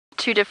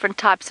two different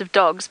types of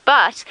dogs,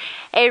 but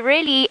a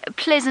really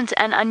pleasant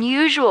and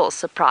unusual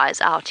surprise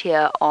out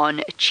here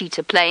on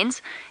Cheetah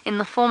Plains in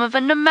the form of a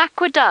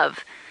Namaqua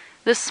dove,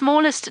 the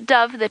smallest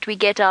dove that we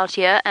get out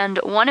here and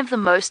one of the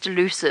most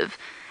elusive.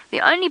 The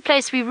only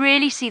place we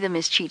really see them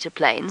is Cheetah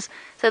Plains,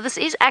 so this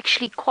is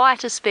actually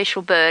quite a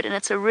special bird, and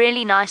it's a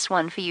really nice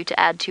one for you to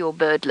add to your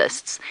bird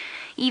lists.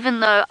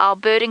 Even though our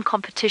birding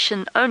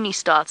competition only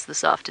starts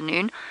this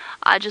afternoon,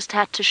 I just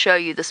had to show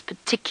you this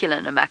particular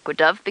Namaqua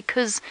dove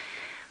because,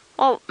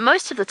 well,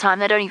 most of the time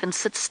they don't even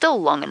sit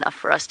still long enough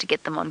for us to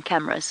get them on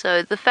camera,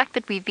 so the fact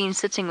that we've been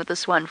sitting with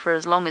this one for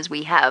as long as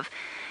we have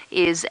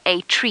is a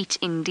treat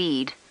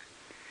indeed.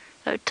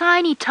 So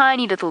tiny,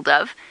 tiny little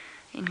dove.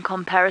 In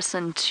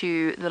comparison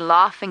to the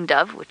laughing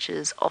dove, which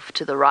is off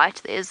to the right.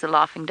 There's the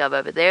laughing dove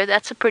over there.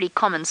 That's a pretty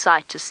common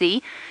sight to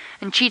see.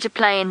 And Cheetah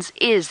Plains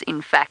is,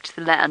 in fact,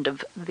 the land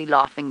of the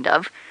laughing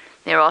dove.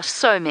 There are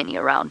so many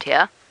around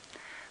here.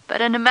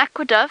 But a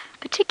Namaqua dove,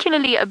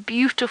 particularly a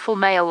beautiful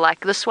male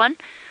like this one,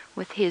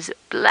 with his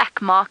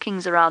black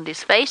markings around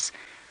his face,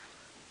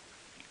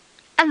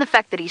 and the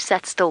fact that he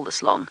sat still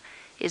this long,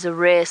 is a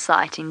rare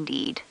sight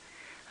indeed.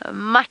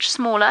 Much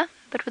smaller,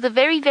 but with a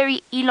very,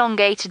 very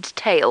elongated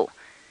tail.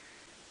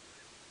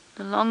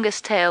 The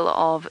longest tail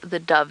of the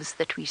doves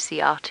that we see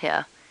out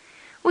here.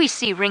 We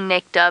see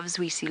ringneck doves,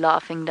 we see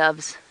laughing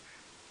doves,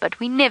 but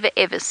we never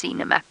ever see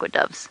Namaqua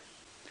doves.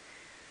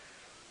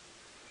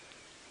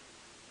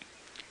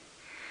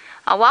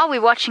 While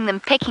we're watching them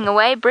pecking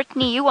away,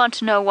 Brittany, you want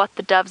to know what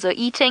the doves are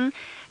eating?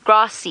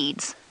 Grass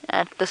seeds.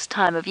 At this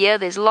time of year,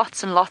 there's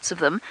lots and lots of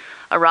them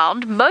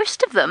around.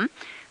 Most of them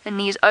in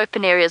these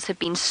open areas have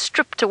been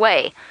stripped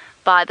away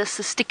by the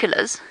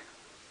cisticolas,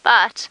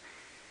 but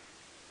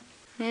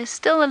there's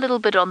still a little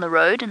bit on the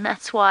road, and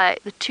that's why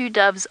the two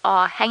doves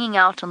are hanging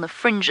out on the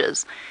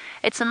fringes.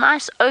 It's a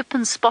nice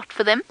open spot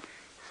for them,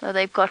 so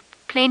they've got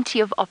plenty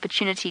of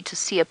opportunity to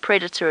see a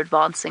predator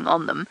advancing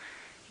on them.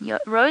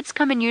 Roads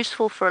come in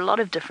useful for a lot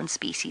of different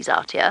species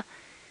out here,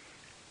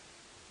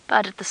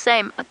 but at the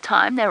same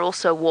time they're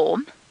also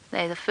warm.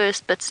 They're the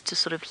first bits to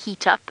sort of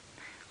heat up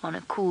on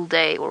a cool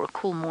day or a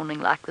cool morning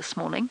like this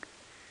morning.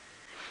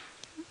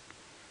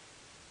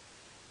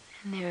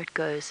 And there it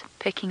goes,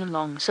 pecking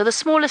along. So the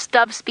smallest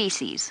dove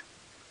species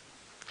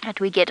that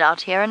we get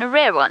out here, and a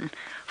rare one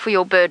for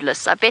your bird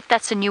list. I bet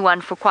that's a new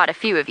one for quite a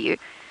few of you.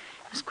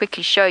 Just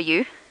quickly show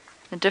you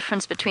the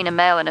difference between a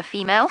male and a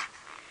female.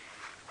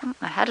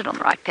 I had it on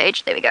the right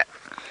page. There we go.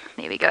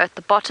 There we go at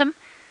the bottom.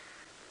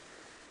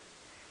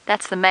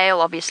 That's the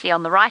male, obviously,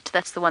 on the right.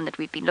 That's the one that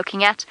we've been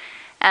looking at.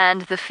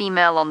 And the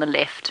female on the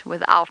left,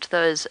 without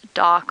those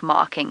dark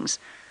markings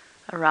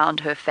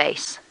around her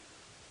face.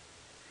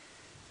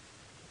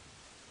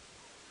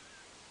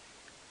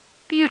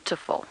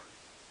 Beautiful.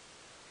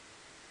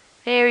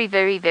 Very,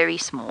 very, very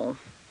small.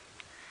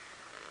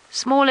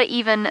 Smaller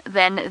even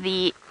than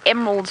the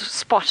emerald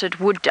spotted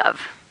wood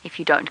dove, if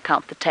you don't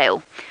count the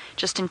tail,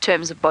 just in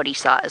terms of body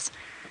size.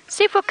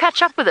 See if we'll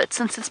catch up with it,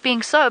 since it's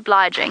being so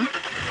obliging.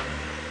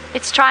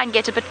 Let's try and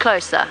get a bit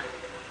closer.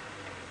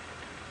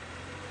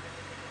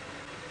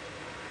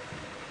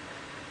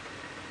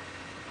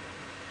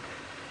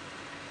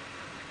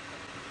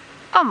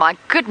 Oh my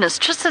goodness,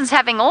 Tristan's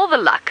having all the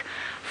luck.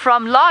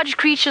 From large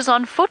creatures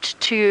on foot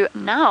to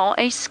now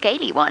a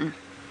scaly one.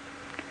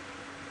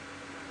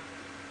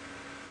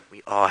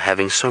 We are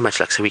having so much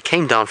luck. So we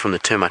came down from the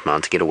termite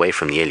mound to get away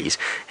from the Ellies,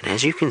 and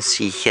as you can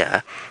see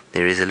here,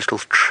 there is a little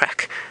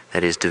track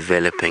that is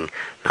developing.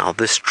 Now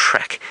this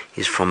track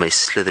is from a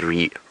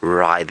slithery,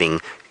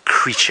 writhing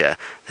creature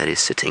that is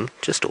sitting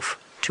just off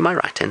to my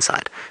right hand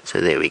side. So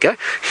there we go.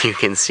 You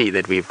can see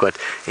that we've got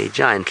a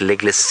giant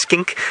legless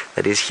skink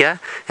that is here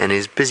and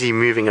is busy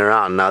moving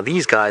around. Now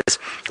these guys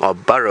are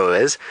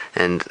burrowers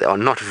and are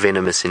not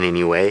venomous in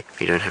any way.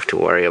 You don't have to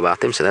worry about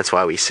them, so that's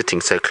why we're sitting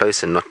so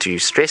close and not too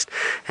stressed.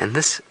 And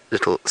this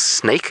little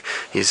snake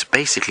is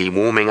basically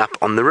warming up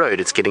on the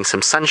road. It's getting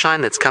some sunshine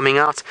that's coming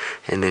out,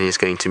 and then is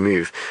going to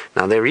move.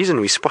 Now the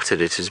reason we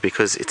spotted it is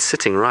because it's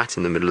sitting right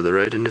in the middle of the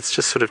road and it's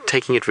just sort of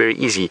taking it very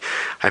easy.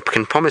 I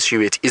can promise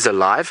you it is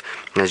alive.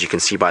 As you can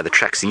see by the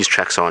tracks, these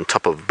tracks are on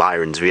top of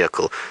Byron's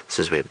vehicle. This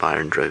is where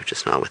Byron drove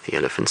just now with the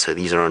elephant, so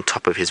these are on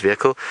top of his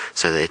vehicle,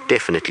 so it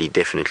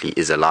definitely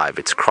is alive.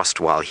 It's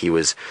crossed while he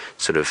was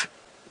sort of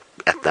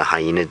at the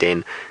hyena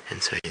den,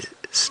 and so he's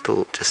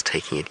still just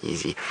taking it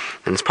easy,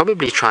 and it's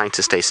probably trying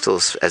to stay still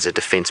as a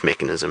defense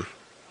mechanism.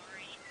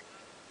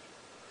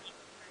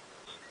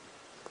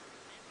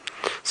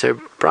 So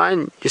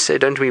Brian, you say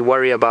don't we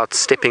worry about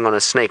stepping on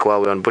a snake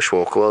while we're on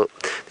bushwalk? Well,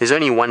 there's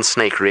only one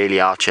snake really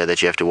out here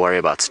that you have to worry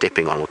about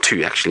stepping on, or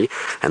two actually,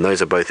 and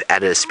those are both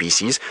adder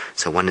species.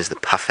 So one is the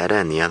puff adder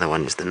and the other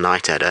one is the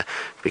night adder,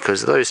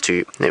 because those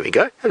two, there we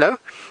go, hello,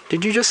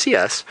 did you just see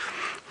us?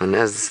 And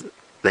as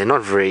they're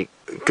not very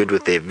good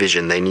with their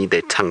vision, they need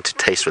their tongue to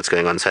taste what's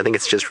going on, so I think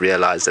it's just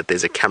realized that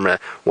there's a camera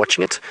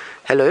watching it.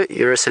 Hello,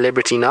 you're a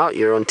celebrity now,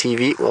 you're on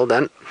TV, well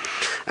done.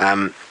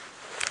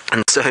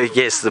 And so,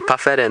 yes, the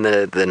puff adder and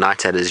the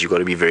night adders, you've got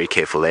to be very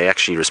careful. They're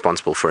actually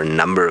responsible for a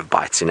number of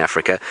bites in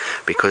Africa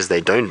because they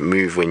don't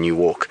move when you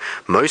walk.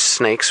 Most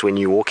snakes, when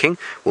you're walking,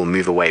 will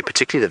move away,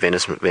 particularly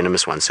the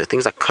venomous ones. So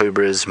things like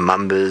cobras,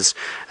 mambas,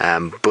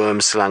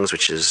 boomslangs,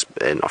 which is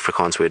an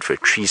Afrikaans word for a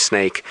tree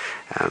snake,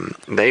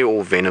 they're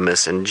all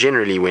venomous. And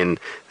generally, when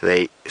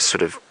they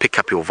sort of pick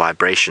up your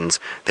vibrations,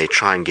 they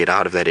try and get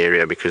out of that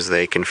area because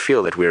they can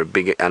feel that we're a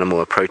big animal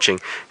approaching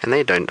and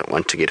they don't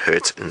want to get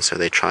hurt, and so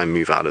they try and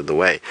move out of the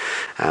way.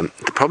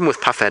 The problem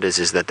with puff adders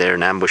is that they're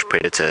an ambush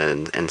predator,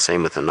 and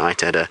same with the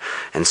night adder,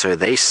 and so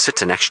they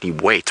sit and actually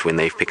wait when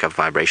they pick up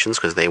vibrations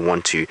because they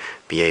want to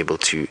be able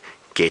to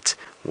get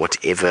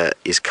whatever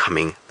is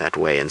coming that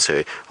way, and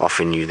so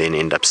often you then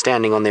end up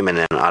standing on them, and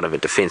then out of a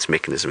defense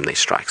mechanism they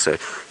strike. So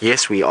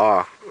yes, we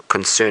are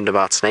concerned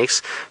about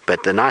snakes,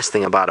 but the nice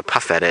thing about a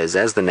puff adder is,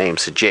 as the name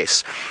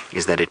suggests,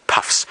 is that it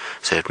puffs,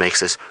 so it makes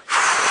this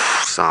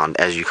sound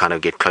as you kind of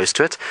get close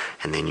to it,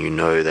 and then you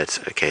know that,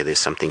 okay, there's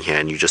something here,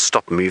 and you just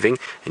stop moving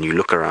and you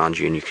look around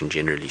you and you can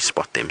generally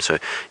spot them. So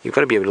you've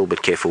got to be a little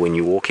bit careful when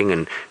you're walking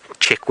and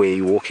check where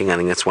you're walking. I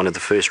think that's one of the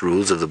first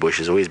rules of the bush,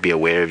 is always be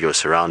aware of your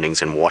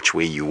surroundings and watch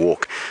where you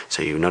walk.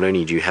 So you not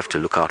only do you have to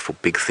look out for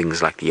big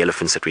things like the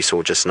elephants that we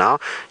saw just now,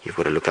 you've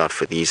got to look out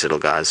for these little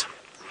guys.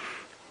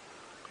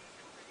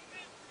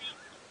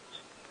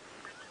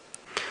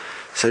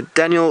 So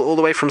Daniel, all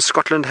the way from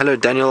Scotland. Hello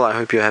Daniel, I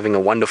hope you're having a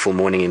wonderful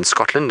morning in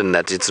Scotland and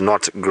that it's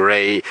not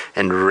grey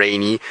and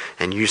rainy,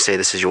 and you say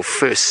this is your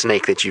first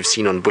snake that you've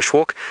seen on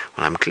bushwalk.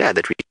 Well, I'm glad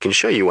that we can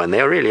show you one.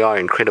 They really are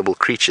incredible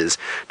creatures.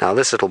 Now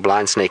this little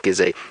blind snake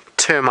is a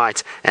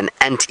termite and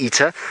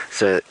anteater,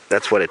 so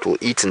that's what it will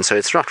eat, and so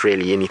it's not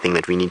really anything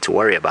that we need to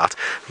worry about.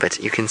 But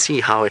you can see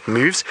how it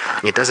moves.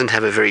 It doesn't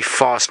have a very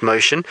fast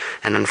motion,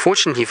 and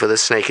unfortunately for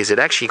this snake is it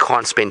actually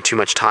can't spend too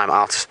much time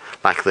out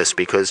like this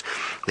because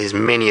there's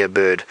many a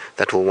bird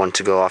that will want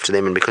to go after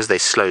them, and because they're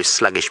slow,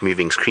 sluggish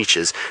moving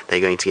creatures,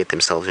 they're going to get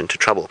themselves into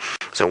trouble.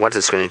 So what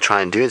it's going to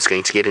try and do, it's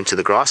going to get into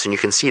the grass, and you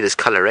can see this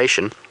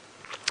coloration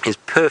is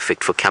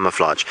perfect for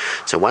camouflage.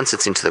 So once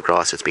it's into the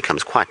grass, it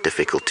becomes quite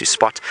difficult to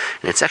spot,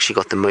 and it's actually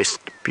got the most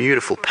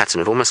beautiful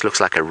pattern. It almost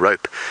looks like a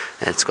rope,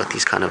 and it's got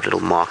these kind of little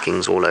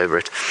markings all over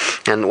it.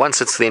 And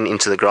once it's then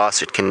into the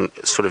grass, it can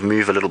sort of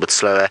move a little bit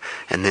slower,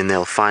 and then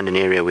they'll find an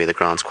area where the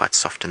ground's quite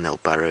soft and they'll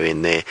burrow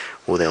in there,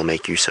 or they'll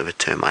make use of a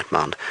termite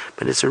mound.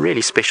 But it's a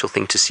really special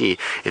thing to see.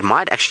 It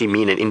might actually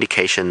mean an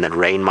indication that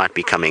rain might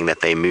be coming,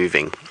 that they're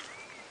moving.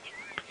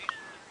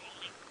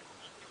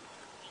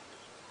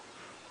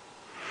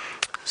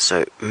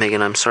 So,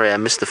 Megan, I'm sorry, I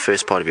missed the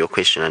first part of your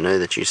question. I know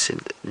that you said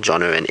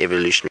Jono and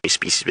evolutionary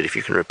species, but if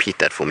you can repeat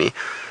that for me.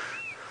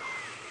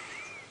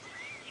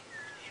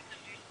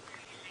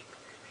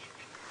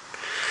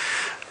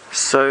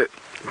 So,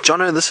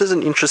 Jono, this is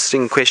an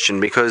interesting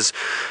question because,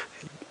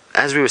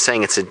 as we were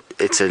saying, it's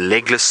a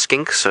legless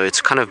skink, so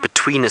it's kind of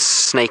between a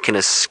snake and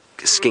a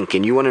skink,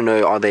 and you want to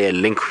know, are they a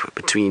link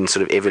between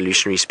sort of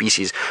evolutionary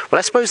species? Well,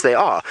 I suppose they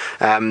are.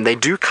 They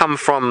do come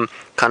from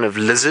kind of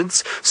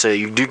lizards, so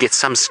you do get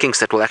some skinks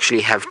that will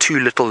actually have two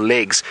little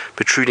legs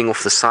protruding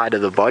off the side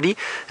of the body,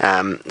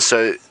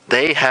 so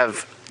they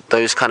have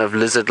those kind of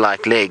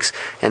lizard-like legs,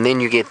 and then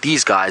you get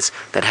these guys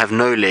that have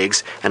no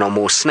legs and are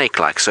more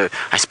snake-like. So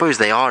I suppose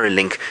they are a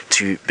link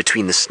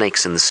between the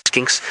snakes and the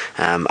skinks.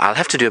 I'll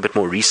have to do a bit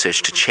more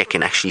research to check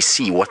and actually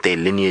see what their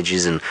lineage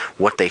is and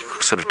what they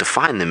sort of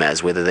define them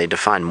as, whether they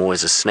define more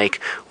as a snake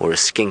or a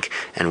skink,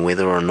 and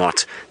whether or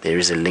not there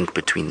is a link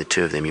between the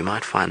two of them. You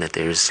might find that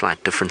there is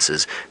slight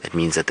differences. That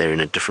means that they're in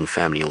a different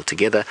family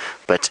altogether,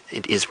 but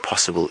it is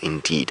possible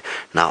indeed.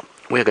 Now,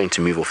 we're going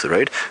to move off the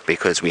road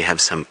because we have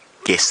some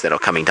guests that are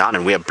coming down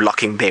and we are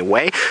blocking their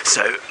way.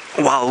 So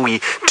while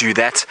we do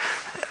that,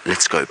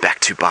 let's go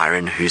back to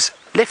Byron, who's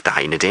left the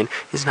hyena den,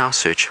 is now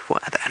search for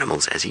other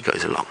animals as he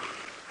goes along.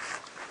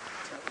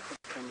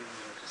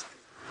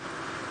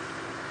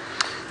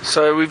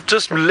 So we've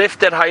just left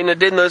that hyena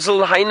den. Those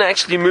little hyena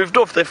actually moved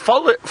off. They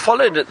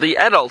followed the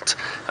adult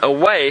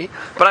away,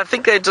 but I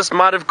think they just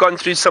might have gone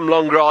through some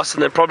long grass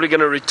and they're probably going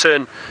to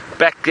return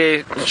back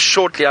there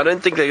shortly. I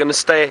don't think they're going to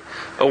stay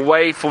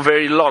away for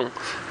very long.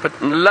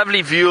 But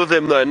lovely view of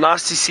them though.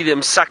 Nice to see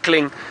them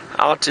suckling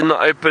out in the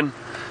open.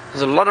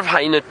 There's a lot of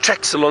hyena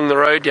tracks along the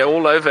road here,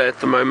 all over at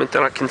the moment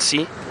that I can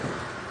see.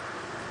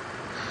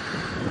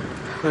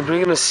 And we're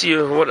going to see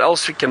what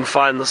else we can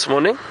find this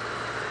morning.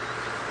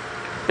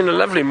 Been a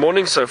lovely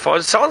morning so far.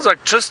 It sounds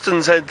like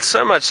Tristan's had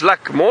so much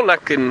luck, more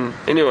luck than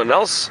anyone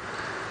else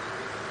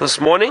this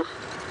morning.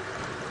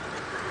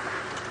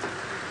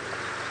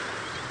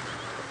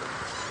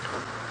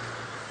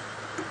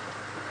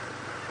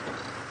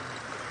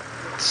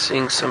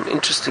 Seeing some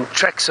interesting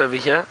tracks over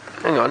here.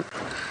 Hang on,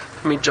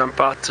 let me jump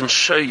out and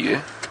show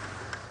you.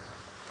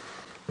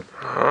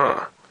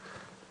 No,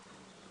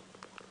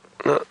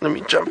 let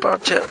me jump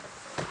out here.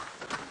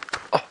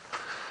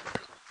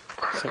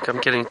 I think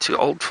I'm getting too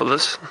old for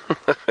this.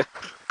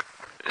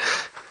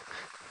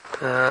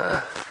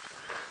 Can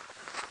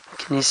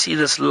you see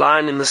this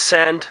line in the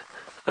sand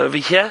over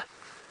here?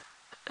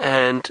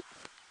 And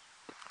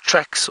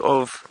tracks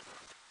of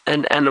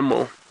an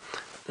animal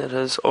that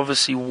has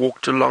obviously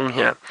walked along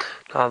here.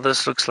 Now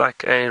this looks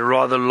like a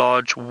rather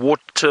large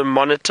water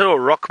monitor or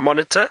rock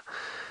monitor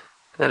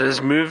that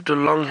has moved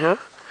along here.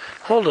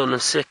 Hold on a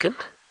second.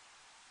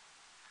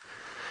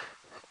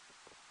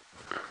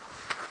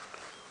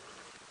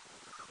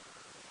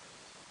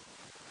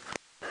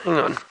 Hang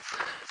on.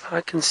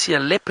 I can see a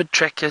leopard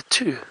track here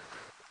too.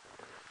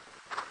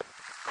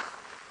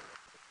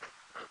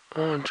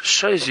 Oh, it just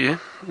shows you.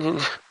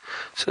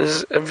 So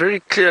there's a very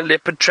clear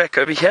leopard track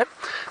over here.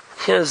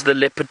 Here's the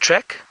leopard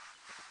track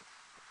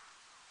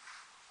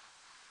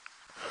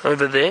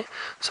over there.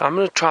 So I'm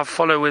going to try and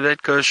follow where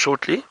that goes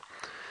shortly.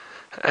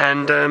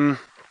 And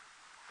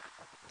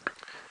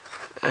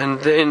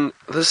then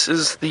this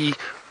is the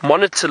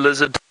monitor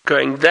lizard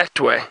going that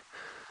way.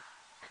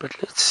 But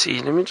let's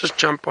see. Let me just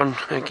jump on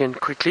again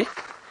quickly.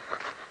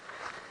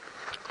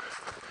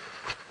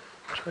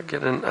 Try to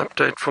get an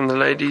update from the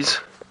ladies.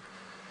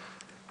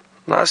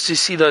 Nice to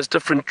see those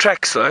different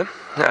tracks though,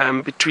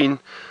 between,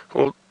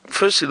 well,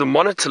 firstly the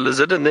monitor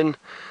lizard and then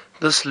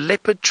this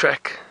leopard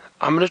track.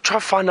 I'm going to try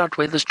to find out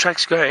where this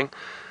track's going.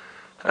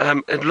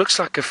 It looks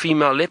like a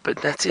female leopard.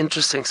 That's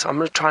interesting. So I'm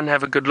going to try and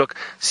have a good look,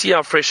 see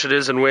how fresh it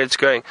is and where it's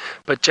going.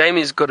 But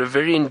Jamie's got a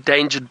very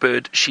endangered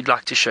bird she'd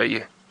like to show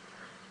you.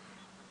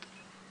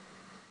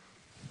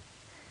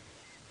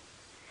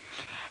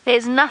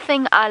 There's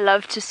nothing I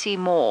love to see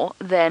more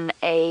than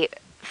a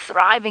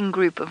thriving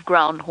group of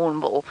ground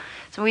hornbill.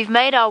 So we've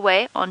made our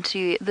way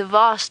onto the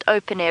vast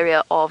open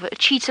area of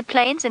cheetah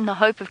plains in the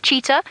hope of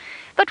cheetah,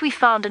 but we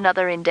found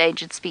another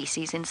endangered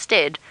species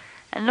instead.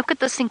 And look at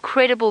this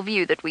incredible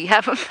view that we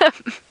have of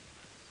them.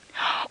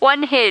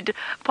 One head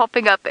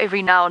popping up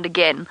every now and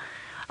again.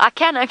 I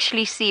can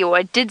actually see, or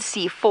I did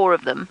see 4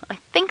 of them. I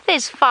think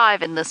there's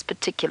 5 in this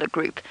particular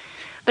group.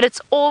 But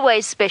it's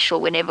always special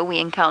whenever we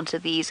encounter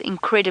these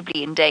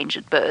incredibly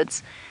endangered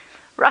birds.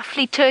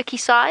 Roughly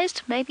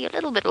turkey-sized, maybe a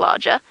little bit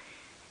larger.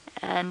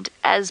 And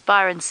as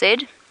Byron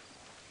said,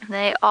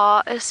 they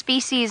are a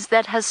species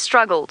that has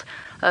struggled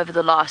over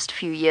the last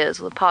few years,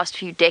 or the past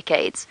few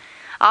decades.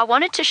 I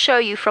wanted to show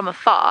you from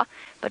afar,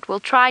 but we'll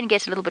try and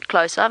get a little bit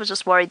closer. I was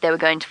just worried they were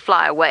going to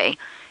fly away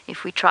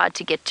if we tried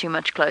to get too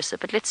much closer.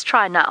 But let's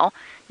try now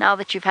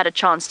that you've had a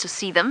chance to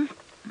see them,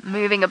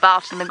 moving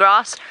about in the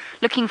grass,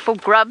 looking for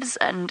grubs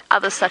and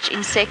other such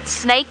insects.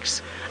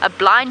 Snakes, a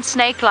blind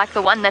snake like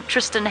the one that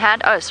Tristan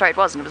had. Oh, sorry, it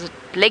wasn't. It was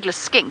a legless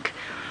skink.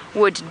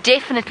 Would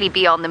definitely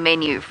be on the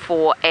menu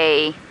for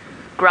a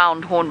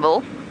ground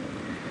hornbill.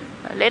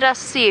 Let us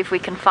see if we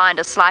can find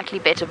a slightly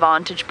better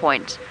vantage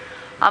point.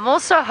 I'm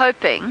also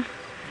hoping,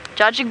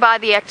 judging by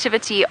the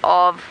activity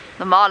of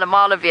the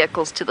Mala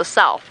vehicles to the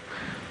south,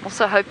 I'm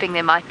also hoping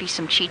there might be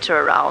some cheetah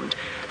around.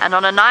 And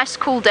on a nice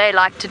cool day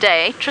like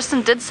today,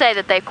 Tristan did say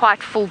that they're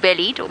quite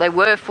full-bellied, or they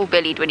were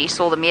full-bellied when he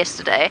saw them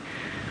yesterday.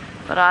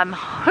 But I'm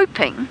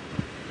hoping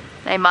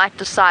they might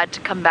decide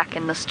to come back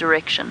in this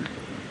direction.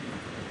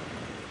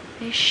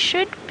 There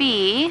should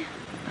be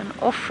an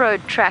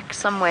off-road track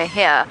somewhere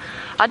here.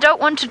 I don't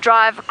want to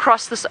drive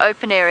across this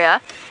open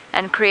area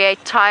and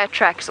create tire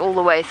tracks all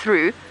the way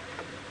through.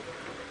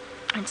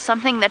 It's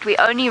something that we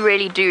only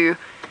really do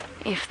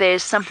if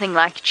there's something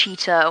like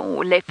cheetah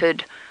or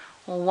leopard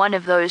or one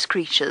of those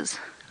creatures.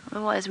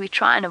 Otherwise we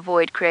try and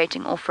avoid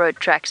creating off-road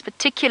tracks,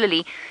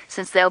 particularly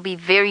since they'll be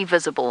very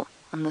visible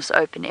on this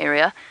open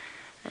area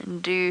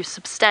and do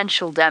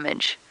substantial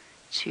damage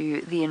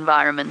to the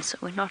environment. So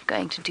we're not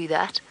going to do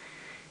that.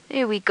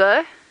 There we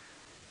go.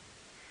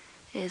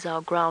 There's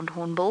our ground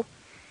hornbill.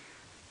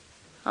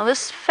 Now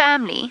this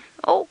family,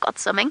 oh, got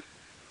something.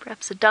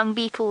 Perhaps a dung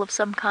beetle of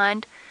some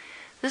kind.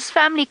 This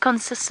family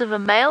consists of a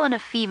male and a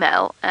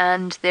female,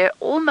 and they're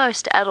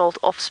almost adult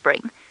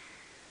offspring.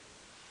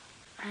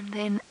 And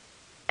then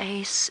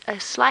a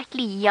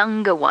slightly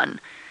younger one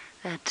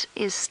that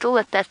is still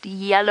at that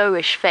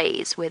yellowish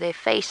phase, where their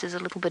face is a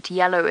little bit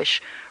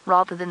yellowish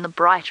rather than the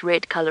bright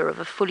red color of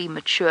a fully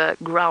mature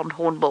ground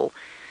hornbill.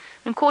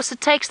 And of course,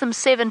 it takes them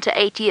 7 to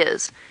 8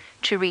 years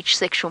to reach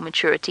sexual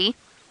maturity.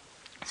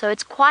 So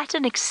it's quite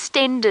an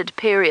extended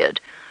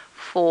period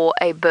for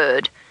a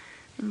bird.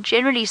 And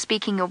generally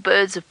speaking, your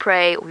birds of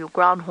prey or your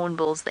ground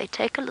hornbills, they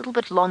take a little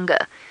bit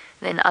longer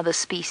than other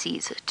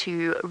species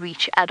to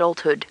reach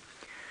adulthood.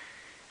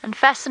 And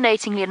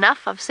fascinatingly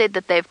enough, I've said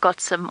that they've got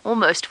some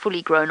almost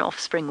fully grown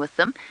offspring with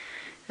them.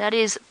 That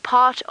is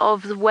part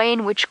of the way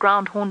in which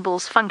ground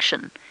hornbills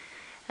function.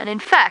 And in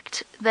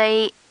fact,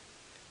 they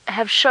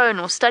have shown,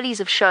 or studies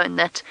have shown,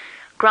 that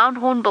ground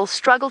hornbills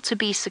struggle to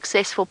be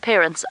successful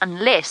parents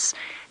unless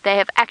they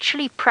have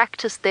actually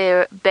practiced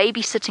their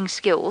babysitting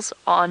skills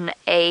on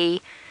a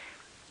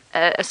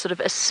sort of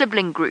a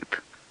sibling group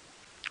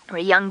or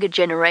a younger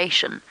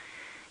generation.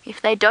 If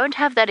they don't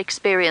have that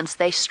experience,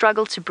 they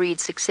struggle to breed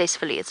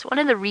successfully. It's one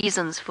of the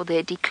reasons for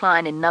their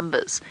decline in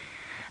numbers.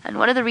 And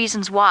one of the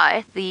reasons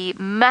why the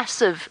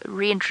massive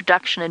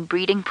reintroduction and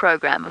breeding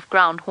program of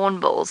ground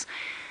hornbills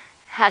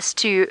has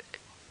to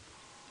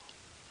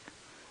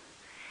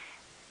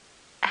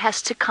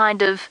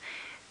kind of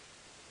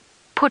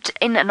put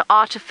in an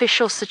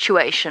artificial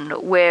situation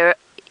where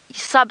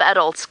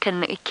sub-adults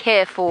can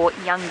care for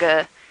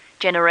younger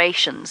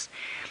generations.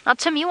 Now,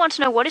 Tim, you want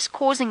to know what is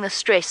causing the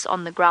stress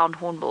on the ground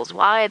hornbills?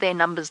 Why are their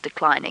numbers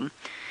declining?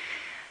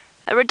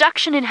 A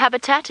reduction in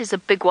habitat is a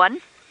big one,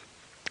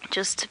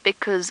 just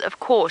because, of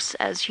course,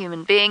 as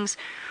human beings,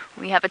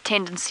 we have a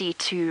tendency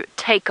to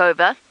take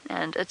over,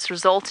 and it's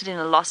resulted in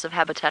a loss of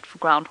habitat for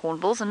ground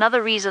hornbills.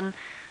 Another reason,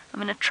 I'm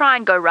going to try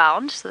and go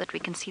round so that we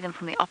can see them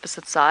from the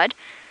opposite side.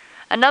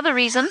 Another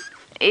reason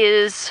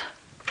is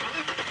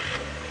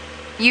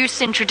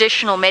use in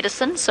traditional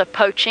medicine, so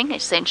poaching,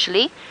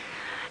 essentially.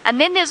 And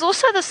then there's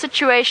also the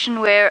situation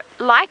where,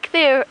 like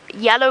their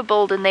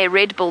yellow-billed and their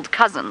red-billed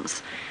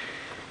cousins,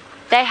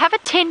 they have a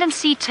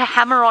tendency to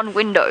hammer on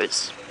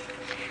windows.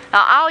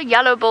 Now, our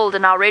yellow-billed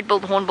and our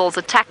red-billed hornbills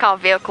attack our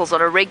vehicles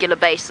on a regular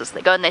basis.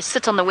 They go and they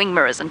sit on the wing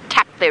mirrors and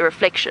tap their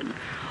reflection.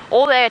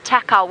 Or they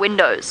attack our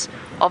windows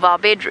of our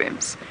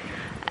bedrooms.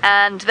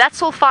 And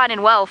that's all fine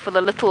and well for the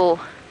little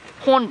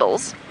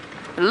hornbills,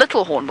 the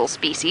little hornbill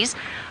species.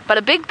 But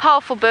a big,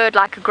 powerful bird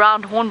like a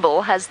ground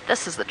hornbill has,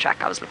 this is the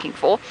track I was looking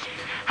for,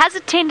 has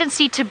a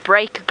tendency to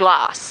break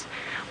glass,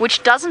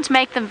 which doesn't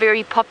make them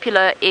very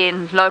popular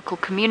in local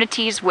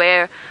communities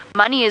where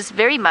money is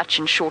very much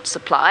in short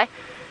supply,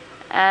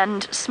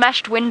 and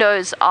smashed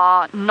windows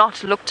are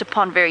not looked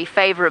upon very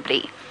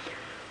favorably.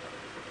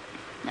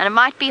 And it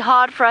might be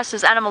hard for us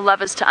as animal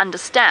lovers to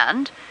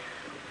understand,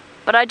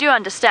 but I do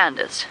understand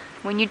it.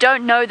 When you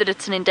don't know that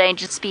it's an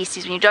endangered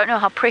species, when you don't know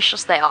how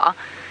precious they are,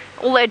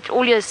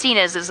 all you're seen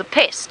is a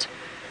pest,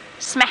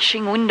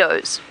 smashing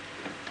windows.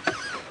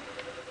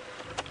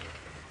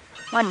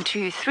 1,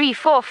 2, 3,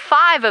 4,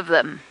 5 of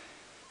them.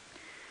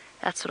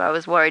 That's what I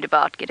was worried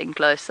about, getting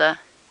closer.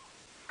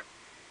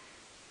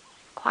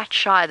 Quite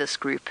shy, this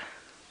group.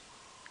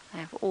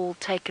 They've all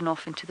taken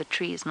off into the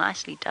trees.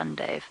 Nicely done,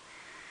 Dave.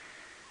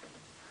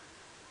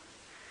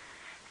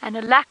 And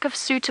a lack of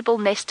suitable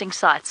nesting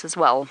sites as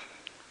well.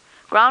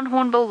 Ground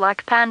hornbill,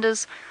 like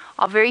pandas,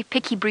 are very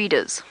picky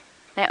breeders.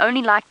 They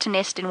only like to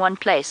nest in one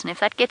place, and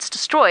if that gets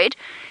destroyed,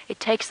 it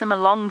takes them a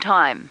long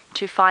time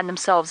to find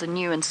themselves a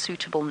new and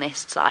suitable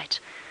nest site.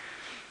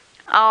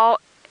 Our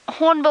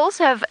hornbills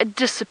have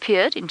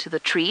disappeared into the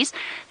trees.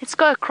 Let's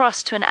go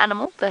across to an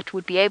animal that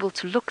would be able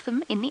to look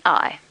them in the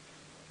eye.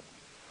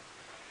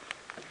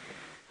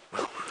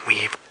 Well,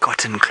 we've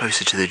gotten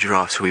closer to the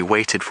giraffe, so we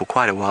waited for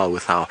quite a while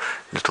with our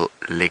little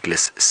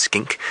legless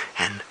skink,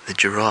 and the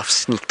giraffe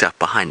sneaked up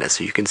behind us,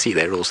 so you can see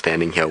they're all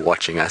standing here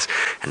watching us.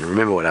 And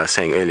remember what I was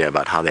saying earlier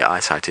about how their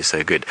eyesight is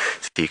so good,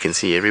 so you can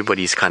see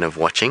everybody's kind of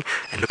watching,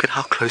 and look at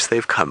how close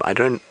they've come. I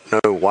don't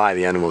know why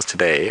the animals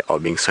today are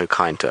being so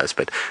kind to us,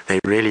 but they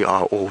really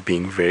are all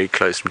being very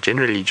close.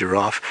 Generally,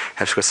 giraffe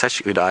have got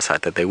such good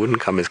eyesight that they wouldn't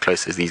come as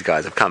close as these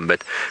guys have come,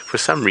 but for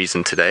some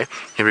reason today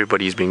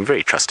everybody's being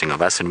very trusting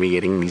of us, and we're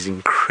getting these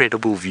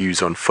incredible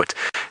views on foot.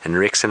 And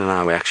Rexon and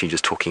I were actually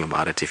just talking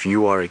about it. If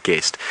you are a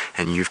guest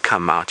and you've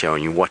come out here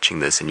and you're watching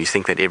this and you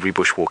think that every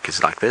bushwalk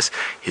is like this,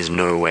 is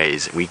no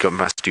ways. We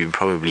must do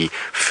probably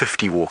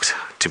 50 walks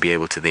to be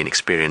able to then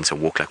experience a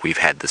walk like we've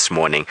had this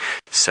morning.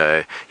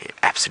 So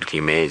absolutely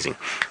amazing.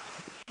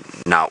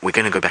 Now we're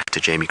going to go back to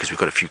Jamie because we've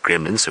got a few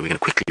gremlins, so we're going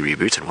to quickly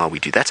reboot, and while we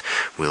do that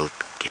we'll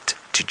get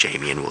to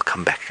Jamie and we'll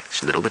come back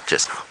a little bit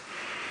just now.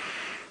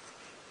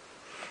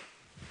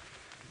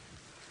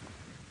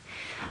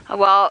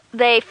 While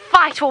they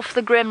fight off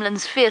the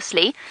gremlins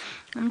fiercely,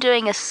 I'm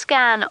doing a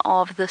scan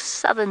of the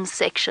southern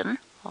section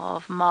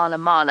of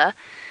Mala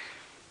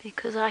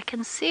because I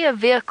can see a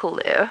vehicle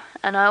there,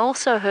 and I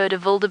also heard a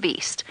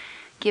wildebeest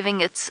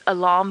giving its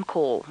alarm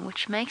call,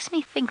 which makes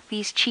me think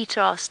these cheetah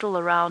are still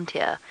around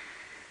here.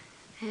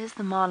 Here's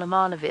the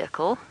Mala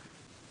vehicle.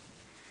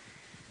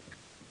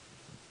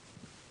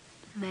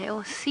 They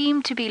all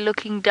seem to be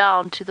looking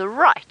down to the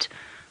right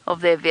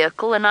of their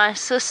vehicle, and I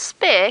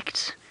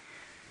suspect...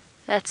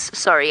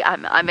 sorry,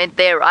 I meant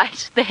there,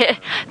 right?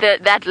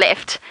 That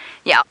left.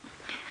 Yeah.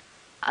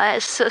 I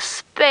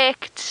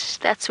suspect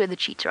that's where the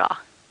cheetah are.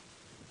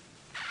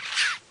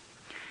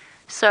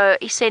 So,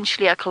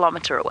 essentially a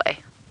kilometre away.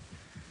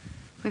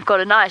 We've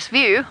got a nice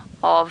view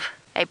of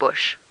a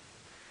bush.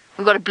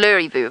 We've got a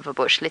blurry view of a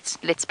bush,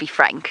 let's be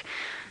frank.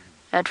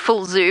 At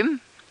full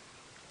zoom,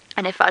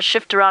 and if I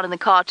shift around in the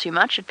car too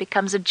much, it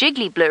becomes a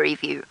jiggly blurry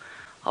view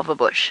of a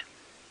bush.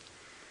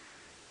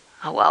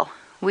 Oh well,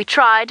 we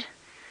tried.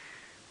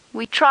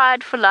 We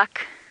tried for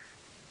luck.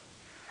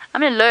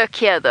 I'm going to lurk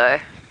here though.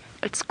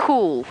 It's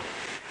cool.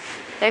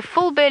 They're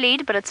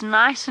full-bellied, but it's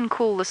nice and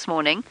cool this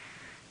morning.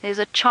 There's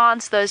a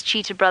chance those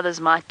cheetah brothers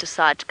might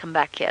decide to come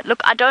back here.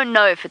 Look, I don't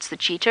know if it's the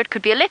cheetah. It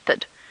could be a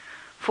leopard,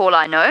 for all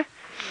I know.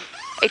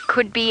 It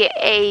could be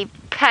a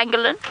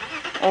pangolin,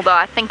 although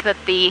I think that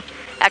the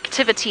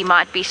activity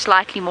might be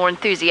slightly more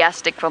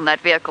enthusiastic from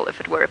that vehicle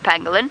if it were a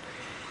pangolin.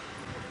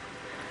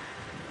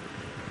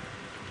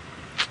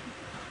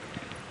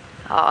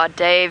 Ah,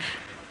 Dave.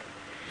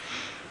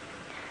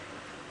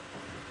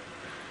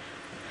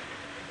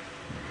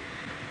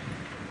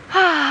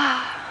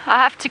 I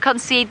have to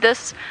concede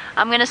this.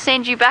 I'm going to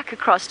send you back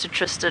across to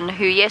Tristan,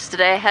 who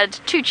yesterday had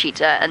 2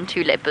 cheetah and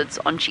 2 leopards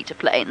on cheetah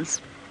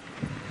plains.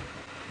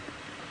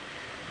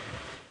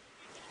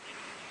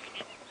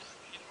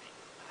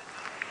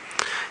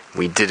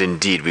 We did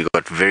indeed. We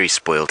got very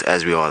spoiled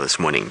as we are this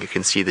morning. You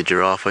can see the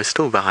giraffe is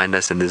still behind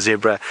us and the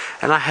zebra,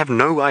 and I have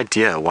no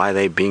idea why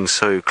they're being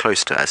so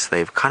close to us.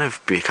 They've kind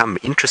of become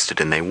interested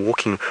and they're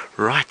walking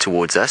right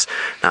towards us.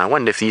 Now I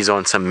wonder if these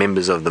aren't some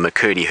members of the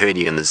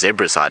McCurdy-hurdy and the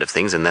zebra side of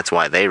things, and that's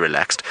why they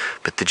relaxed.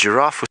 But the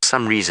giraffe, for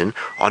some reason,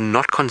 are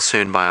not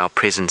concerned by our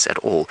presence at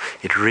all.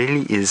 It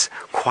really is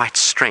quite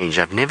strange.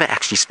 I've never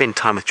actually spent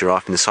time with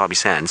giraffe in the Sabi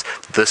Sands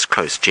this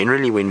close.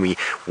 Generally when we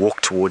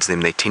walk towards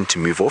them they tend to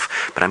move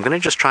off, but I'm going to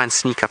just try and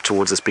sneak up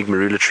towards this big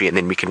marula tree and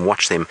then we can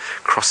watch them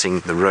crossing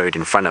the road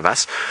in front of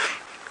us.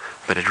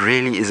 But it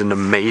really is an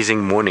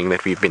amazing morning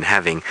that we've been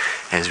having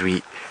as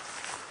we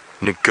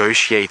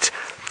negotiate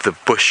the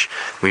bush.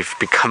 We've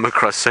come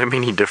across so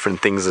many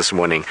different things this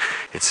morning.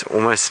 It's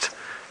almost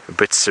a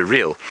bit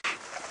surreal.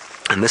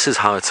 And this is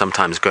how it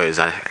sometimes goes.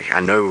 I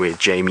know where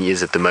Jamie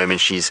is at the moment.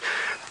 She's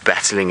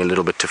battling a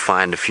little bit to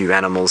find a few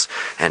animals,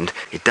 and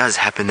it does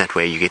happen that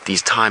way. You get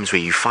these times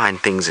where you find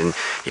things and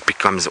it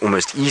becomes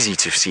almost easy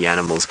to see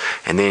animals,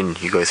 and then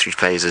you go through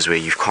phases where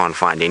you can't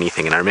find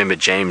anything. And I remember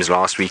James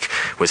last week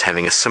was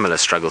having a similar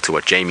struggle to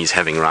what Jamie's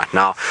having right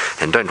now.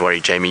 And don't worry,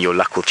 Jamie, your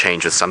luck will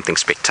change with something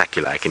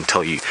spectacular, I can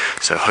tell you.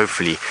 So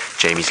hopefully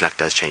Jamie's luck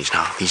does change.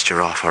 Now these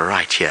giraffe are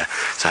right here,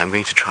 so I'm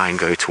going to try and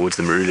go towards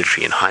the marula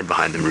tree and hide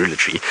behind the marula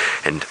tree,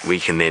 and we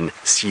can then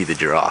see the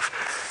giraffe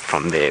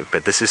from there.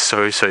 But this is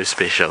so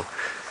special.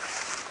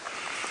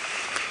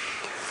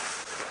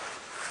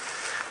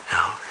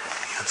 Now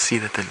you'll see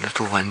that the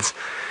little ones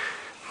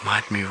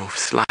might move off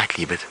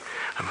slightly, but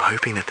I'm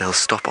hoping that they'll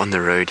stop on the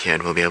road here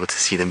and we'll be able to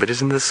see them. But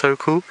isn't this so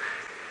cool?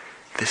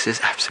 This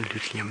is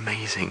absolutely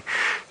amazing.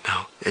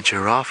 Now, a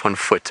giraffe on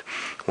foot,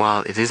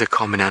 while it is a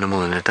common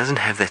animal and it doesn't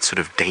have that sort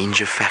of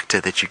danger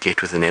factor that you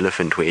get with an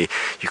elephant where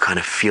you kind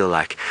of feel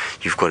like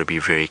you've got to be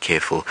very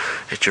careful,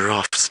 a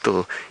giraffe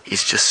still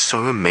is just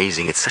so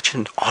amazing. It's such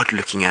an odd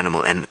looking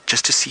animal, and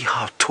just to see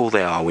how tall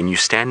they are when you're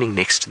standing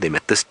next to them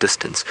at this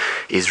distance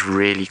is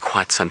really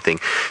quite something.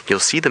 You'll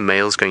see the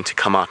male's going to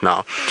come out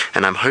now,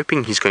 and I'm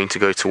hoping he's going to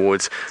go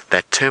towards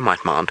that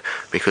termite mound,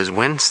 because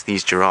once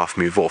these giraffe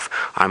move off,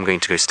 I'm going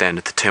to go stand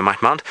at the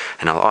termite mound,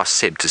 and I'll ask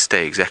Seb to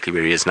stay exactly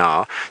where he is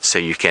now so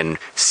you can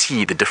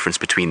see the difference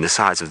between the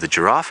size of the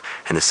giraffe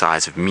and the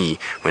size of me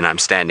when I'm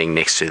standing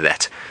next to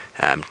that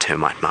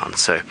termite mound.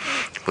 So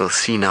we'll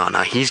see now.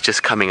 Now he's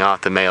just coming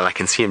out, the male. I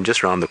can see him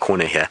just around the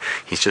corner here.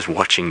 He's just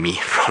watching me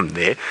from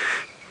there,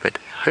 but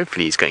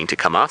hopefully he's going to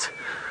come out.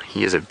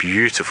 He is a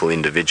beautiful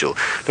individual.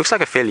 Looks like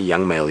a fairly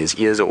young male. His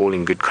ears are all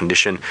in good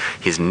condition.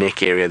 His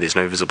neck area, there's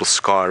no visible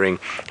scarring,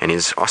 and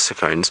his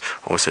ossicones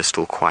are also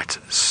still quite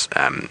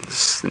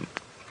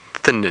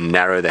thin and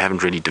narrow. They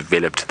haven't really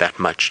developed that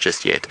much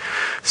just yet.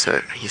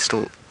 So he's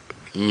still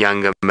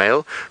younger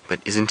male, but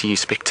isn't he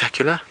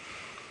spectacular?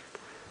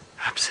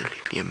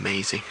 Absolutely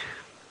amazing.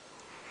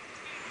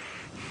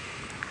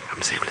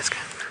 Come Sam, let's go.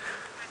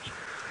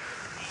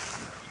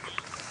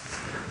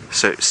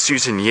 So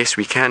Susan, yes,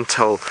 we can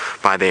tell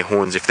by their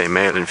horns if they're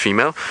male and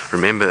female.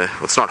 Remember,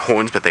 well, it's not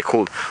horns, but they're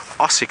called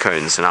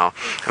ossicones. Now,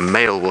 a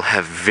male will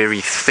have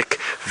very thick,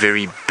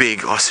 very big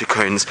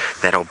ossicones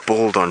that are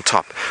bald on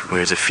top,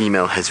 whereas a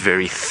female has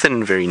very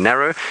thin, very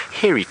narrow,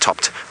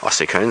 hairy-topped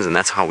ossicones, and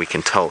that's how we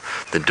can tell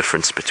the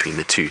difference between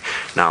the two.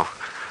 Now,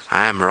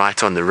 I am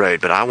right on the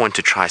road, but I want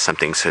to try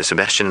something. So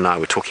Sebastian and I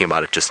were talking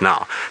about it just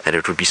now, that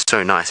it would be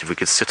so nice if we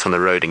could sit on the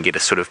road and get a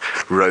sort of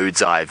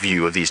road's eye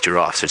view of these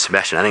giraffes. So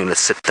Sebastian, I think let's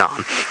sit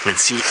down and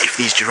see if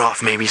these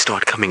giraffe maybe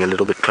start coming a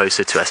little bit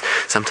closer to us.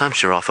 Sometimes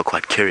giraffe are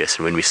quite curious,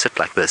 and when we sit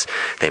like this,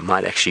 they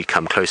might actually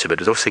come closer,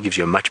 but it also gives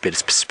you a much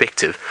better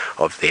perspective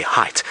of their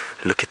height.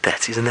 Look at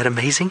that. Isn't that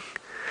amazing?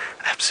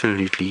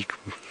 Absolutely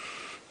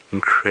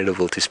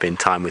incredible to spend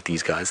time with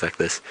these guys like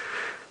this.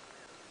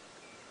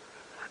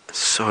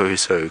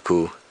 So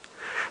cool. You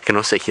can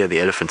also hear the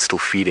elephant still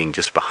feeding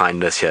just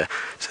behind us here,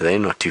 so they're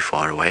not too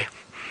far away.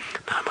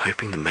 Now I'm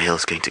hoping the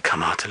male's going to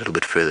come out a little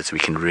bit further so we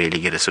can really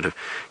get a sort of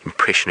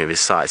impression of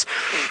his size.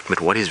 But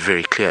what is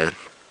very clear,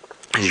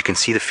 as you can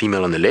see the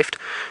female on the left,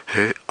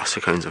 her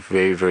ossicones are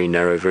very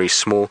narrow, very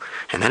small,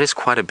 and that is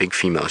quite a big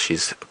female.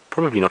 She's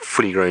probably not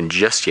fully grown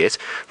just yet,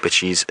 but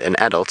she's an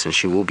adult and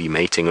she will be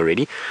mating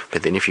already.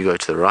 But then if you go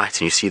to the right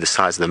and you see the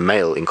size of the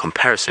male in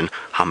comparison,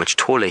 how much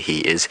taller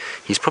he is,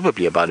 he's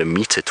probably about a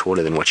meter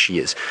taller than what she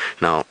is.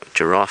 Now,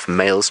 giraffe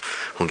males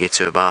will get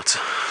to about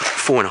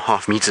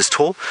 4.5 meters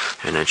tall,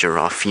 and a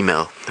giraffe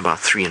female about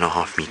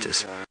 3.5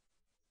 meters.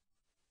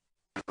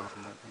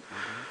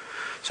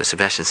 So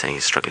Sebastian's saying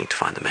he's struggling to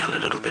find the male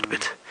a little bit,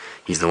 but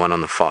he's the one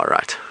on the far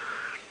right.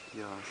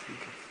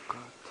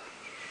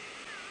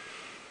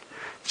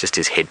 Just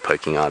his head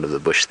poking out of the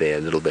bush there a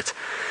little bit.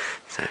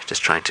 So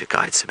just trying to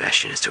guide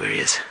Sebastian as to where he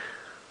is.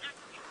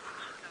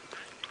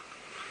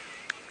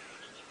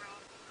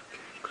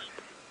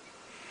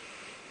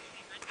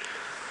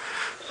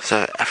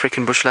 So,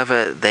 African bush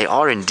lover, they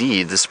are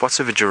indeed. The spots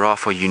of a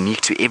giraffe are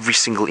unique to every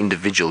single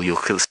individual.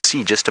 You'll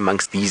see just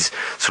amongst these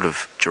sort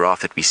of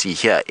giraffe that we see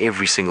here,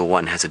 every single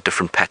one has a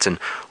different pattern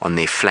on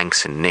their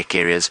flanks and neck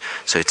areas.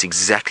 So it's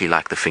exactly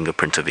like the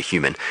fingerprint of a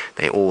human.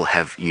 They all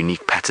have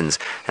unique patterns,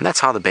 and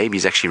that's how the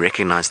babies actually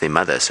recognize their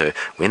mother. So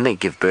when they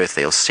give birth,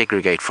 they'll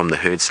segregate from the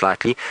herd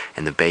slightly,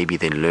 and the baby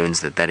then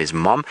learns that that is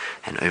mom,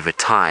 and over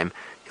time,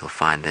 you'll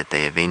find that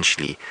they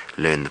eventually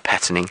learn the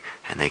patterning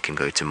and they can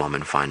go to mom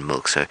and find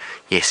milk. So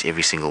yes,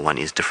 every single one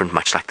is different,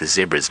 much like the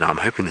zebras. Now I'm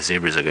hoping the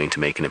zebras are going to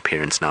make an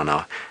appearance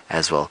now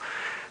as well.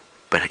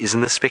 But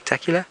isn't this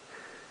spectacular?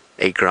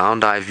 A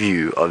ground eye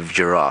view of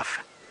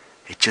giraffe.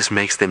 It just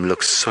makes them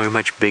look so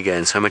much bigger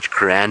and so much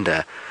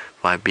grander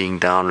by being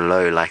down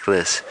low like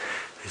this.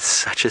 It's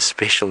such a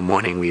special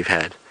morning we've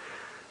had.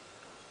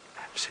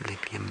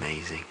 Absolutely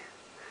amazing.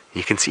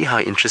 You can see how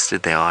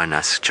interested they are in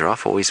us.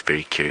 Giraffe are always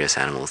very curious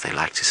animals. They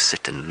like to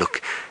sit and look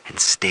and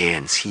stare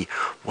and see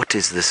what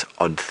is this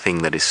odd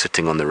thing that is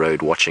sitting on the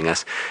road watching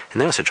us.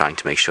 And they're also trying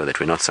to make sure that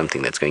we're not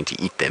something that's going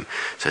to eat them.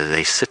 So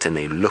they sit and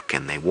they look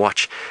and they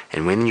watch.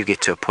 And when you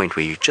get to a point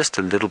where you're just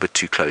a little bit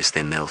too close,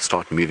 then they'll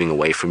start moving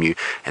away from you.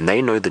 And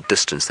they know the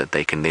distance that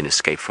they can then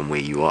escape from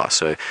where you are.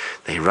 So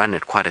they run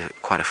at quite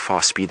a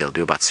fast speed. They'll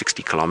do about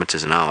 60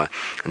 kilometers an hour.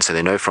 And so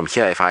they know from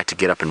here, if I had to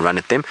get up and run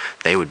at them,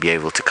 they would be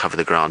able to cover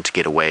the ground to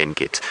get away and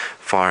get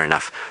far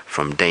enough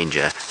from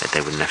danger that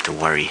they wouldn't have to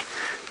worry.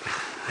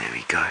 There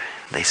we go.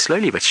 They're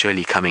slowly but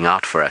surely coming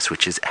out for us,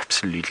 which is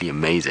absolutely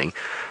amazing.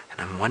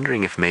 And I'm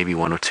wondering if maybe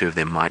one or two of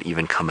them might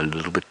even come a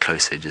little bit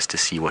closer just to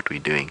see what we're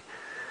doing.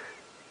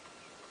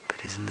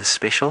 But isn't this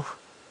special?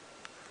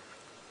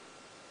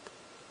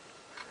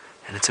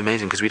 And it's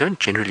amazing because we don't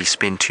generally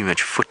spend too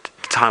much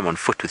time on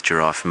foot with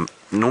giraffe,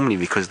 normally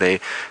because they're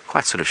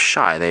quite sort of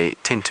shy. They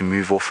tend to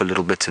move off a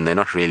little bit and they're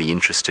not really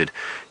interested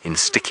in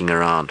sticking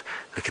around.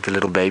 Look at the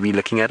little baby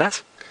looking at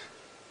us.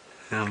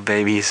 The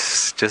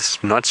baby's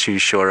just not too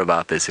sure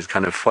about this. It's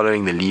kind of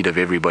following the lead of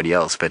everybody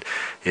else, but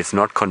it's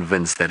not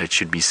convinced that it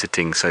should be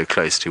sitting so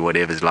close to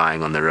whatever's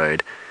lying on the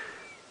road.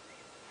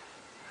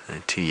 The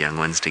two young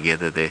ones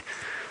together there.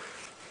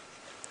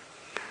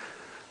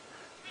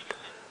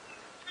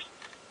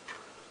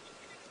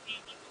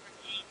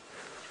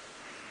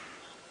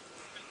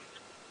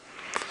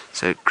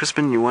 So,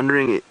 Crispin, you're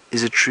wondering,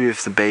 is it true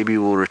if the baby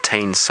will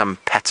retain some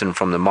pattern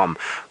from the mom?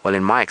 Well,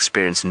 in my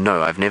experience,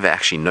 no. I've never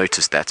actually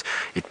noticed that.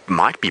 It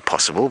might be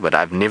possible, but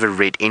I've never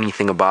read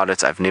anything about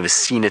it. I've never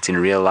seen it in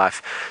real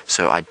life,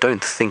 so I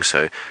don't think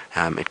so.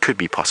 It could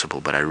be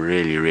possible, but I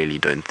really, really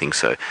don't think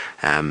so.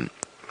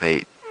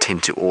 They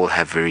tend to all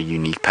have very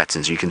unique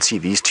patterns. You can see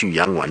these two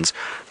young ones,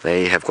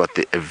 they have got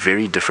a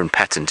very different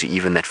pattern to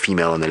even that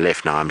female on the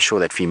left. Now I'm sure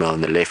that female on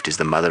the left is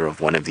the mother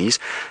of one of these,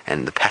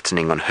 and the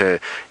patterning on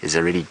her is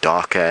a really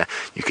darker.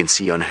 You can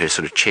see on her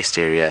sort of chest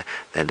area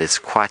that it's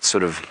quite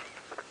sort of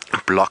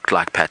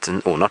block-like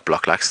pattern, or not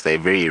block-like, so they're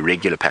very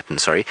irregular pattern,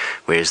 sorry,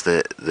 whereas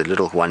the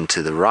little one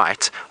to the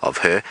right of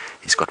her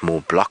has got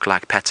more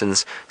block-like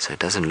patterns, so it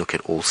doesn't look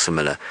at all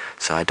similar.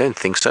 So I don't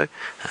think so.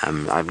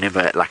 I've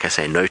never, like I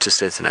say,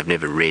 noticed it, and I've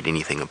never read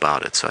anything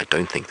about it, so I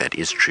don't think that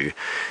is true.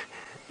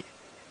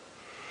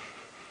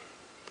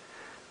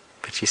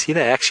 But you see,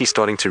 they're actually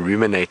starting to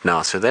ruminate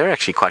now, so they're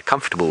actually quite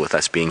comfortable with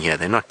us being here.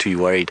 They're not too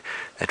worried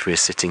that we're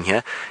sitting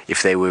here.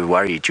 If they were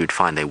worried, you'd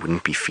find they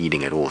wouldn't be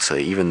feeding at all. So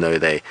even though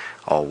they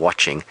are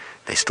watching,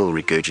 they're still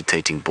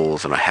regurgitating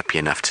balls and are happy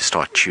enough to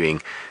start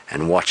chewing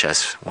and watch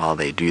us while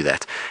they do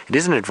that. It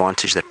is an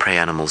advantage that prey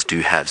animals do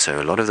have.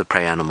 So a lot of the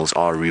prey animals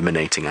are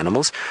ruminating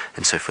animals.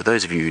 And so for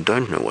those of you who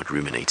don't know what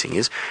ruminating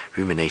is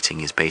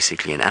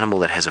basically an animal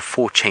that has a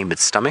 4-chambered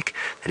stomach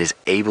that is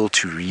able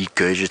to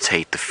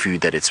regurgitate the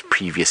food that it's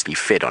previously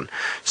fed on.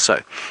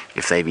 So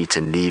if they've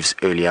eaten leaves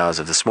early hours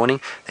of this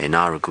morning, they're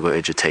now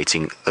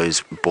regurgitating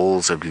those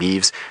balls of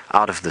leaves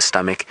out of the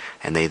stomach,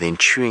 and they're then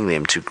chewing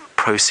them to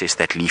process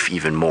that leaf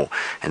even more.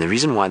 And the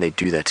reason why they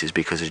do that is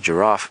because a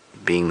giraffe,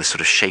 being the sort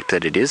of shape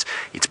that it is,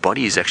 its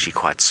body is actually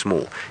quite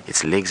small.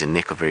 Its legs and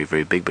neck are very,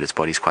 very big, but its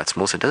body is quite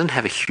small, so it doesn't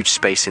have a huge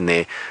space in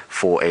there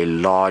for a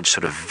large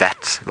sort of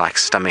vat-like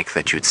stomach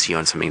that you would see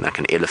on something like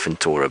an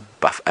elephant or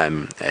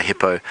a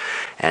hippo.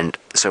 And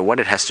so what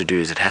it has to do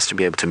is it has to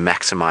be able to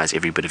maximize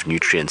every bit of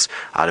nutrients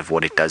out of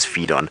what it does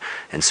feed on.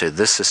 And so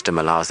this system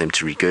allows them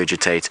to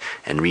regurgitate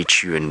and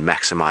rechew and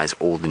maximize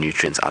all the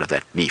nutrients out of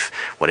that leaf.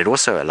 What it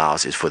also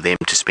allows is for them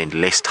to spend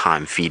less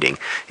time feeding.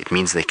 It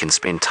means they can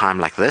spend time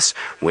like this,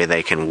 where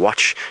they can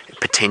watch a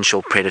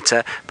potential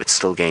predator but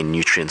still gain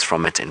nutrients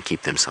from it and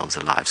keep themselves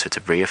alive. So it's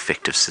a very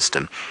effective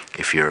system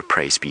if you're a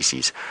prey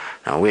species.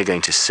 Now we're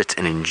going to sit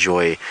and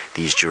enjoy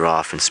these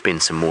giraffe and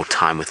spend some more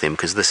time with them,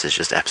 because this is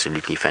just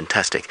absolutely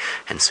fantastic.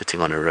 And sitting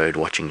on a road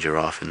watching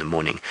giraffe in the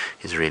morning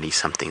is really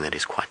something that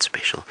is quite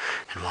special.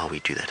 And while we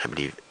do that, I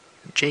believe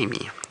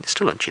Jamie is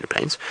still on Cheetah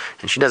Plains,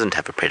 and she doesn't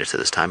have a predator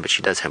this time, but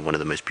she does have one of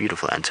the most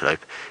beautiful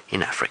antelope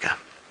in Africa.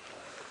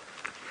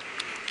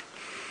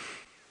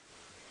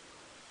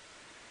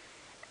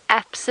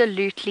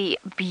 Absolutely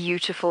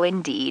beautiful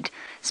indeed.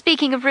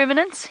 Speaking of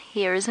ruminants,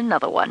 here is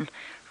another one.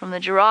 from the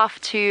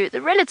giraffe to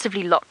the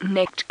relatively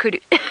long-necked kudu.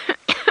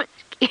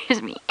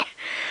 Excuse me.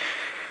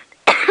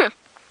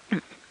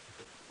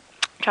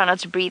 Try not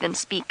to breathe and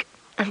speak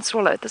and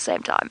swallow at the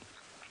same time.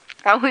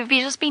 And we've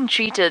just been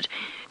treated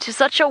to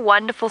such a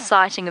wonderful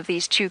sighting of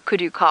these two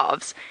kudu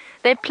calves.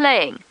 They're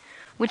playing,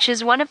 which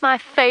is one of my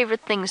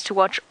favorite things to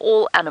watch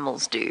all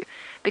animals do,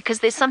 because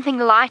there's something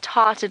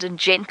light-hearted and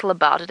gentle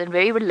about it and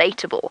very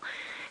relatable.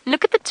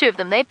 Look at the two of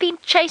them. They've been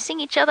chasing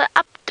each other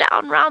up,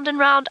 down, round and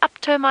round, up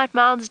termite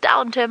mounds,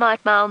 down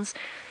termite mounds.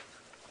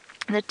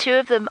 And the two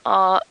of them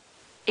are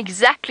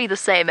exactly the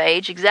same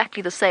age,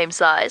 exactly the same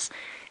size,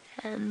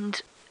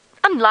 and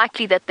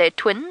unlikely that they're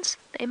twins.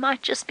 They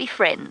might just be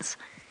friends.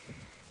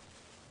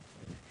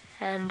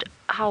 And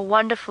how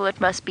wonderful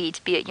it must be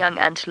to be a young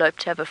antelope,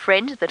 to have a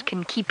friend that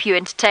can keep you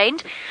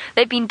entertained.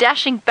 They've been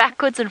dashing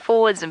backwards and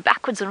forwards and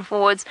backwards and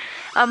forwards.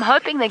 I'm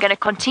hoping they're going to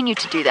continue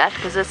to do that,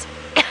 because it's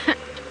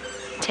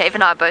Dave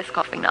and I are both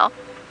coughing now.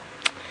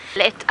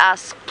 Let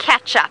us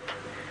catch up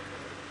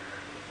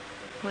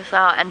with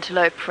our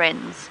antelope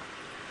friends.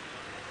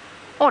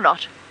 Or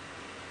not.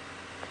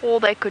 Or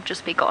they could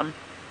just be gone.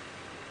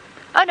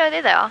 Oh no,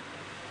 there they are.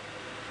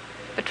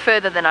 But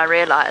further than I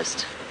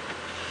realized.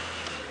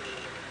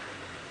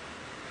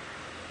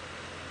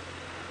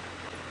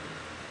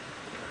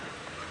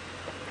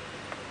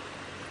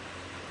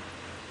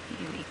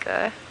 Here we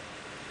go.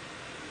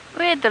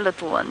 Where'd the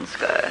little ones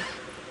go?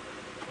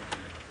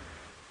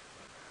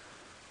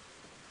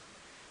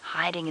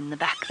 Hiding in the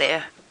back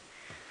there.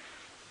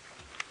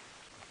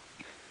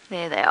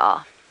 There they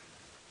are.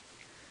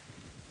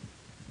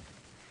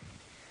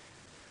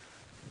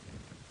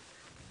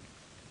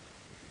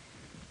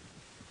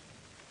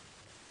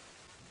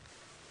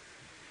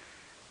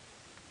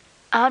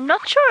 I'm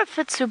not sure if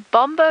it's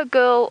Ubamba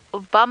girl or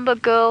Bamba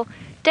girl.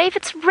 Dave,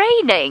 it's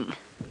raining.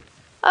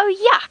 Oh,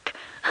 yuck.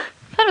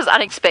 That was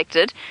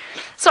unexpected.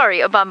 Sorry,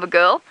 Ubamba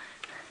girl.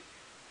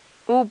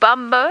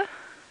 Ubambo.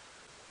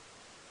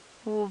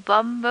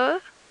 Ubambo.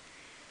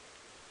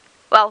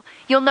 Well,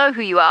 you'll know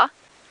who you are.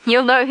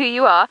 You'll know who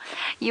you are.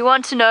 You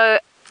want to know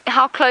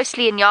how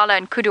closely Inyala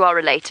and Kudu are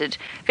related.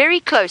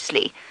 Very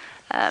closely.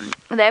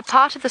 They're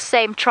part of the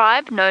same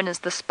tribe known as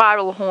the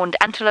spiral-horned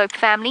antelope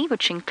family,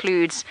 which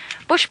includes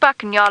bushbuck,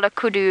 Inyala,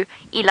 Kudu,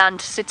 Eland,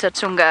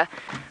 Sitatunga,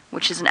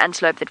 which is an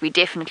antelope that we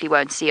definitely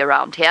won't see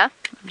around here.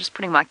 I'm just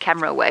putting my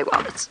camera away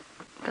because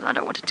I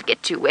don't want it to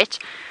get too wet.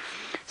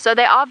 So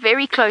they are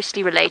very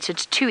closely related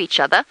to each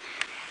other.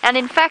 And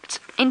in fact,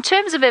 in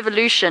terms of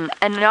evolution,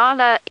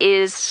 Inyala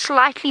is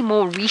slightly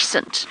more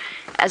recent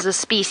as a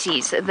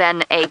species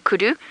than a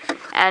Kudu,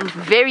 and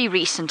very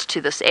recent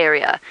to this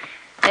area.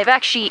 They've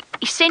actually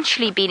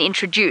essentially been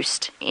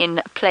introduced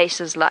in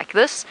places like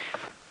this.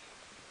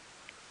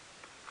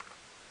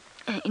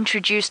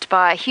 Introduced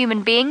by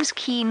human beings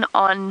keen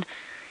on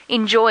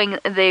enjoying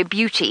their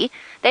beauty.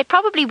 They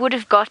probably would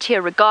have got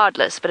here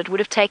regardless, but it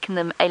would have taken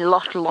them a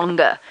lot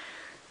longer.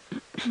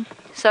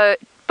 So,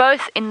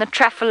 both in the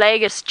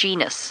Traphalagus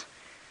genus.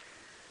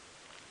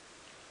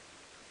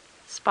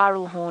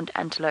 Spiral-horned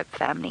antelope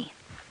family.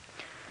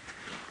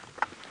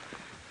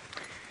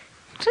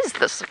 What is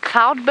this, a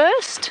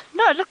cloudburst?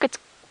 No, look, it's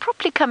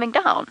properly coming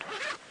down.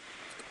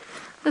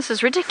 This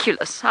is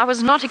ridiculous. I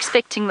was not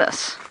expecting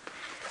this.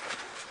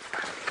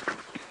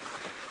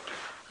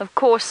 Of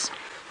course,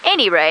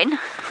 any rain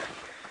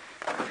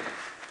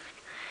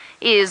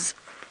is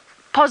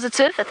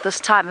positive at this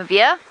time of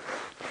year,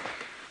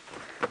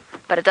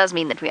 but it does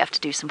mean that we have to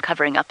do some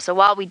covering up. So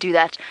while we do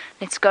that,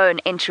 let's go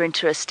and enter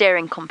into a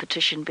staring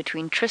competition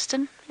between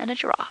Tristan and a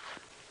giraffe.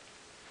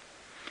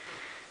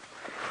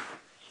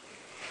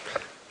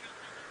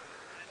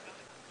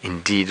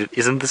 Indeed,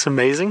 isn't this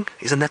amazing?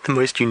 Isn't that the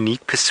most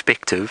unique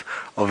perspective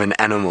of an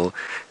animal?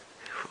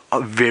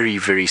 Very,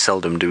 very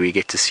seldom do we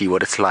get to see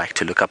what it's like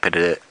to look up at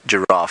a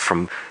giraffe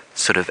from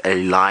sort of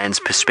a lion's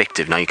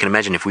perspective. Now you can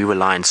imagine if we were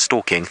lions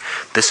stalking,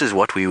 this is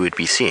what we would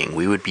be seeing.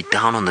 We would be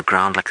down on the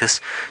ground like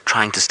this,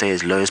 trying to stay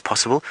as low as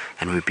possible,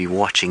 and we'd be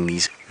watching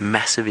these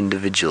massive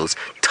individuals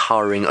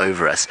towering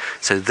over us.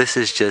 So this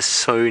is just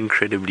so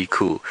incredibly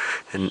cool.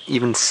 And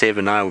even Seb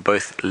and I were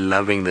both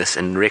loving this,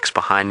 and Rex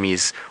behind me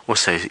is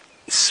also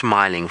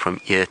smiling from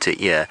ear to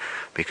ear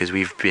because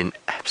we've been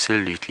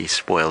absolutely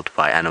spoiled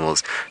by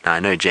animals. Now I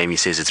know Jamie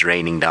says it's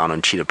raining down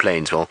on Cheetah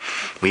Plains. Well,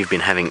 we've been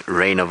having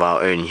rain of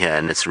our own here,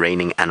 and it's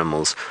raining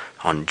animals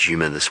on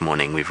Djuma this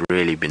morning. We've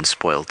really been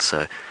spoiled,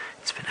 so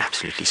it's been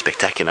absolutely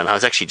spectacular. And I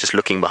was actually just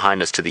looking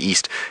behind us to the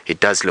east.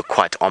 It does look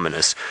quite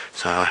ominous,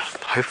 so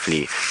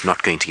hopefully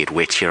not going to get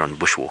wet here on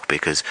bushwalk,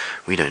 because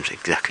we don't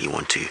exactly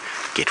want to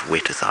get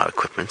wet with our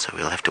equipment, so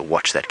we'll have to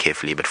watch that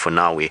carefully. But for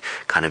now, we're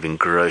kind of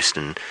engrossed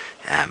in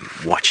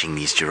watching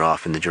these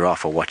giraffe, and the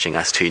giraffe are watching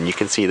us too. And you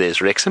can see there's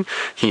Rexon.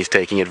 He's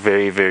taking it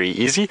very, very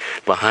easy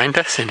behind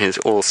us, and is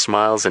all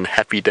smiles and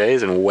happy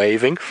days and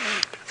waving.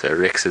 So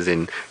Rex is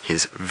in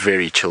his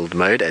very chilled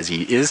mode, as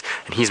he is,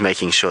 and he's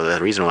making sure that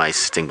the reason why he's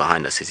sitting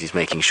behind us is he's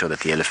making sure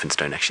that the elephants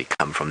don't actually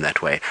come from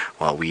that way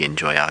while we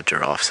enjoy our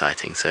giraffe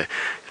sighting. So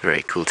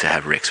very cool to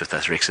have Rex with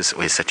us. Rex is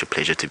always such a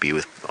pleasure to be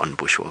with on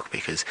bushwalk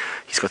because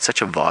he's got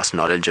such a vast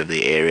knowledge of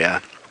the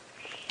area.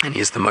 And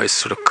he's the most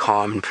sort of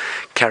calm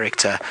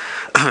character.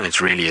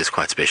 It really is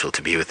quite special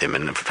to be with him.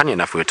 And funny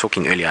enough, we were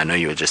talking earlier, I know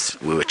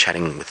we were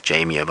chatting with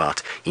Jamie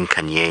about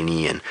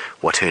Nkanyeni and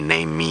what her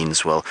name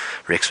means. Well,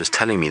 Rex was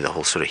telling me the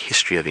whole sort of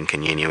history of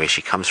Nkanyeni, where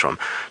she comes from.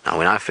 Now,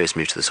 when I first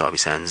moved to the Sabi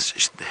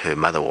Sands, her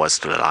mother was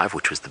still alive,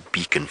 which was the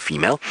beacon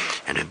female.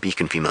 And her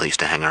beacon female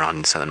used to hang around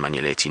in southern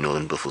Manyeleti,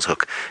 northern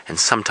Buffelshoek, and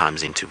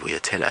sometimes into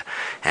Vuyatela.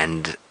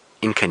 And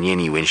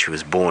Nkanyeni, when she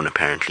was born,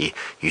 apparently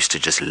used to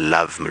just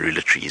love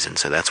marula trees, and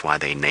so that's why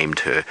they named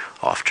her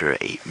after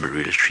a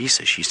marula tree.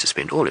 So she used to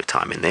spend all her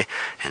time in there,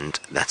 and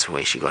that's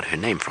where she got her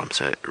name from.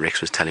 So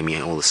Rex was telling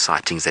me all the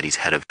sightings that he's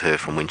had of her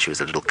from when she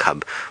was a little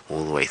cub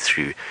all the way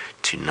through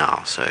to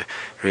now. So it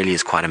really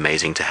is quite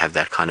amazing to have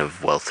that kind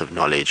of wealth of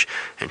knowledge,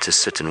 and to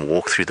sit and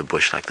walk through the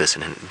bush like this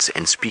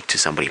and speak to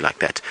somebody like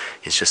that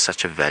is just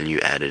such a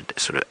value-added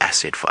sort of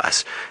asset for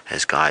us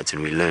as guides,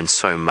 and we learn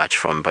so much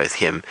from both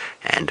him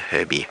and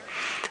Herbie.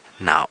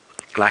 Now,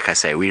 like I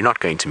say, we're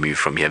not going to move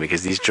from here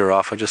because these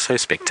giraffe are just so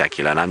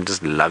spectacular, and I'm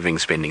just loving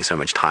spending so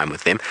much time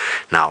with them.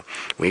 Now,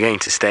 we're going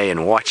to stay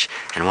and watch,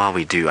 and while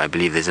we do, I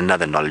believe there's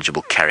another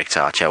knowledgeable character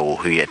out here, or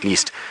who at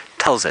least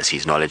tells us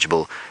he's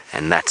knowledgeable,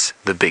 and that's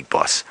the big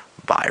boss,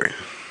 Byron.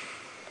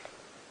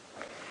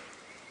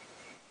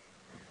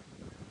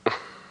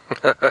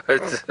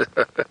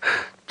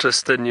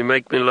 Tristan, you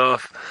make me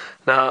laugh.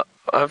 Now,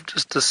 I've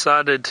just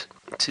decided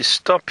to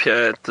stop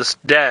here at this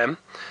dam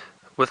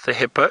with the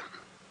hippo.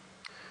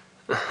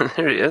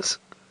 There he is.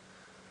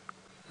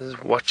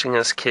 He's watching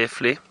us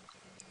carefully.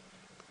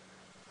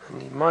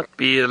 And he might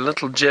be a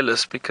little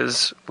jealous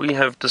because we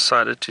have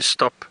decided to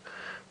stop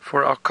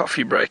for our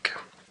coffee break.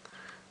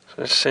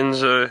 So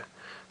Senzo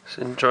is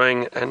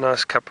enjoying a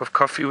nice cup of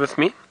coffee with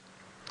me.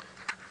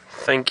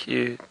 Thank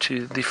you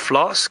to the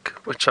flask,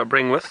 which I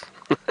bring with.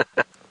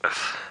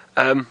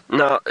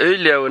 Now,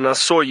 earlier when I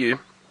saw you,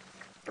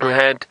 we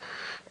had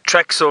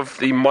tracks of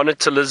the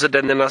monitor lizard,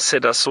 and then I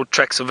said I saw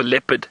tracks of a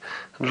leopard.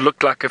 It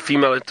looked like a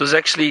female. It was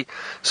actually,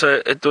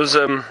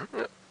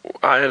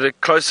 I had a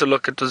closer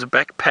look. It was a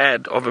back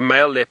pad of a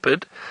male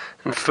leopard,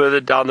 and further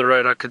down the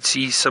road I could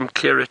see some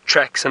clearer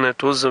tracks, and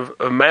it was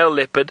a male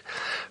leopard.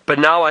 But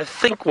now I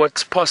think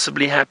what's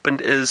possibly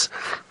happened is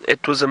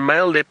it was a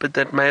male leopard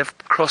that may have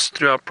crossed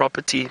through our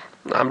property.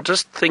 I'm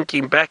just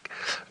thinking back.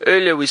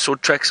 Earlier we saw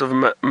tracks of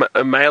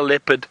a male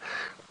leopard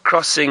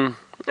crossing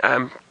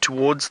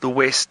towards the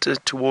west,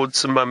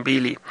 towards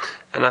Mbambili,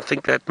 and I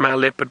think that male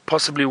leopard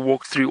possibly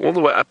walked through all the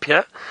way up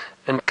here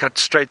and cut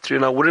straight through,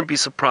 and I wouldn't be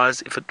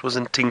surprised if it was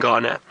in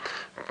Tingana.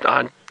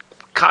 I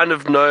kind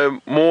of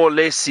know more or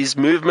less his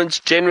movements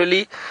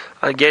generally.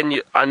 Again,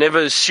 I never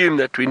assume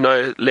that we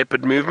know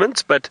leopard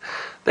movements, but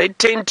they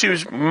tend to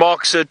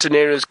mark certain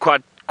areas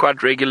quite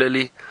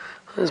regularly.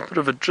 There's a bit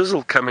of a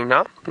drizzle coming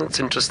now.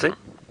 That's interesting.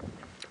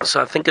 So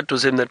I think it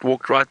was him that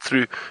walked right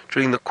through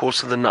during the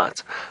course of the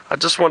night. I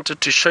just wanted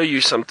to show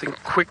you something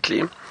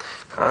quickly.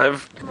 I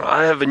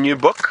have a new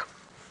book,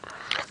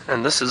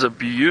 and this is a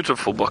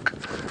beautiful book,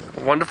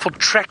 a wonderful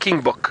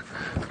tracking book,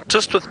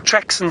 just with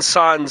tracks and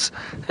signs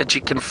that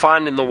you can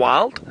find in the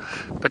wild.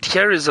 But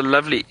here is a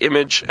lovely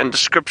image and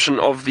description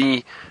of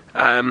the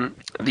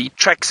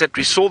tracks that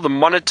we saw, the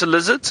monitor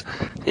lizards,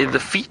 in the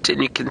feet,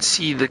 and you can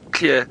see the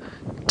clear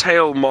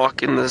tail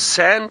mark in the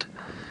sand.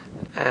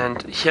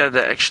 And here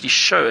they actually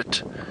show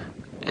it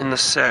in the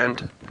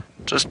sand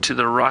just to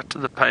the right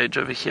of the page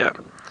over here.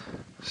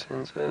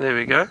 So there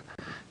we go.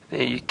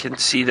 There you can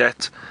see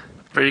that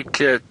very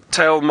clear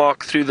tail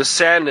mark through the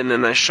sand, and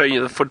then they show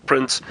you the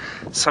footprints.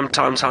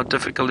 Sometimes how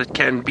difficult it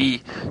can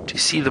be to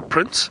see the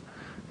prints,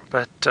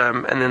 but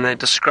and then they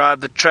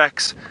describe the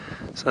tracks.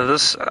 So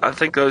this, I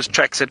think those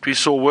tracks that we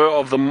saw were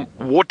of the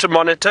water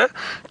monitor,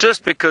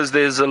 just because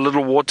there's a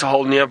little water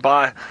hole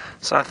nearby.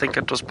 So I think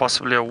it was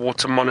possibly a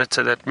water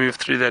monitor that moved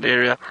through that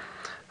area.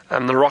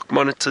 The rock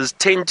monitors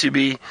tend to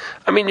be,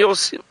 I mean, you'll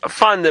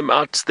find them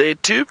out there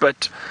too,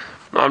 but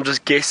I'm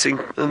just guessing.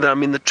 I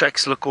mean, the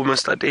tracks look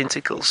almost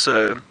identical,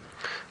 so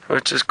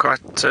which is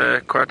quite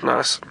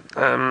nice.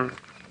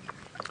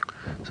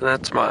 So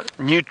that's my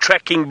new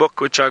tracking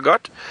book, which I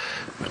got,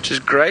 which is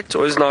great.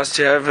 Always nice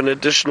to have an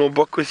additional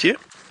book with you.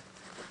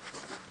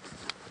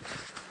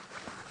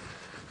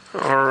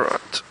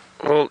 Alright,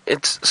 well,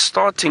 it's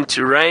starting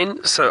to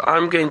rain, so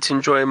I'm going to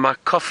enjoy my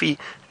coffee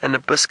and a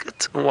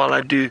biscuit. And while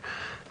I do,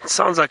 it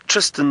sounds like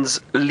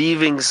Tristan's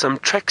leaving some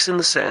tracks in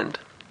the sand.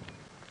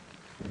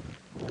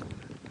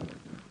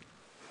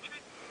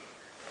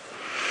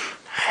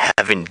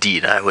 have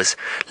indeed. I was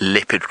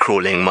leopard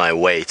crawling my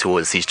way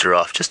towards these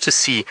giraffes just to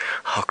see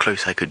how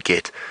close I could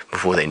get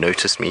before they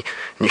noticed me.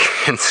 And you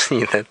can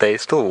see that they're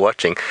still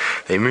watching.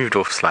 They moved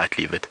off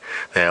slightly, but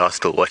they are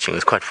still watching. It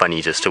was quite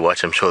funny just to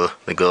watch. I'm sure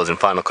the girls in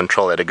Final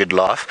Control had a good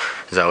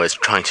laugh as I was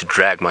trying to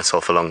drag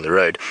myself along the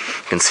road.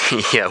 You can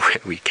see here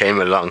where we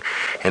came along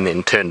and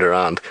then turned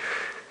around.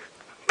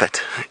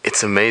 But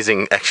it's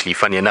amazing, actually,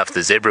 funny enough,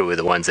 the zebra were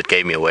the ones that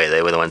gave me away.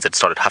 They were the ones that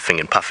started huffing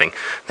and puffing.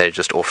 They're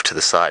just off to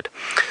the side.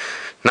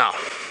 Now,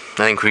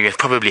 I think we've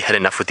probably had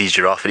enough with these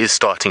giraffes. It is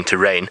starting to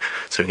rain,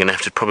 so we're going to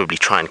have to probably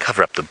try and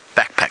cover up the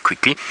backpack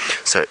quickly.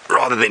 So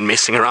rather than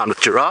messing around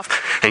with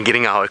giraffe and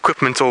getting our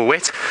equipment all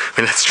wet,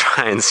 let's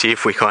try and see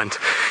if we can't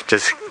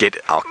just get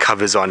our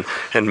covers on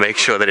and make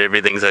sure that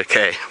everything's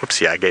okay.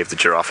 Whoopsie, I gave the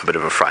giraffe a bit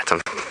of a fright.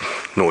 I'm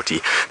naughty.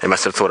 They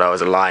must have thought I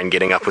was a lion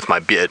getting up with my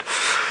beard.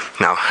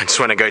 Now, I just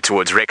want to go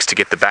towards Rex to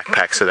get the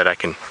backpack so that I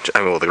can,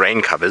 well, the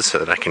rain covers, so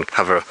that I can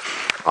cover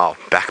our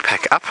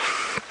backpack up.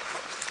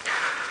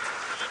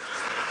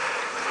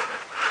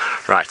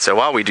 Right, so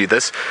while we do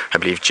this, I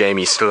believe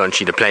Jamie's still on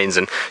Cheetah Plains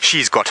and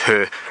she's got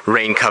her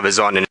rain covers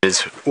on and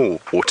is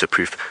all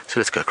waterproof. So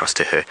let's go across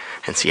to her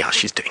and see how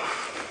she's doing.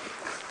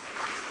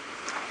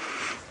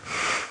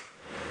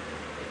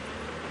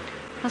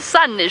 The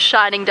sun is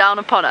shining down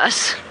upon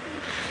us,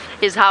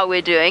 is how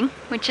we're doing,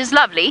 which is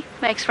lovely,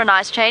 makes for a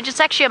nice change.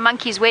 It's actually a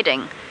monkey's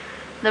wedding.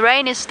 The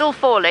rain is still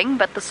falling,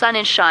 but the sun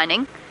is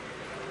shining.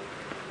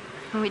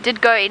 We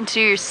did go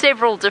into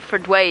several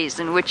different ways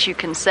in which you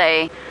can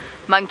say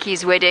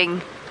monkey's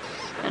wedding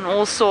and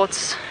all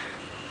sorts.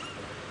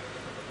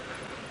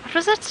 What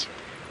was it?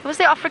 What was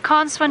the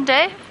Afrikaans one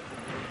day?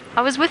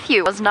 I was with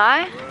you, wasn't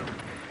I?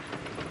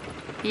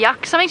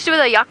 Something to do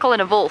with a jackal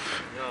and a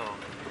wolf.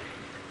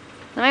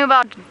 Something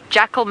about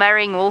jackal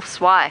marrying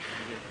wolf's wife.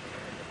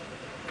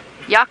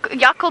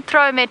 Jackal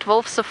trou met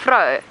wolf se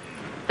vrou.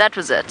 That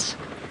was it.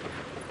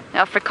 The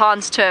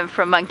Afrikaans term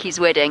for a monkey's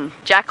wedding.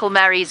 Jackal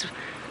marries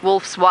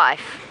wolf's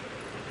wife.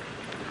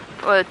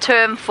 Or a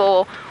term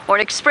for, or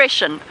an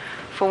expression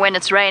for when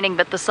it's raining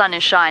but the sun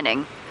is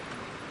shining.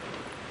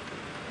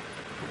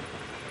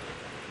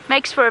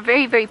 Makes for a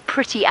very, very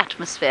pretty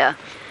atmosphere.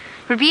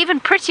 It would be even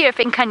prettier if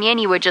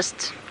Nkanyeni were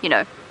just, you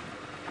know,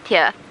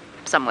 here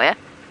somewhere.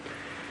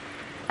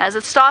 As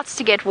it starts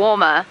to get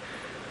warmer,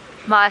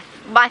 my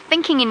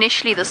thinking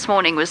initially this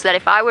morning was that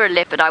if I were a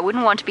leopard, I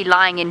wouldn't want to be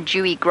lying in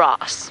dewy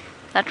grass.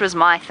 That was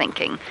my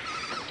thinking.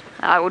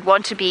 I would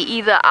want to be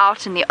either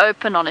out in the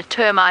open on a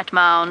termite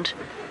mound,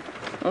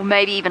 or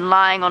maybe even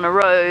lying on a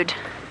road.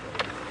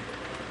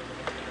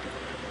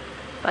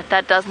 But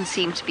that doesn't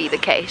seem to be the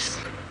case.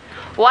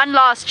 One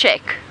last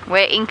check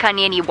where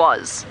Nkanyeni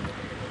was.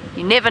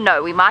 You never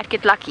know, we might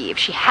get lucky. If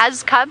she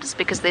has cubs,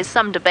 because there's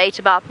some debate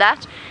about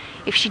that,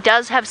 if she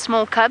does have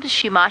small cubs,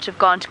 she might have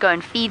gone to go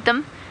and feed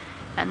them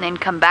and then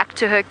come back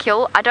to her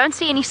kill. I don't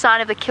see any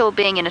sign of the kill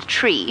being in a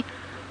tree,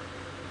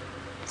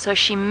 so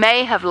she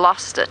may have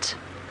lost it.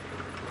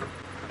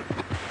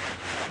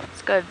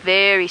 Let's go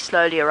very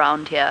slowly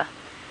around here.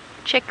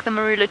 Check the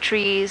marula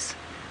trees.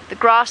 The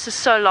grass is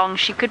so long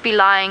she could be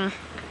lying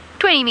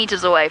 20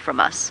 meters away from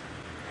us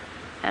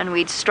and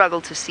we'd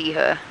struggle to see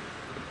her,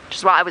 which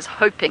is why I was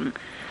hoping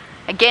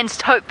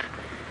against hope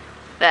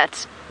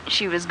that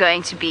she was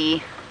going to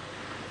be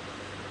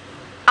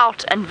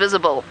out and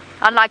visible,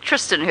 unlike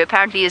Tristan, who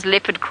apparently is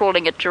leopard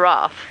crawling at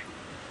Giraffe.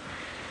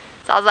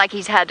 Sounds like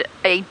he's had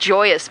a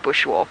joyous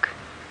bushwalk.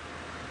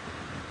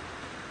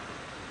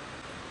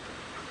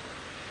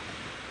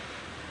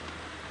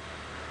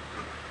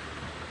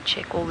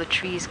 Check all the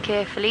trees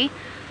carefully.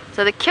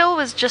 So the kill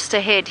was just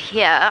ahead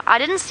here. I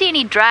didn't see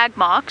any drag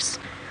marks,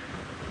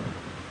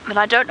 but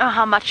I don't know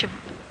how much of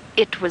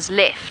it was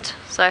left.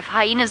 So if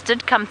hyenas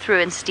did come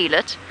through and steal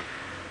it,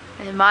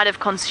 they might have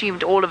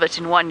consumed all of it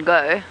in one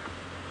go.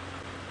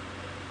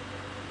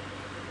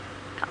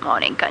 Come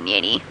on,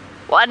 Nkanyeni.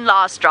 One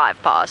last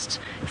drive past.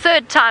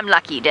 Third time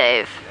lucky,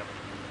 Dave.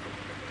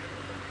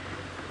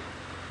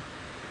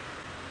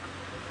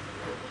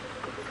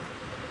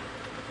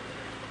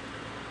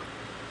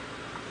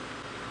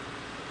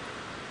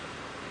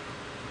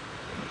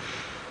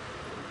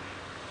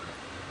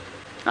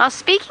 Now,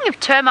 speaking of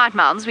termite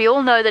mounds, we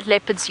all know that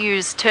leopards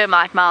use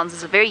termite mounds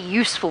as a very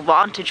useful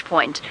vantage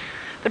point.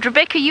 But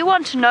Rebecca, you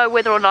want to know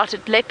whether or not a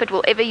leopard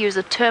will ever use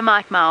a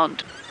termite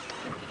mound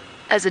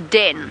as a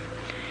den.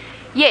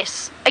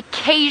 Yes,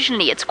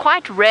 occasionally. It's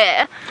quite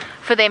rare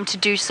for them to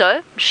do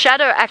so.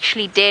 Shadow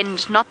actually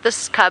denned not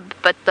this cub,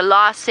 but the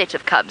last set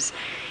of cubs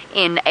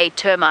in a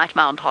termite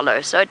mound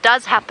hollow. So it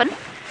does happen.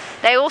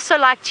 They also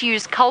like to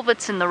use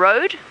culverts in the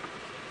road,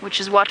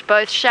 which is what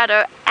both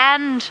Shadow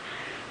and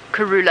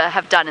Karula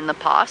have done in the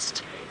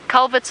past.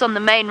 Culverts on the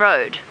main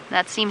road.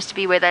 That seems to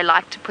be where they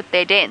like to put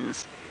their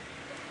dens.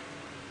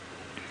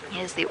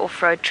 Here's the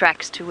off-road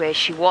tracks to where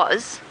she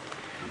was.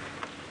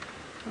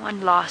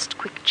 One last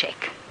quick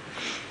check.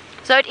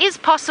 So it is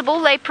possible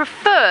they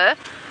prefer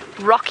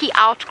rocky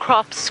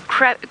outcrops,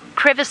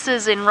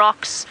 crevices in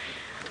rocks,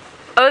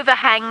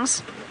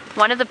 overhangs.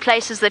 One of the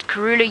places that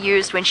Karula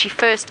used when she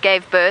first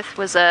gave birth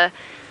was a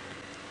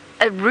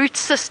a root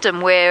system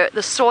where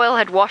the soil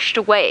had washed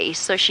away,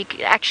 so she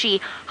could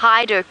actually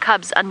hide her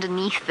cubs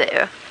underneath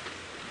there.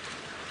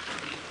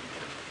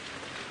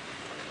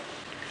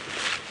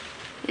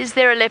 Is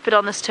there a leopard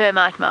on this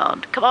termite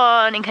mound? Come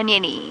on,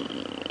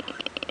 Nkanyeni.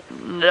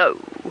 No.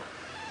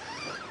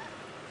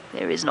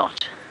 There is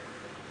not.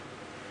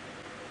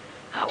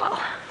 Oh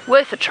well,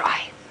 worth a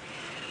try.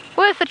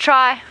 Worth a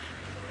try.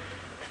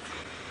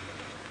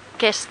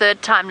 Guess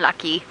third time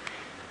lucky.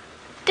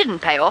 Didn't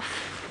pay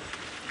off.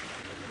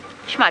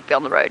 She might be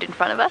on the road in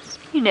front of us.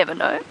 You never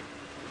know.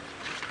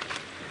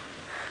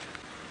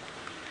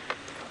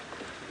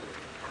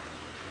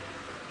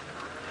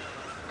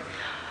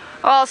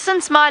 Well,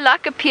 since my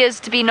luck appears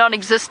to be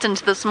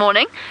non-existent this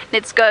morning,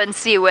 let's go and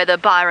see whether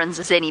Byron's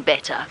is any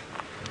better.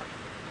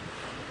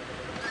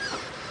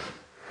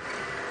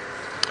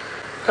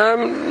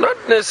 Not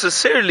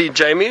necessarily,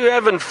 Jamie. We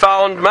haven't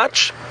found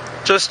much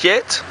just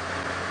yet.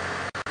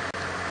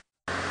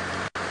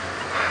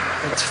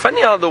 It's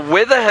funny how the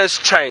weather has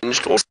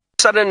changed. All of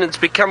a sudden it's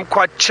become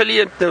quite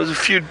chilly. There was a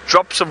few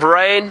drops of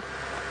rain.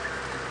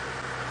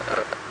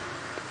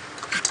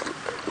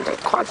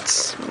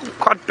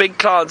 Quite big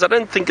clouds. I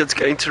don't think it's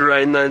going to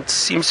rain though. It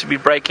seems to be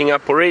breaking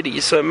up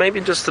already. So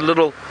maybe just a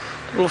little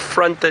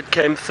front that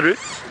came through.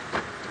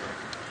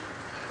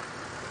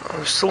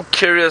 I'm still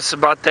curious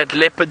about that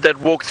leopard that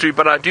walked through,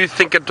 but I do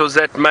think it was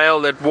that male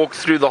that walked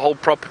through the whole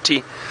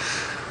property,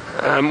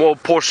 or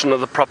portion of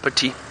the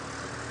property.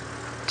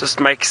 Just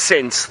makes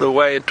sense, the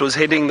way it was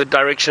heading, the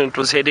direction it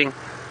was heading.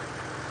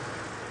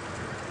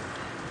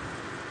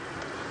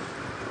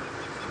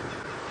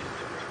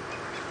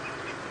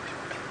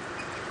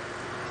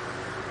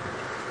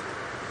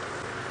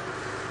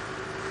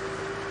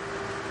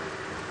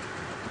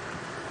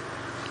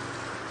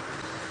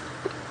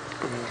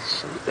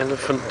 There's an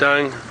elephant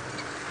down.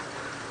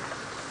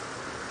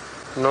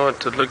 No,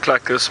 it looked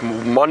like this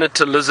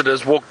monitor lizard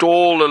has walked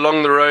all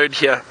along the road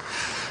here.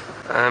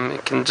 You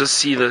can just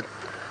see that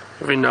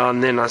every now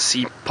and then I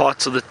see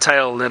parts of the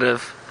tail that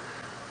have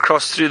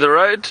crossed through the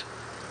road.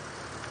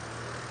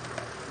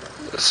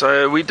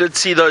 So we did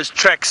see those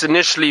tracks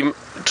initially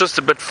just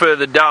a bit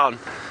further down.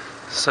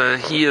 So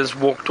he has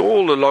walked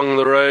all along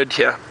the road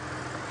here,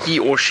 he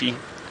or she.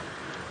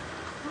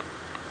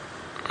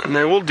 And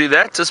they will do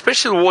that,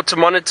 especially the water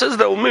monitors.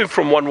 They will move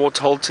from one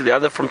water hole to the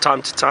other from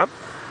time to time.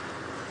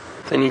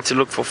 They need to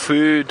look for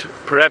food,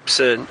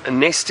 perhaps a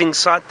nesting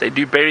site. They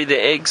do bury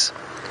their eggs.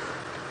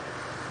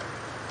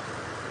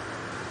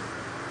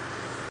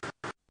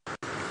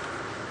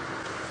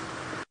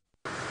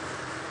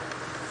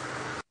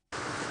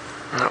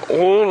 Now,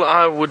 all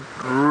I would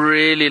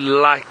really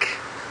like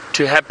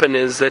to happen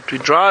is that we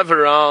drive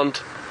around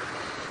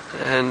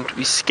and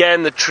we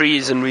scan the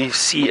trees and we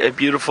see a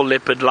beautiful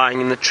leopard lying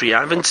in the tree.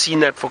 I haven't seen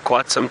that for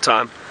quite some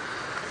time.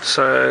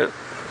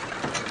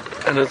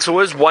 And it's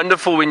always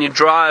wonderful when you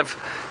drive.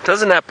 It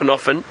doesn't happen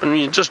often. When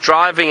you're just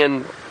driving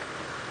and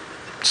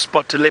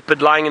spot a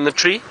leopard lying in the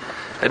tree,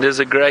 it is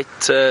a great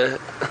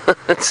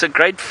it's a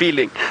great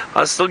feeling.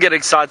 I still get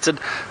excited.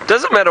 It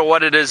doesn't matter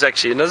what it is,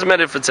 actually. It doesn't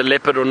matter if it's a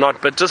leopard or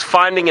not, but just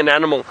finding an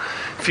animal.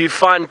 If you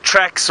find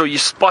tracks or you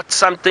spot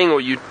something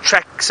or you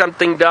track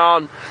something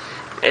down,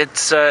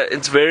 it's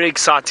very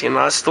exciting, and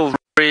I still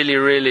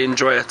really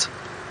enjoy it.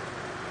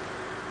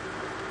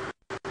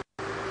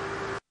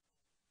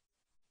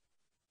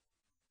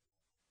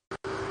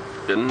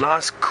 A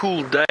nice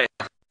cool day.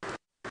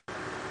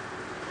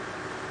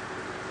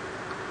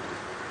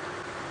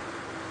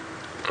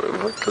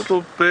 What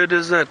little bird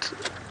is that?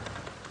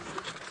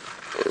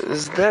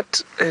 Is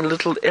that a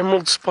little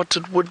emerald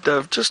spotted wood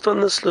dove just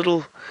on this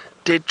little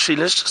dead tree?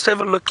 Let's just have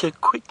a look here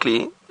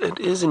quickly. It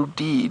is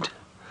indeed,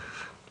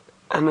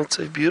 and it's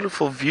a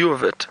beautiful view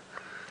of it.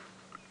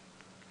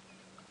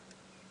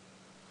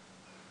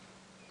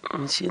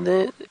 You see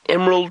there,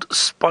 emerald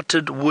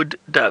spotted wood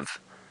dove.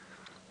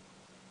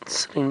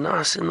 Sitting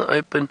nice in the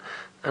open.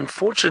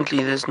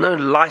 Unfortunately, there's no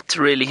light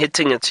really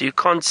hitting it, so you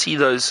can't see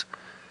those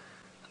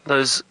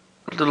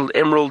little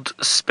emerald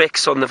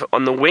specks on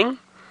the wing.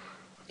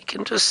 You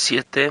can just see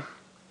it there.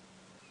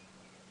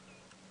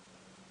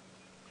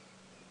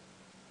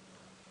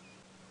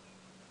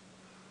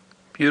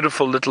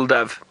 Beautiful little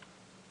dove.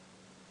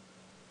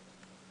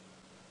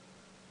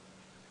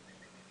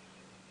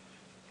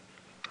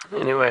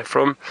 Anyway,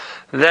 from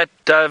that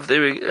dove,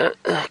 there we go.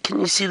 Can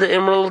you see the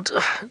emerald?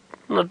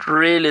 Not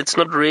really. It's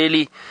not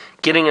really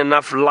getting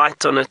enough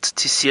light on it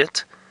to see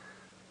it.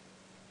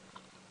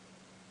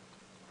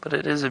 But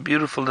it is a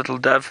beautiful little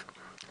dove.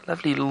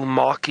 Lovely little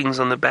markings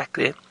on the back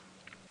there.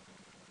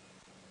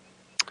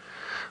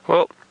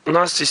 Well,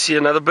 nice to see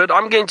another bird.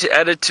 I'm going to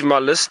add it to my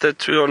list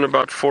that we're on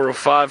about 4 or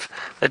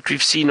 5 that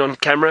we've seen on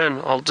camera, and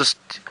I'll just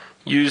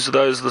use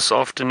those this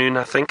afternoon,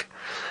 I think.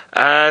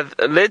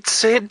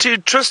 Let's head to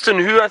Tristan,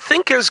 who I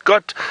think has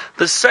got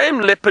the same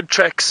leopard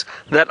tracks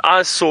that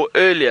I saw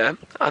earlier.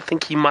 I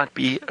think he might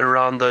be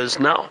around those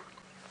now.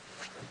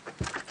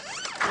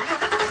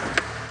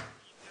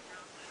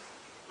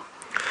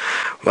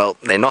 Well,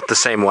 they're not the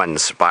same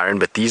ones, Byron,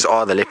 but these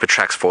are the leopard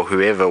tracks for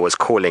whoever was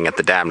calling at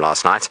the dam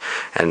last night.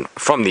 And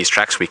from these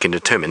tracks, we can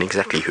determine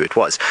exactly who it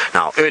was.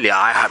 Now, earlier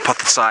I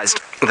hypothesized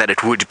that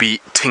it would be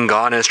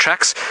Tingana's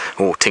tracks,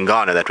 or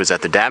Tingana that was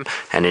at the dam,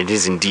 and it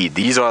is indeed.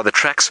 These are the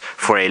tracks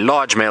for a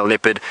large male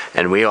leopard,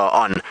 and we are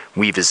on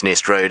Weaver's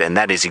Nest Road, and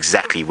that is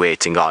exactly where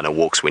Tingana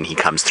walks when he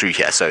comes through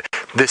here. So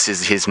this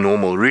is his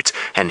normal route,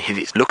 and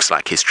it looks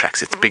like his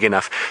tracks. It's big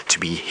enough to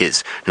be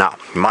his. Now,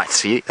 you might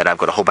see that I've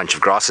got a whole bunch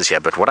of grasses here,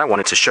 but what I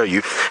wanted to show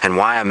you and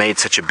why I made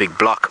such a big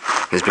block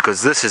is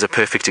because this is a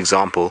perfect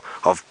example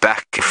of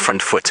back and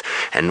front foot.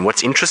 And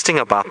what's interesting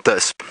about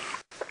this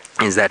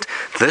is that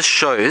this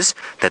shows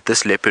that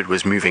this leopard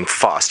was moving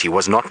fast. He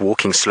was not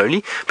walking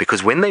slowly,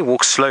 because when they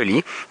walk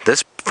slowly,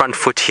 this front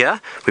foot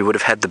here, we would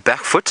have had the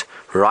back foot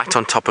right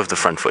on top of the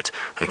front foot.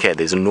 Okay,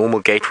 there's a normal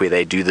gait where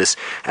they do this,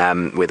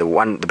 where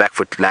the back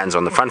foot lands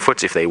on the front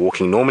foot if they're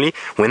walking normally.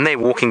 When they're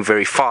walking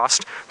very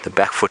fast, the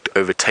back foot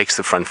overtakes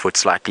the front foot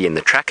slightly in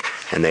the track,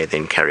 and they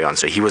then carry on.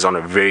 So he was on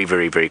a very,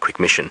 very, very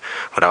quick mission.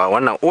 What I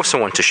also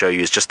want to show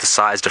you is just the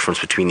size difference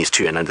between these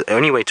two, and the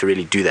only way to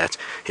really do that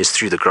is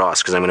through the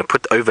grass, because I'm going to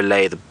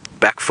overlay the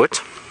back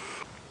foot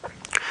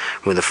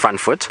with the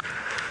front foot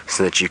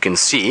so that you can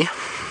see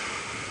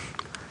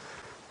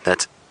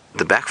that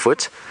the back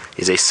foot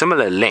is a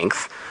similar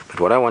length, but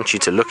what I want you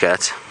to look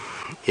at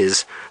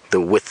is the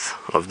width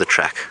of the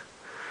track.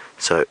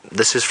 So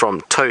this is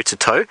from toe to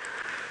toe.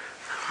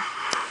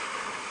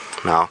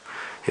 Now,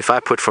 if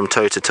I put from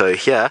toe to toe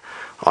here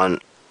on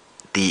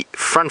the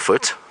front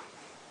foot,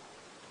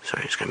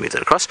 sorry, I'm just going to move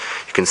that across,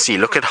 you can see,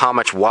 look at how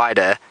much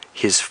wider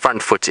his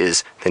front foot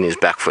is than his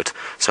back foot.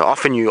 So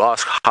often you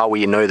ask how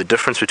we know the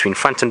difference between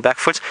front and back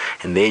foot,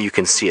 and there you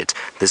can see it.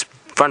 This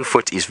front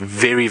foot is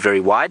very, very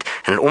wide,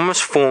 and it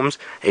almost forms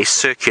a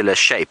circular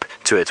shape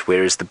to it,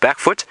 whereas the back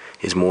foot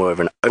is more of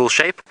an oval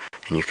shape,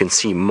 and you can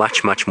see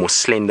much, much more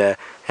slender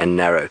and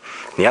narrow.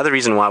 The other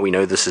reason why we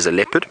know this is a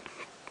leopard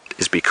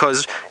is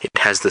because it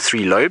has the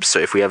 3 lobes. So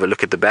if we have a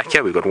look at the back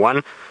here, we've got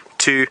 1,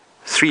 2,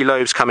 3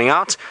 lobes coming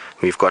out.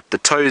 We've got the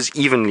toes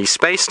evenly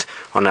spaced.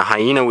 On a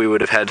hyena we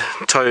would have had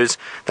toes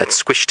that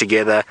squish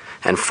together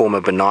and form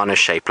a banana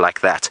shape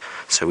like that.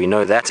 So we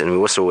know that, and we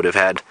also would have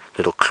had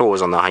little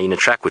claws on the hyena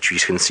track, which you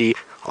can see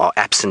are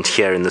absent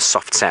here in the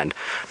soft sand.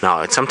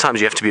 Now,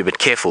 sometimes you have to be a bit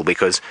careful,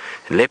 because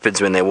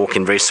leopards, when they walk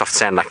in very soft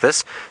sand like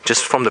this,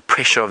 just from the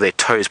pressure of their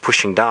toes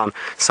pushing down,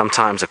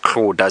 sometimes a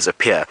claw does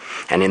appear.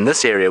 And in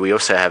this area we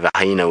also have a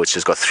hyena which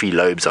has got 3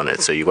 lobes on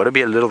it, so you've got to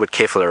be a little bit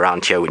careful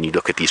around here when you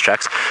look at these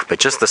tracks. But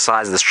just the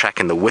size of this track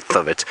and the width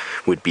of it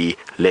would be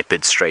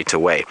leopard straight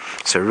away.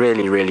 So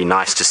really, really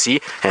nice to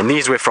see. And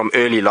these were from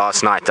early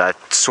last night. I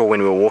saw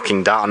when we were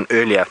walking down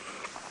earlier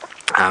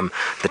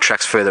the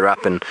tracks further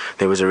up, and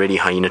there was already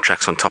hyena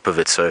tracks on top of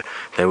it, so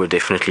they were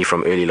definitely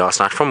from early last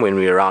night, from when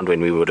we were around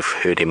when we would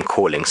have heard him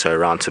calling, so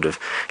around sort of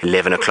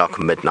 11 o'clock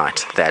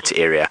midnight, that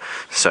area.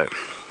 So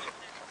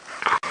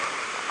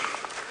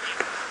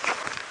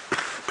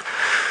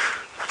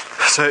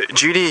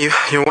Judy,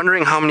 you're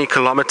wondering how many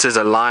kilometers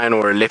a lion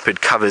or a leopard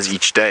covers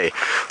each day.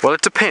 Well, it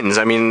depends.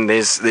 I mean,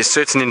 there's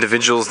certain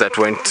individuals that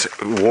won't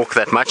walk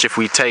that much. If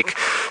we take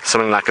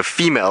something like a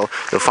female,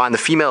 you'll find the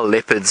female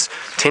leopards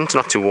tend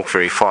not to walk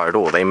very far at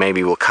all. They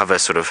maybe will cover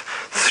sort of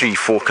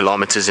 3-4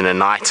 kilometers in a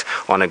night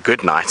on a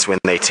good night when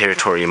they're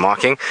territory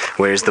marking,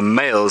 whereas the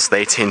males,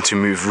 they tend to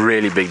move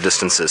really big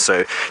distances.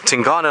 So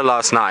Tingana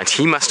last night,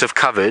 he must have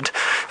covered,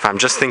 if I'm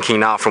just thinking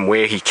now from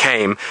where he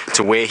came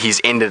to where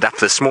he's ended up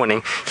this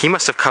morning, he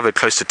must have covered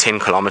close to 10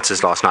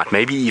 kilometers last night,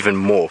 maybe even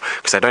more,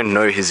 because I don't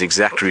know his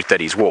exact route that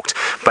he's walked.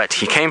 But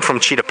he came from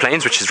Cheetah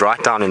Plains, which is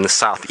right down in the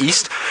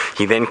southeast.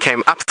 He then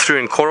came up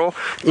through Nkoro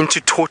into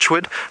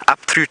Torchwood, up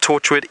through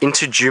Torchwood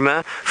into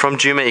Djuma. From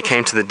Djuma he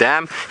came to the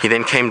dam. He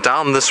then came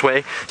down this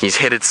way. He's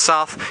headed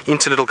south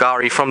into Little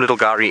Gowrie, from Little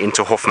Gowrie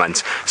into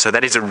Hofmans. So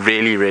that is a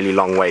really, really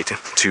long way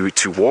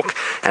to walk,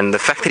 and the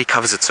fact that he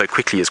covers it so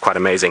quickly is quite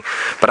amazing.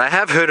 But I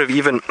have heard of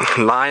even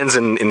lions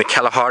in the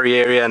Kalahari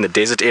area and the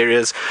desert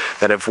areas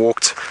that have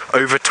walked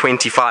over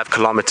 25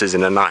 kilometers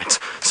in a night.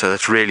 So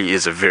that really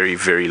is a very,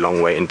 very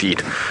long way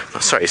indeed. Oh,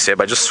 sorry Seb,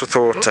 I just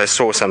thought I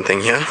saw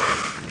something here.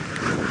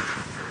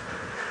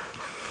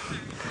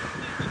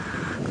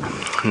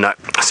 No,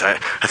 so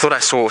I thought I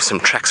saw some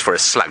tracks for a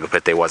slug,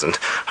 but there wasn't.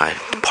 I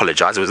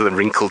apologize, it was the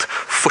wrinkled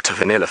foot of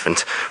an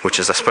elephant, which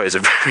is, I suppose, a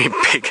very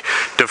big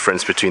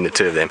difference between the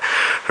two of them.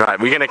 Right,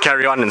 we're going to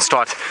carry on and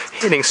start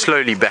heading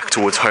slowly back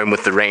towards home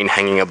with the rain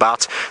hanging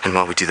about, and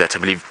while we do that, I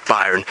believe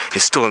Byron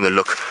is still on the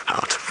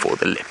lookout for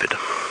the leopard.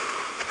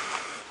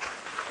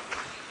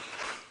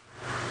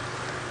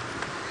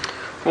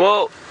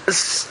 Well,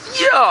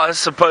 yeah, I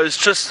suppose,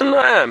 Tristan,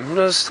 I am.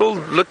 I'm still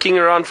looking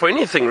around for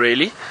anything,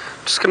 really.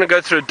 Just going to go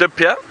through a dip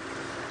here.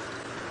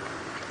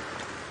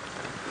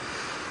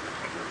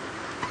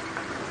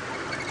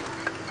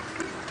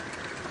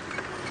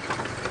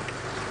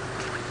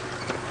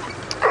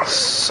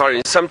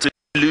 Sorry, some to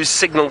lose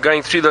signal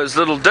going through those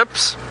little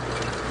dips.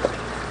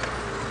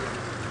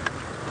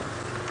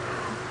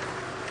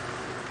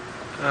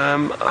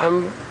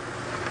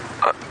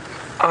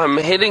 I'm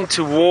heading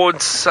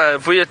towards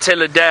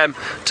Vuyatela Dam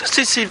just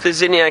to see if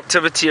there's any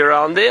activity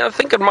around there. I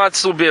think it might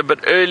still be a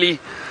bit early.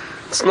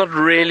 It's not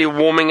really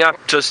warming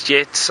up just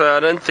yet, so I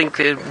don't think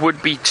there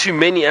would be too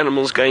many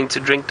animals going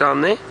to drink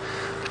down there.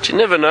 But you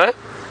never know.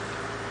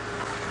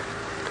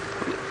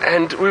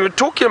 And we were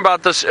talking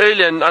about this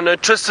earlier, and I know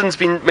Tristan's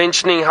been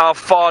mentioning how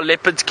far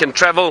leopards can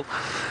travel.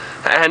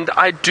 And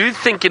I do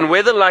think in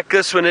weather like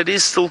this, when it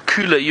is still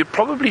cooler, you'd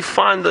probably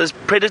find those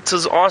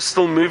predators are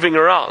still moving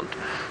around.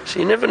 So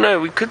you never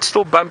know, we could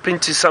still bump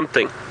into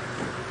something.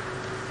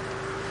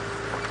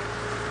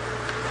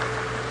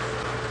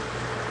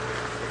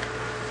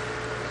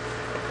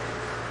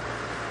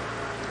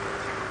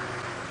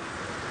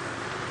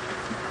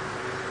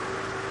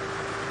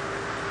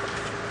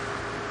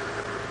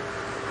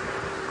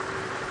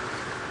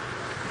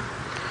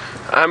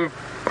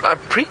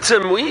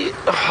 Preetam,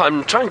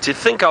 I'm trying to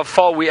think how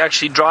far we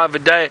actually drive a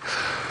day.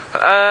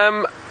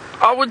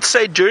 I would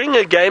say during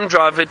a game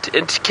drive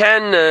it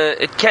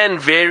can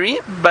vary,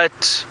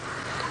 but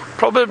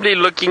probably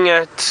looking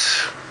at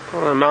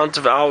the amount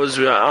of hours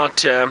we are out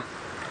here,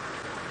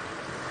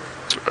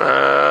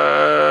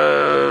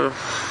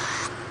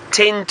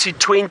 10 to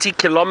 20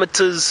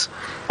 kilometers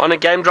on a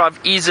game drive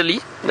easily.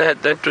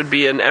 That would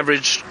be an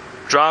average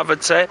drive,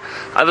 I'd say.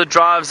 Other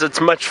drives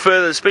it's much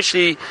further,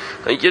 especially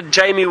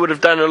Jamie would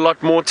have done a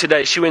lot more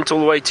today. She went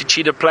all the way to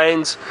Cheetah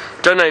Plains.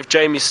 Don't know if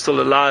Jamie's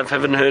still alive,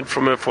 haven't heard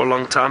from her for a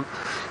long time.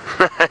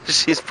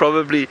 She's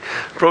probably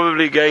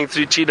going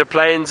through Cheetah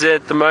Plains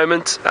at the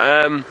moment.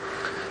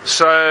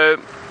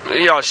 So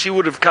yeah, she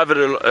would have covered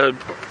a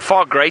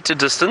far greater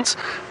distance,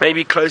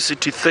 maybe closer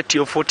to 30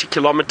 or 40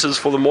 kilometers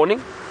for the morning.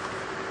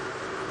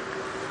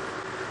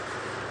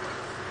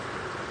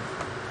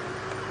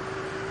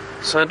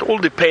 So it all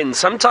depends.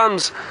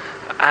 Sometimes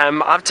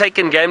I've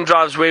taken game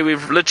drives where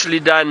we've literally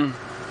done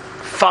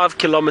 5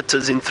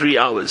 kilometers in 3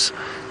 hours.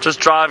 Just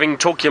driving,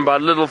 talking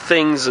about little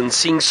things and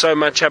seeing so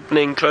much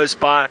happening close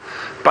by,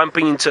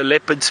 bumping into a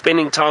leopard,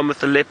 spending time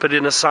with a leopard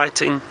in a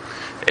sighting.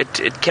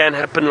 It can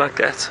happen like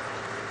that.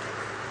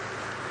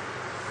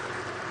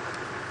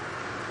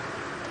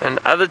 And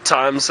other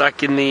times,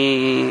 like in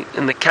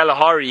the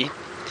Kalahari,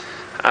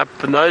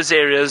 up in those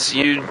areas,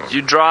 you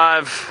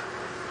drive.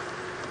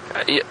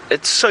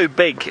 It's so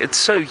big, it's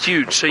so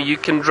huge, so you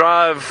can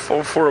drive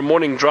for a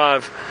morning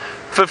drive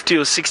 50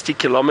 or 60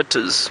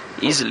 kilometers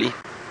easily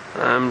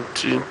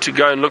to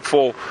go and look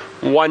for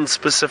one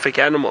specific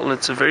animal.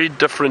 It's a very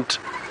different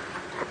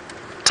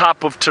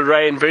type of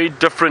terrain, very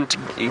different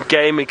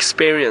game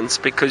experience,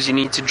 because you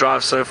need to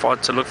drive so far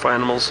to look for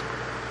animals.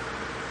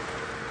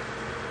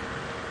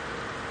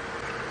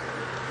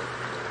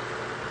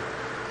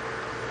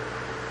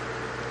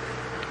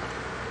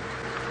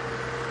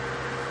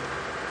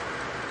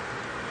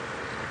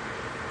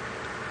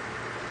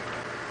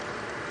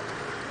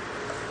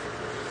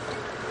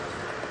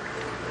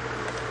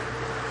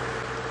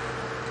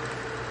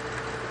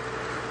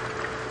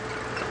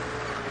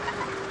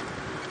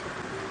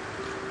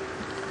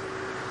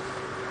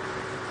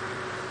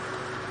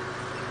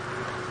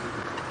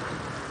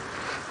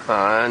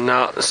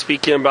 Now,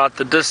 speaking about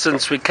the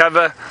distance we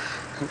cover,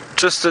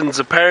 Tristan's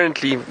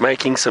apparently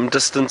making some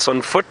distance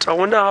on foot. I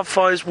wonder how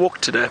far he's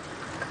walked today.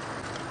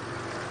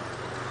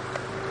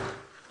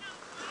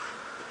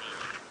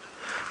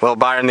 Well,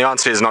 Byron, the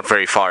answer is not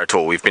very far at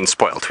all. We've been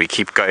spoilt. We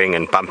keep going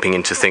and bumping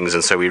into things,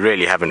 and so we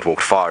really haven't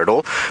walked far at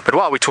all. But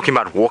while we're talking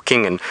about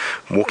walking and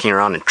walking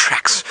around in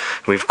tracks,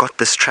 we've got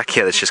this track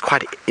here that's just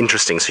quite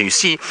interesting. So you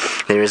see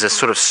there is a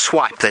sort of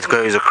swipe that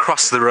goes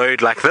across the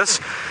road like this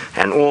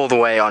and all the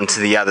way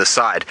onto the other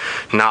side.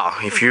 Now,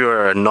 if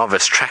you're a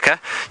novice tracker,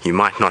 you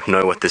might not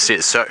know what this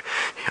is. So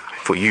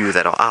for you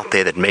that are out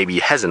there that maybe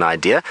has an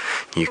idea,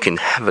 you can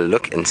have a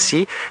look and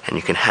see, and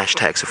you can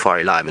hashtag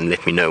Safari Live and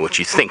let me know what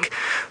you think.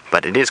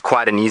 But it is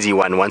quite an easy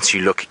one. Once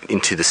you look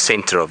into the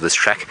center of this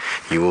track,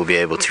 you will be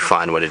able to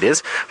find what it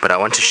is. But I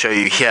want to show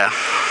you here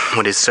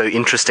what is so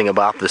interesting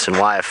about this and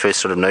why I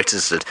first sort of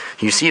noticed it.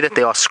 You see that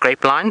there are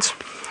scrape lines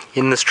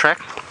in this track.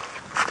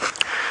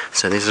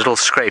 So there's little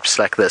scrapes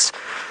like this,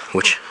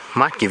 which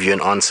might give you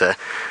an answer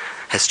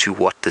as to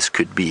what this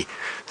could be.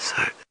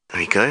 So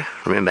there we go.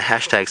 Remember,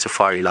 hashtag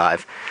Safari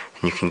Live,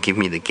 and you can give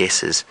me the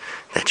guesses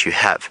that you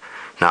have.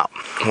 Now,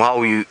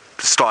 while you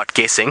start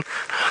guessing,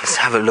 let's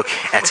have a look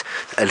at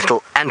a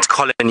little ant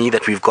colony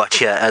that we've got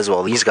here as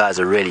well. These guys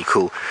are really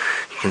cool.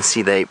 You can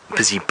see they're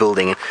busy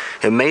building. It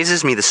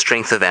amazes me the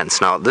strength of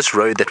ants. Now, this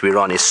road that we're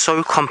on is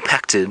so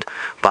compacted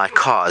by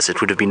cars,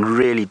 it would have been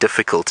really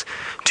difficult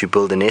to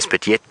build a nest,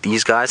 but yet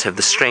these guys have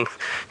the strength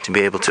to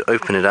be able to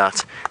open it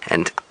out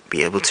and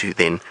be able to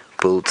then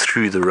build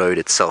through the road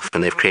itself.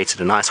 And they've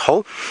created a nice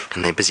hole,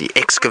 and they're busy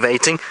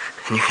excavating,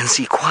 and you can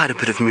see quite a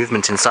bit of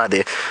movement inside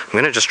there. I'm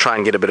going to just try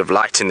and get a bit of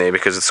light in there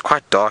because it's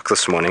quite dark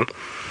this morning.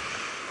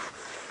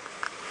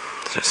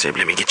 So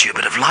let me get you a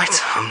bit of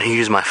light. I'm going to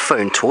use my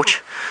phone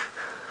torch.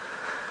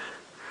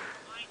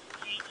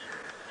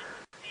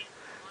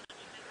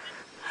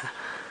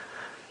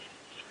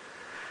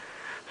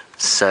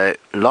 So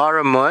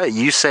Lara Moore,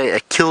 you say a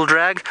kill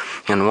drag,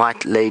 and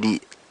White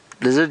Lady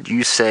lizard,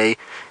 you say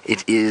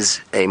it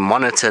is a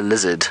monitor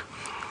lizard.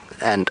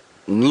 And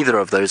neither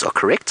of those are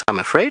correct, I'm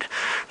afraid.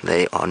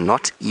 They are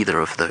not either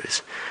of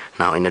those.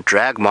 Now, in a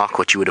drag mark,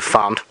 what you would have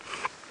found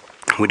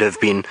would have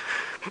been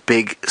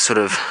big sort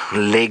of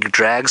leg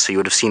drags, so you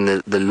would have seen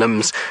the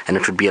limbs, and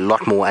it would be a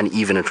lot more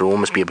uneven. It would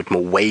almost be a bit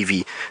more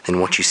wavy than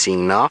what you're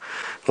seeing now,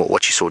 or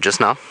what you saw just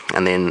now.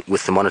 And then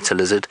with the monitor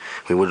lizard,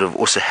 we would have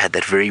also had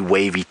that very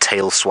wavy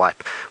tail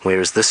swipe,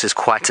 whereas this is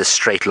quite a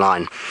straight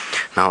line.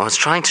 Now, I was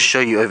trying to show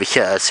you over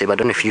here, Seb, I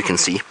don't know if you can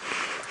see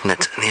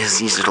that there's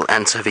these little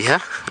ants over here,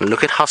 and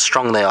look at how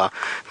strong they are.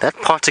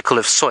 That particle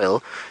of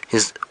soil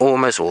is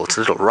almost, or it's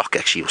a little rock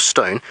actually, or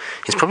stone,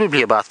 is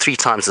probably about 3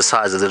 times the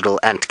size of the little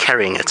ant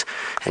carrying it,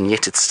 and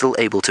yet it's still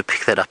able to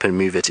pick that up and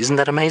move it. Isn't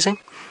that amazing?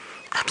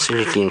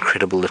 Absolutely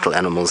incredible little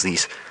animals,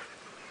 these.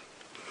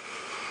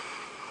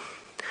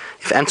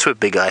 If ants were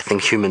bigger, I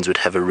think humans would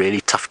have a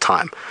really tough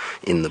time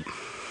in the...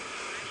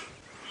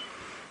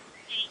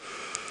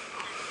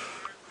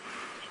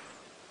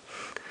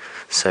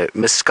 So,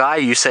 Miss Sky,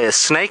 you say a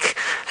snake,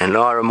 and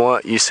Lara Moore,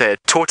 you say a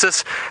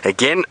tortoise.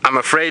 Again, I'm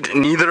afraid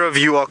neither of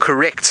you are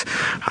correct.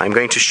 I'm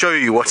going to show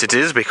you what it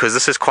is, because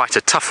this is quite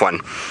a tough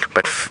one.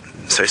 But,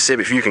 so Seb,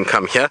 if you can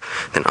come here,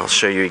 then I'll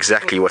show you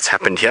exactly what's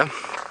happened here.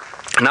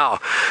 Now,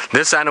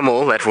 this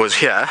animal that was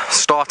here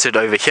started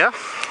over here.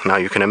 Now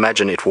you can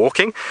imagine it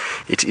walking.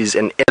 It is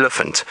an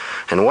elephant.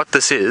 And what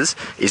this is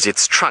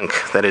its trunk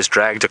that is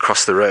dragged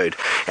across the road.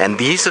 And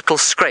these little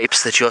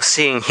scrapes that you're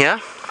seeing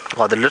here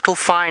are the little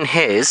fine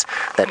hairs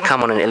that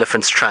come on an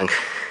elephant's trunk.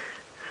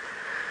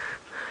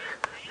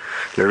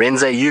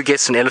 Lorenzo, you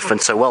guessed an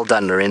elephant, so well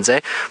done, Lorenzo.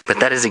 But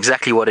that is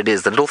exactly what it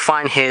is. The little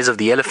fine hairs of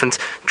the elephant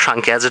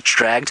trunk as it's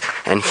dragged.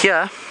 And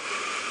here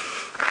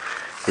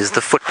is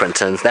the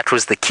footprint, and that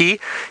was the key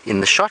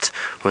in the shot,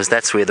 was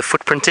that's where the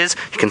footprint is.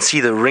 You can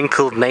see the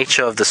wrinkled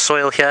nature of the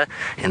soil here,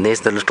 and there's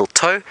the little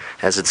toe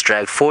as it's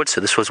dragged forward. So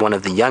this was one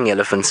of the young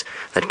elephants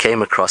that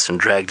came across and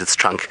dragged its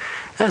trunk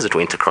as it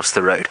went across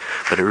the road.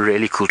 But a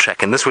really cool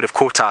track, and this would have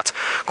caught out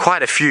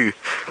quite a few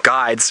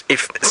guides,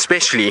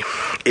 especially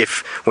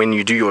if when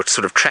you do your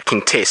sort of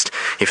tracking test,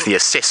 if the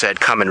assessor had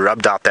come and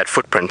rubbed out that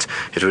footprint,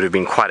 it would have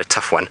been quite a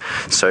tough one.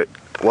 So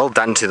well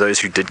done to those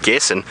who did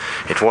guess, and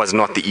it was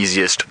not the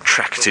easiest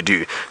track to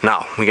do.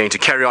 Now, we're going to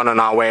carry on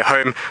our way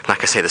home.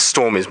 Like I say, the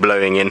storm is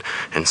blowing in,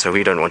 and so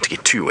we don't want to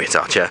get too wet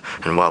out here.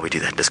 And while we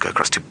do that, let's go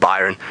across to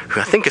Byron, who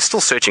I think is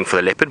still searching for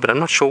the leopard, but I'm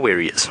not sure where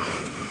he is.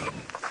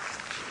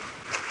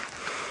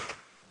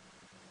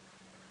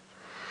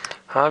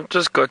 I've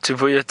just got to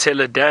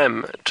Vuyatela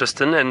Dam,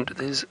 Tristan, and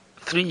there's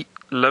 3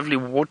 lovely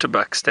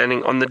waterbucks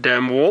standing on the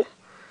dam wall.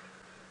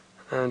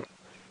 And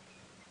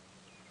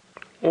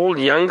all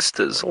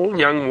youngsters, all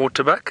young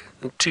waterbuck,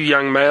 2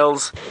 young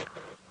males,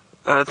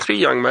 3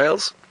 young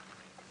males.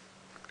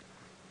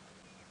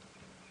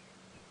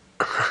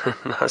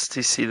 Nice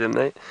to see them.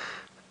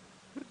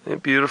 They're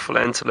beautiful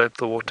antelope,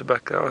 the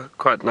waterbuck. They're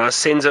quite nice.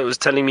 Senzo was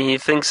telling me he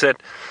thinks that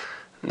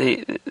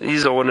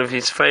these are one of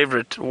his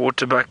favorite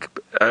waterbuck,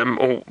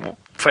 or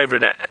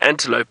favorite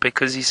antelope,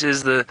 because he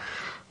says the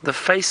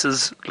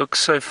faces look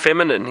so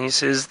feminine. He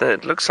says that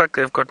it looks like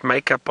they've got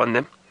makeup on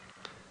them.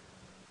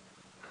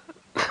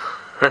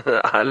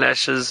 The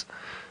eyelashes.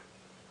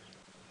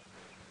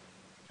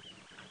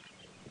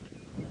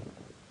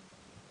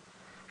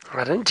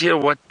 I didn't hear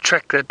what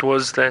track that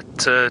was that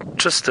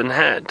Tristan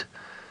had.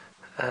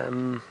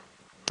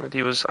 That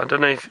he was. I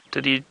don't know if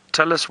did he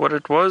tell us what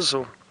it was,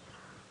 or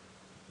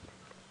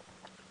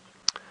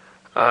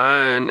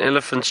an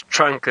elephant's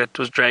trunk that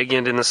was dragging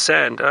it in the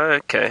sand. Oh,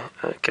 okay,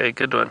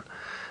 good one.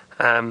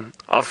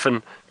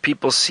 Often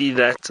people see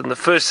that, and the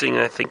first thing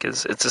I think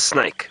is it's a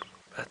snake,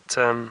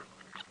 but.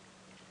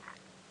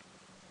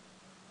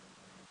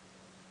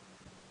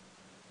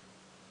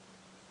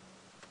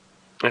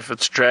 If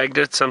it's dragged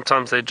it,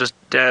 sometimes they just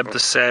dab the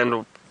sand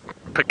or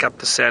pick up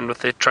the sand with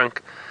their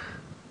trunk.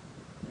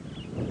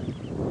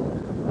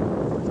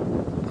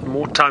 The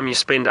more time you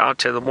spend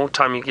out here, the more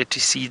time you get to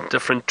see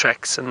different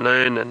tracks and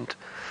learn, and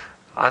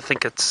I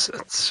think it's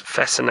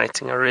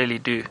fascinating. I really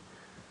do.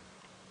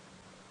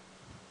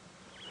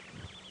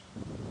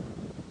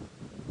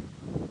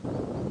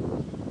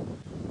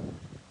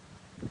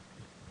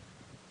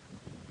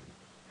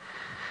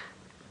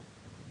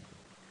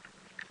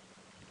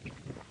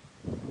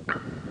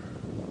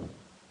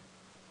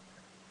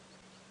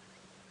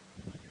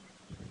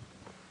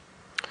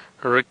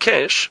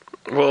 Rakesh,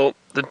 well,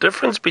 the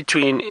difference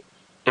between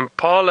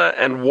Impala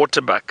and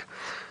Waterbuck,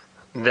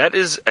 that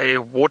is a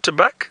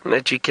Waterbuck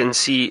that you can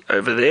see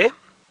over there.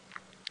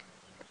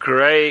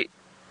 Grey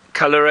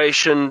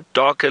coloration,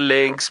 darker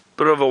legs,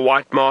 bit of a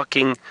white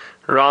marking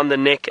around the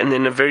neck, and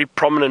then a very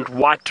prominent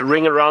white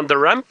ring around the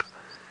rump.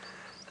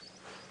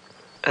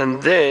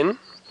 And then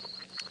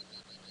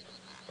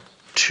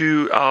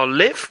to our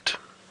left,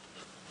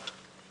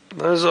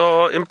 those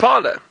are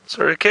Impala. So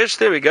Rakesh,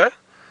 there we go.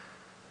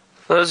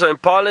 Those are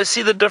Impala.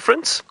 See the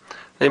difference?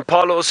 The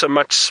Impala also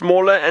much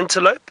smaller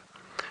antelope.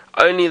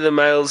 Only the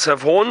males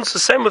have horns. The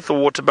same with the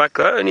Waterbuck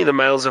though. Only the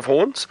males have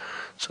horns.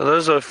 So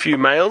those are a few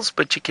males,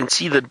 but you can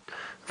see the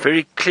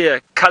very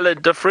clear color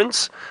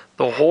difference.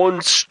 The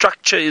horn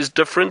structure is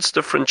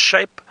different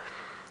shape,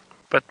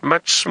 but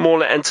much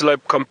smaller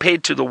antelope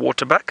compared to the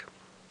waterbuck.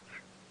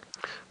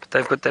 But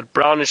they've got that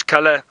brownish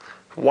color,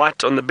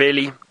 white on the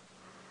belly.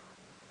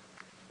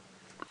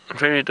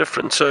 Very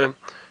different. So,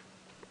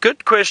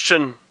 good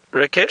question,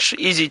 Rakesh.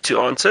 Easy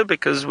to answer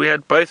because we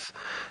had both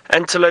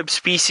antelope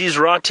species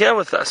right here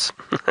with us.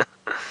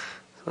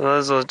 So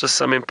those are just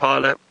some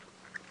Impala.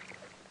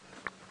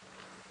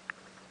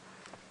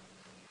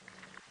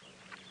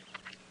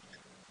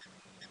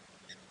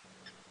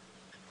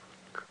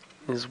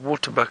 His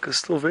waterbuck is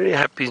still very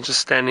happy, just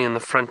standing in the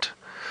front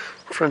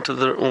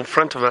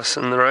of us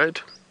in the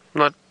road,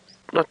 not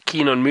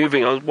keen on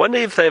moving. I wonder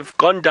if they've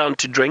gone down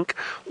to drink,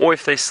 or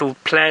if they're still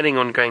planning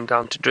on going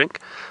down to drink.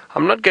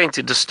 I'm not going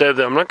to disturb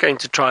them. I'm not going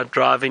to try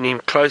driving any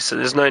closer.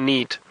 There's no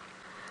need.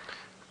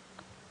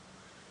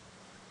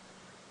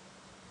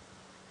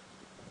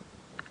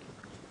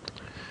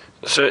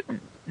 So,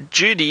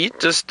 Judy,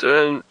 just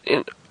in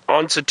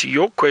answer to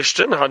your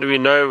question, how do we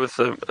know with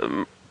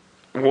the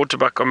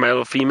waterbuck or male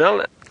or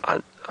female?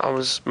 I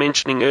was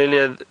mentioning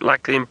earlier,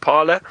 like the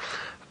Impala,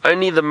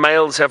 only the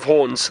males have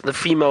horns, the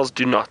females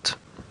do not.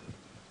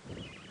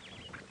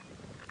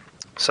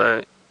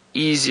 So,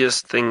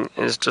 easiest thing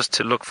is just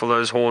to look for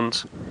those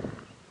horns.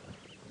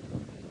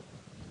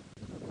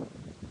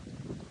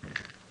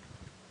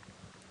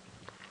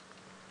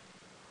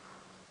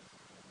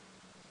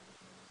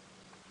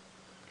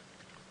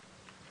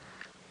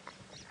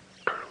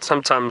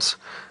 Sometimes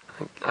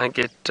I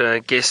get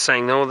guests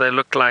saying, "Oh, they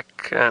look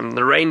like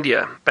the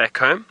reindeer back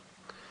home."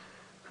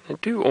 They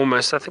do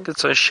almost. I think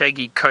it's those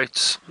shaggy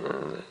coats.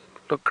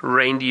 Look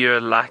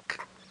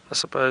reindeer-like, I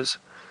suppose.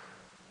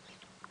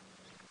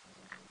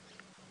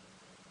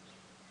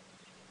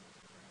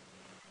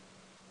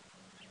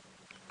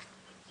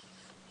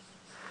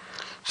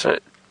 So,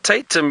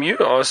 Tatum, you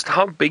asked,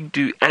 how big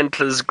do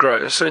antlers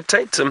grow? So,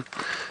 Tatum,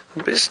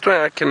 the best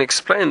way I can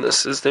explain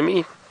this is let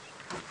me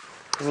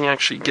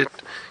actually get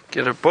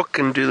a book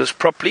and do this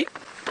properly.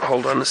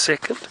 Hold on a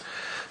second.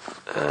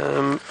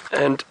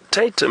 And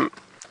Tatum,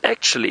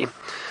 actually,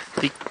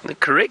 the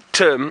correct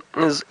term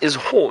is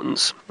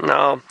horns.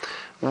 Now,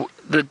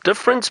 the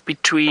difference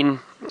between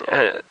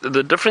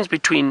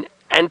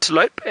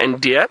antelope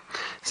and deer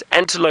is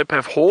antelope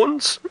have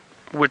horns,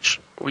 which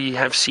we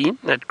have seen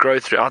that grow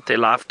throughout their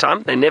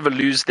lifetime. They never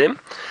lose them.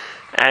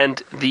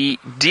 And the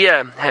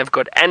deer have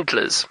got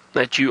antlers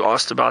that you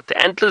asked about. The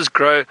antlers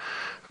grow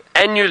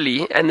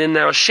annually, and then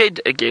they are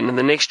shed again, and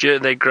the next year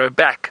they grow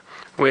back.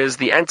 Whereas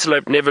the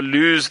antelope never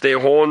lose their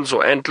horns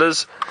or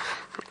antlers.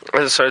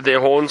 So their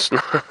horns,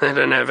 they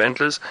don't have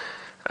antlers.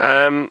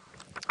 Let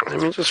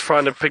me just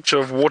find a picture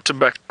of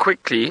waterbuck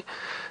quickly.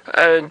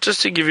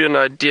 Just to give you an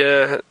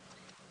idea.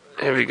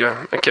 Here we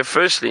go. Okay,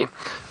 firstly,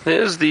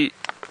 there's the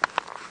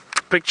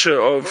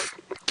picture of,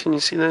 can you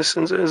see this?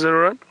 Is that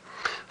right?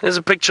 There's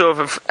a picture of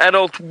an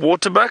adult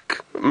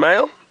waterbuck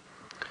male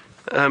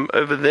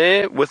over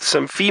there with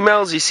some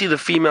females. You see the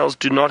females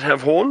do not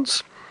have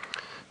horns.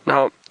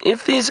 Now,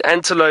 if these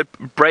antelope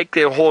break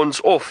their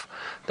horns off,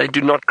 they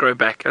do not grow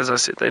back. As I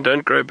said, they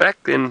don't grow back.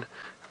 Then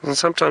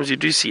sometimes you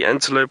do see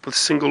antelope with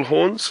single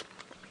horns.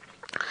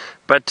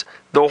 But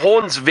the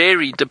horns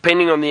vary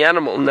depending on the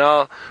animal.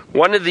 Now,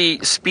 one of the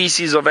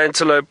species of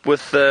antelope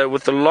with the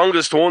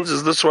longest horns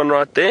is this one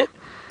right there.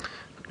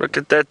 Look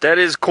at that. That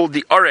is called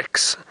the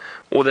oryx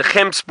or the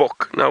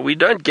gemsbok. Now, we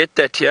don't get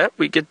that here.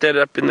 We get that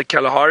up in the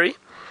Kalahari,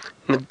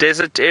 in the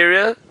desert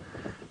area,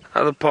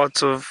 other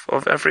parts of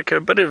Africa,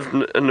 a bit of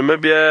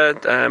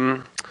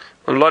Namibia,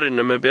 a lot in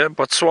Namibia,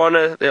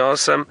 Botswana, there are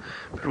some,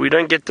 but we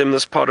don't get them in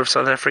this part of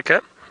South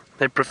Africa.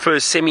 They prefer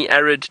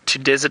semi-arid to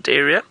desert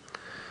area.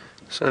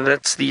 So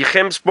that's the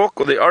gemsbok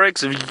or the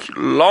oryx,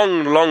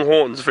 long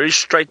horns, very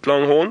straight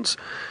long horns.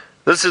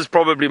 This is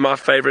probably my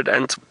favorite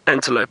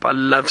antelope. I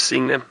love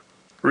seeing them.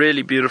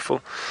 Really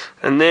beautiful.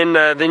 And then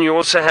you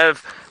also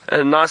have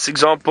a nice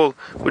example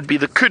would be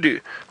the kudu.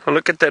 Now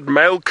look at that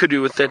male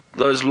kudu with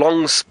those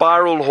long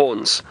spiral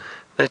horns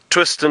that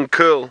twist and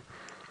curl.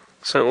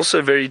 So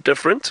also very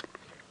different.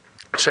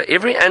 So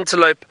every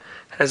antelope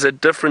has a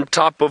different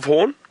type of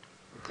horn.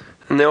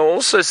 And there are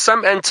also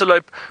some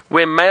antelope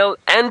where male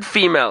and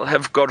female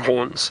have got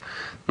horns.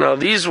 Now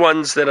these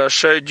ones that I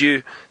showed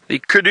you, the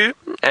kudu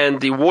and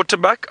the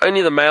waterbuck,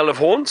 only the male have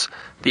horns.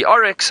 The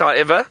oryx,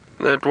 however,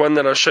 that one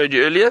that I showed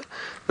you earlier,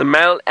 the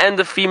male and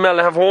the female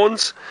have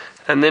horns.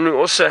 And then we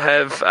also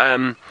have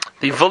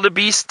the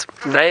wildebeest.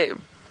 They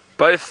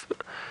both...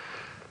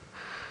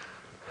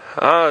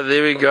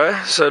 there we go.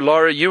 So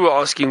Laura, you were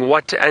asking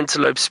what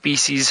antelope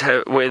species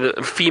have, where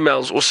the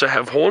females also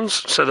have horns.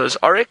 So those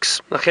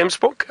oryx, the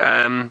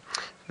gemsbok,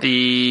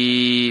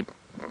 the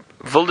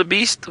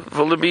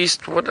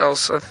wildebeest, what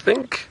else? I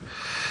think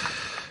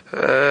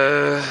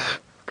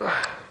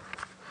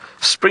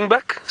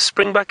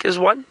springbuck is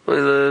one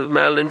where the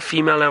male and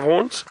female have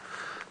horns.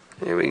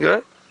 There we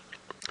go.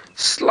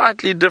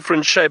 Slightly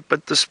different shape,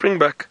 but the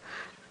springbuck,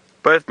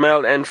 both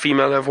male and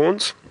female have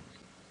horns.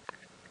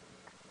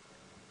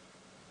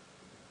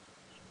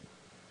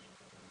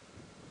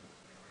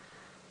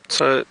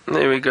 So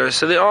there we go.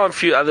 So there are a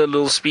few other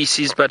little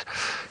species, but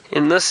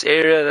in this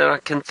area that I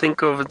can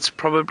think of, it's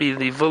probably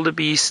the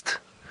Wildebeest.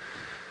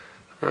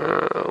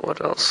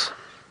 What else?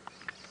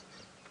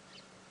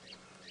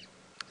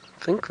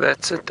 I think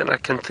that's it that I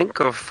can think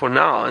of for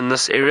now in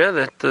this area,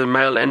 that the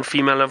male and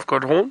female have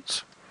got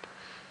horns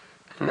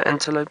in the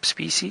antelope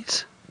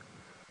species.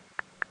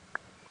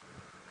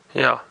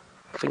 Yeah,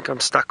 I think I'm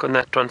stuck on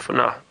that one for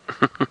now.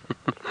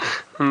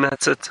 And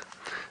that's it.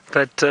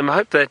 But I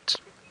hope that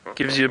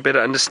gives you a better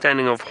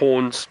understanding of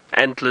horns,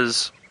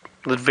 antlers,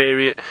 the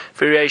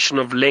variation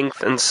of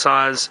length and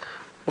size.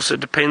 Also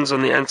depends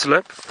on the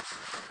antelope.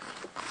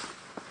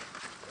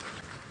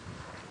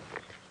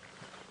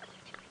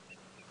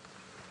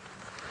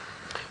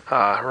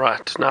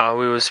 Right, now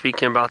we were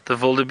speaking about the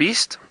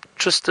wildebeest.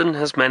 Tristan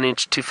has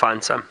managed to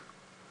find some.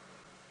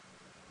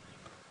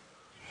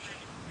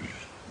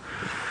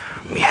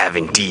 We have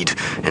indeed.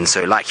 And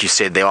so, like you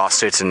said, there are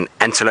certain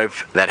antelope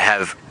that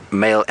have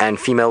male and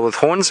female with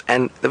horns,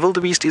 and the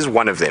wildebeest is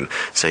one of them.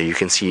 So you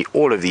can see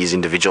all of these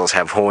individuals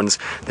have horns.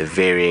 They're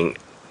varying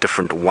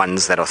different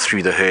ones that are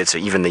through the herd, so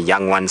even the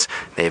young ones,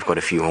 they've got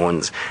a few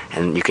horns.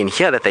 And you can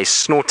hear that they're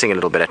snorting a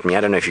little bit at me.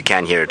 I don't know if you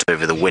can hear it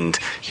over the wind.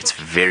 It's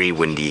very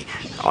windy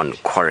on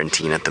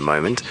quarantine at the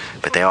moment,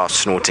 but they are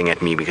snorting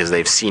at me because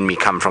they've seen me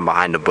come from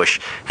behind a bush,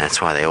 and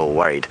that's why they're all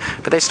worried.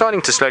 But they're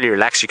starting to slowly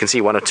relax. You can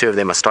see one or two of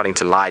them are starting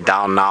to lie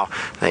down now.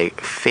 They're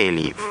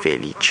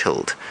fairly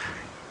chilled.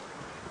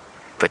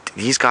 But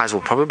these guys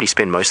will probably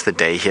spend most of the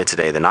day here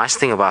today. The nice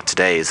thing about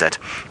today is that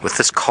with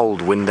this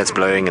cold wind that's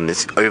blowing and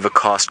this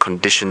overcast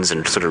conditions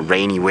and sort of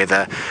rainy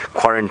weather,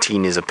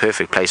 quarantine is a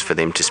perfect place for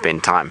them to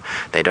spend time.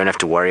 They don't have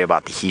to worry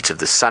about the heat of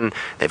the sun.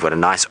 They've got a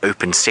nice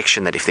open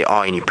section that if there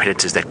are any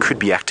predators that could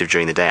be active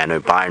during the day, I know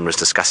Byron was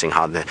discussing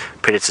how the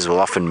predators will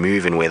often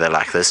move in weather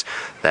like this,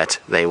 that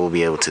they will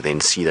be able to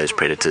then see those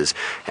predators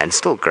and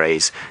still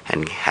graze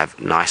and have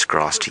nice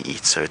grass to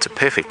eat. So it's a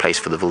perfect place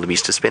for the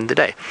wildebeest to spend the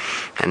day.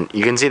 And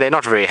you can see they're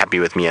not very happy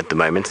with me at the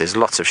moment. There's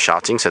lots of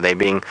shouting, so they're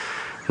being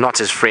not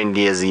as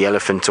friendly as the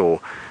elephant or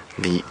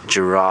the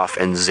giraffe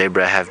and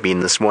zebra have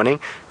been this morning,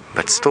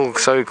 but still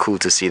so cool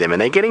to see them.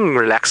 And they're getting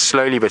relaxed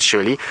slowly but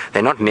surely.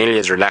 They're not nearly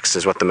as relaxed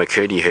as what the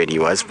McCurdy herdie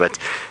was, but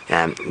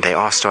they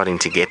are starting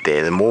to get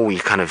there. The more we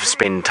kind of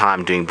spend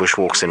time doing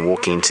bushwalks and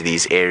walking into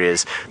these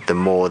areas, the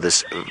more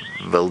this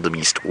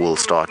wildebeest will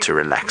start to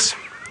relax.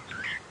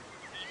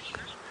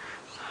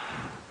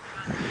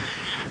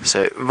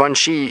 So,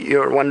 Vanshi,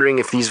 you're wondering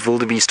if these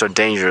wildebeest are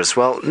dangerous.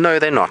 Well, no,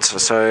 they're not.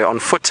 So, on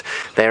foot,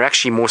 they're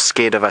actually more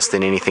scared of us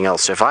than anything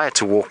else. So, if I had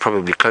to walk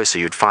probably closer,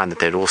 you'd find that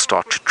they'd all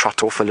start to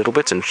trot off a little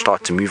bit and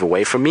start to move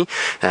away from me.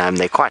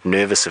 They're quite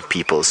nervous of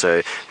people,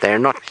 so they're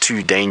not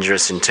too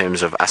dangerous in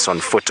terms of us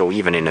on foot or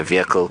even in a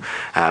vehicle.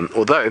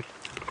 Although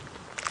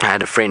I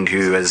had a friend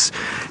who was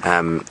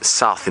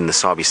south in the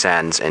Sabi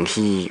Sands, and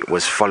he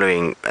was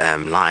following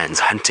lions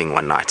hunting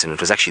one night, and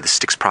it was actually the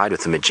Styx Pride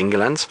with the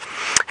Majingilans,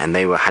 and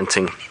they were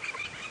hunting,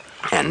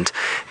 and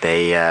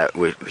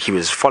he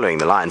was following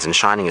the lions and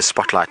shining his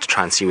spotlight to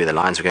try and see where the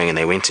lions were going, and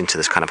they went into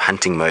this kind of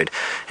hunting mode.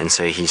 And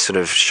so he sort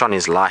of shone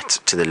his light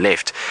to the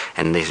left,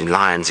 and these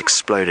lions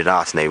exploded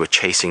out, and they were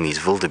chasing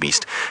these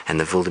wildebeest, and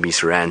the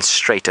wildebeest ran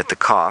straight at the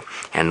car,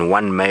 and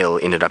one male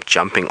ended up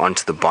jumping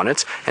onto the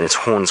bonnet, and its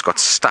horns got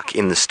stuck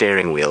in the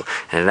steering wheel,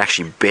 and it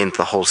actually bent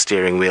the whole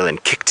steering wheel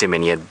and kicked him,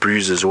 and he had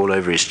bruises all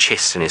over his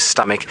chest and his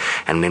stomach.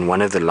 And then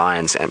one of the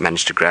lions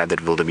managed to grab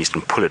that wildebeest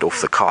and pull it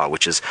off the car,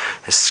 which is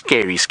a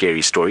scary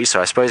story. So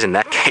I suppose in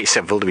that case,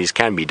 a wildebeest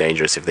can be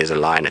dangerous if there's a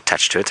lion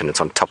attached to it and it's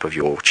on top of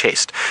your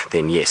chest.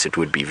 Then yes, it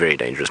would be very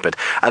dangerous. But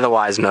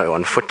otherwise, no,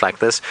 on foot like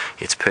this,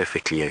 it's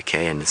perfectly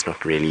okay, and it's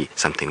not really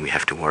something we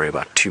have to worry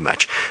about too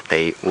much.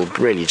 They will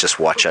really just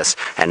watch us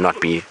and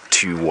not be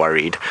too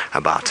worried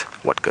about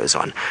what goes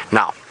on.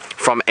 Now,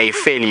 from a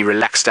fairly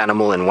relaxed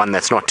animal and one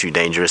that's not too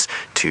dangerous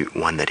to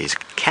one that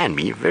can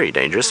be very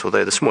dangerous,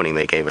 although this morning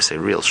they gave us a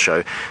real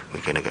show,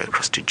 we're going to go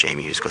across to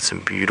Jamie, who's got some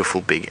beautiful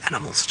big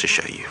animals to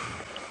show you.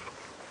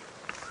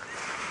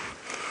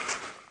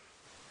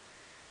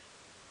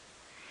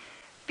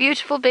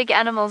 Beautiful big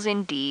animals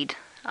indeed.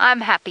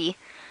 I'm happy.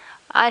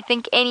 I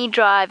think any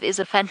drive is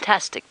a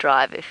fantastic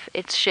drive if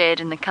it's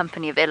shared in the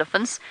company of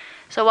elephants.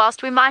 So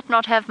whilst we might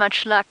not have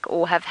much luck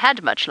or have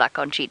had much luck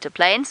on Cheetah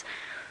Plains,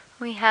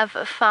 we have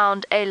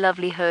found a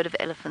lovely herd of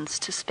elephants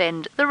to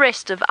spend the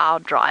rest of our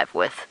drive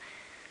with,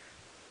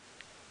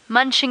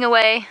 munching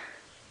away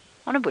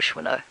on a bush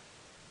willow.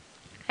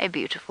 A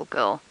beautiful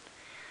girl.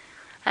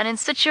 And in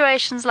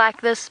situations like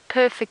this,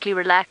 perfectly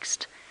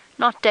relaxed,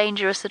 not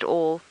dangerous at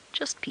all,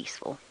 just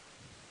peaceful.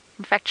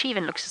 In fact, she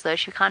even looks as though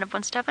she kind of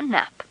wants to have a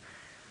nap.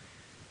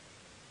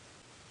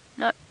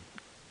 No.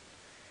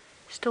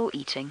 Still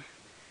eating.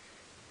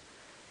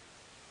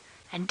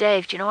 And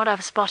Dave, do you know what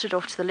I've spotted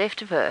off to the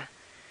left of her?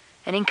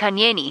 An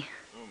Inkanyeni.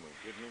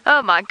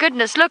 Oh my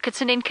goodness, look,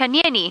 it's an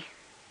Inkanyeni.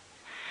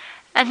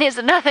 And there's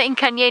another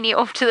Inkanyeni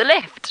off to the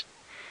left.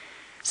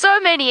 So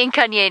many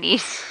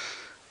Inkanyenis.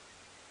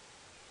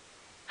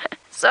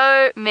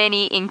 So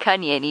many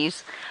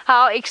Inkanyenis.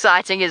 How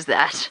exciting is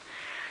that?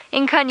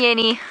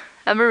 Inkanyeni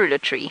a marula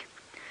tree,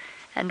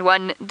 and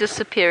one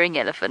disappearing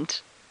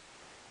elephant.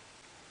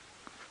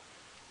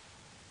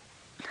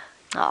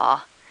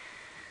 Ah.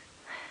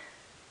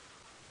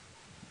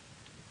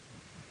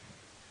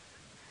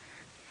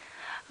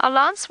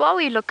 Lance, while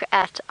we look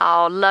at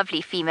our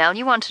lovely female,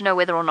 you want to know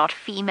whether or not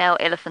female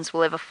elephants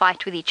will ever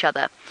fight with each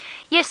other.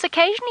 Yes,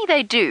 occasionally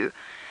they do.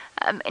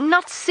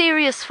 Not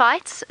serious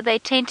fights. They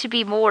tend to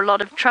be more a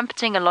lot of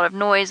trumpeting, a lot of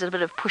noise, a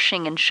bit of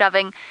pushing and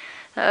shoving.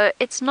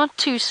 It's not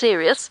too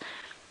serious.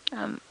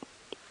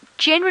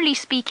 Generally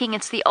speaking,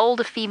 it's the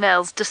older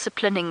females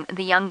disciplining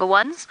the younger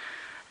ones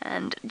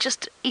and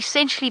just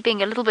essentially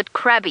being a little bit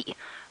crabby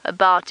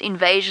about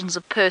invasions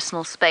of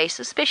personal space,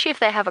 especially if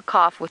they have a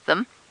calf with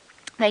them.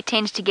 They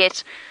tend to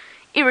get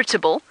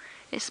irritable,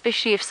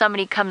 especially if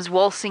somebody comes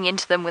waltzing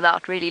into them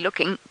without really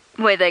looking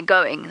where they're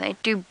going. They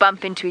do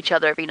bump into each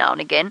other every now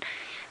and again.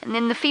 And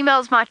then the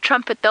females might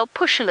trumpet, they'll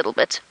push a little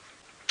bit.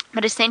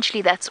 But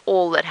essentially that's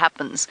all that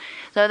happens.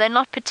 So they're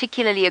not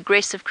particularly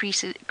aggressive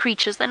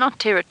creatures, they're not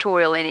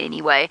territorial in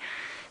any way.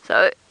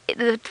 So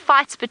the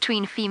fights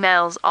between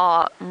females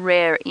are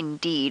rare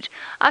indeed.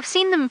 I've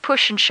seen them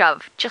push and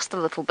shove just a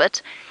little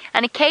bit.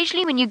 And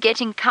occasionally when you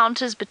get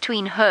encounters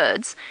between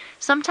herds,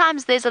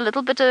 sometimes there's a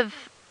little bit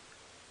of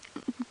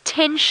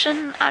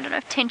tension. I don't know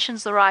if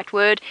tension's the right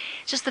word.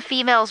 It's just the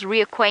females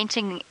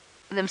reacquainting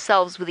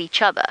themselves with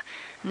each other.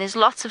 And there's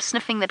lots of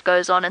sniffing that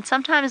goes on. And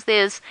sometimes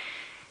there's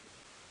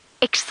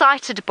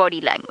excited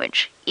body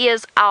language.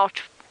 Ears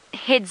out,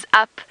 heads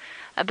up,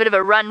 a bit of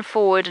a run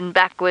forward and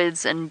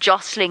backwards and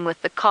jostling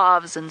with the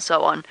calves and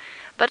so on.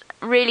 But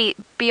really,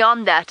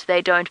 beyond that,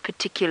 they don't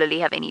particularly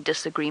have any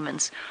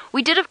disagreements.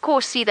 We did, of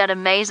course, see that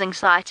amazing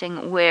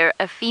sighting where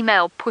a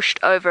female pushed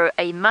over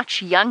a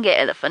much younger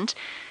elephant.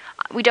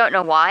 We don't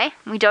know why.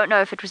 We don't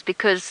know if it was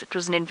because it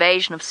was an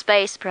invasion of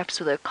space, perhaps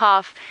with her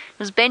calf. It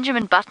was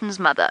Benjamin Button's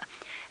mother.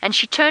 And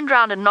she turned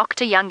around and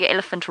knocked a younger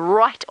elephant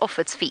right off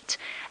its feet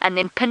and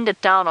then pinned it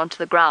down onto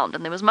the ground.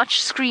 And there was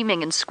much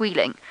screaming and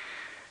squealing.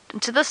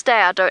 And to this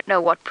day, I don't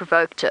know what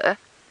provoked her.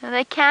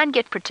 They can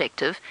get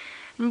protective.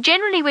 And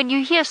generally, when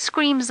you hear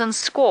screams and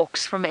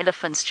squawks from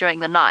elephants during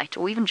the night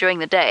or even during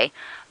the day,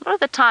 a lot of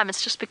the time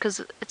it's just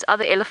because it's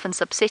the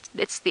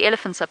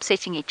elephants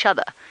upsetting each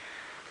other.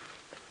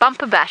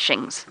 Bumper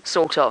bashings,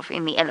 sort of,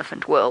 in the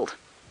elephant world.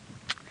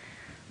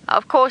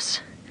 Of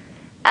course,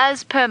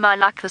 as per my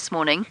luck this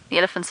morning, the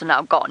elephants are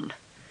now gone.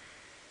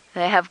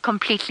 They have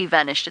completely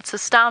vanished. It's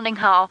astounding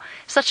how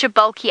such a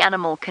bulky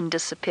animal can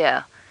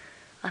disappear.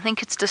 I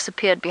think it's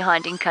disappeared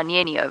behind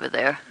Nkanyeni over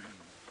there.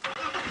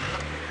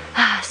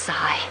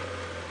 Sigh.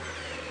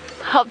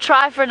 I'll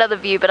try for another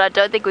view, but I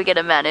don't think we're going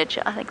to manage.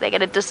 I think they're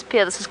going to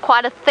disappear. This is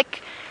quite a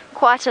thick,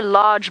 quite a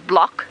large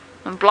block.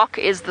 And block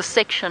is the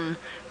section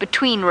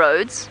between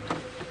roads.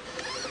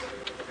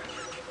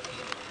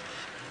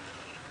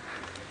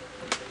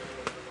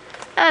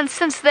 And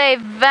since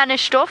they've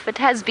vanished off, it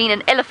has been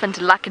an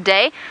elephant luck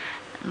day.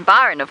 And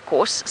Byron, of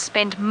course,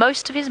 spent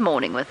most of his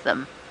morning with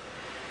them.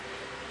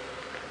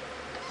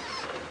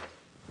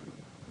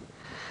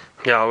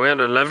 Yeah, we had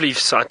a lovely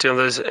sighting of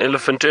those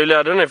elephant earlier.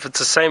 I don't know if it's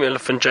the same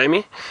elephant,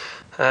 Jamie,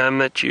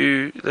 that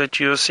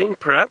you're seeing,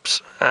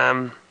 perhaps.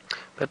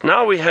 But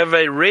now we have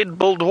a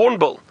red-billed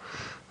hornbill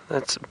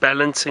that's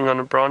balancing on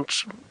a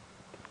branch,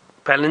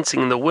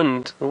 balancing in the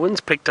wind. The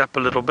wind's picked up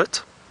a little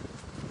bit.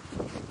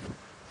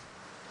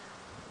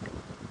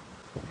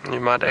 You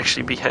might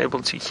actually be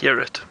able to hear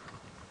it.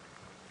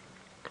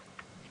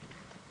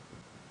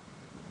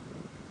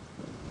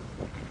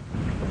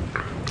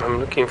 I'm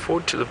looking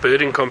forward to the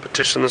birding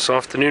competition this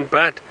afternoon,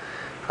 but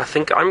I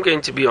think I'm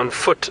going to be on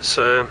foot,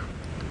 so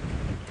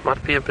it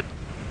might be a bit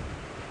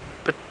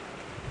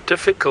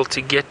difficult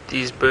to get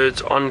these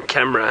birds on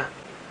camera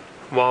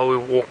while we're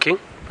walking,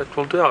 but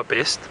we'll do our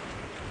best.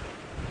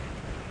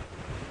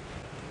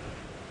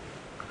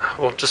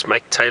 We'll just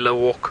make Taylor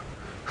walk.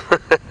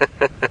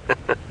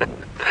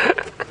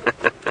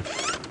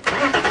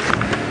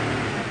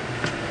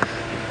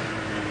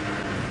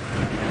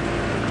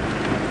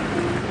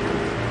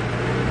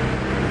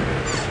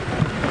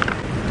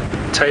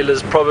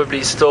 Taylor's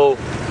probably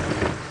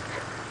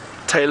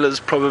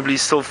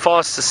still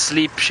fast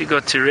asleep. She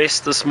got to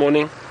rest this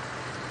morning.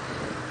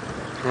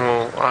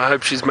 Well, I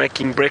hope she's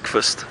making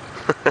breakfast.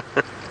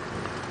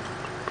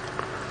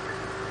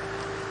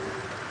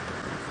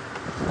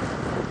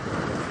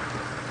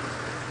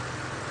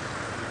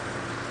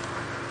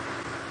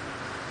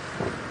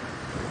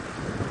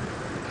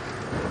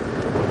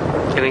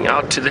 Getting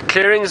out to the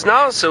clearings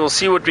now, so we'll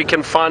see what we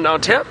can find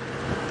out here.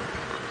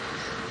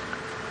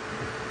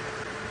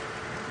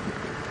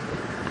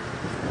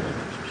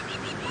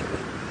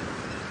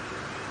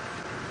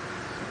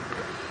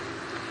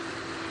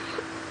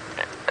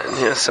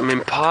 Here's some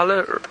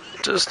Impala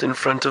just in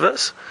front of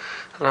us.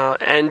 Now,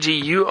 Angie,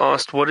 you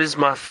asked what is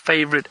my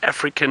favorite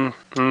African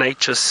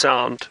nature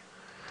sound.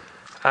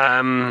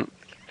 Angie,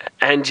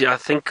 I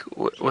think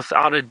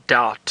without a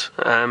doubt,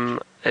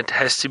 it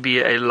has to be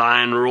a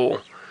lion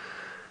roar.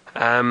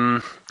 I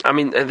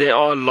mean, there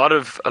are a lot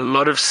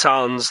of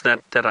sounds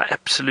that I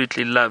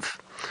absolutely love.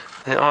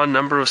 There are a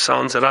number of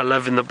sounds that I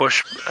love in the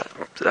bush.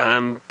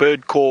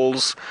 Bird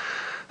calls.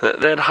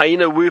 That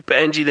hyena whoop,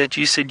 Angie, that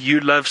you said you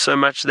love so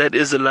much, that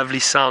is a lovely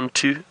sound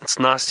too. It's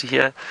nice to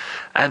hear.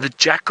 And the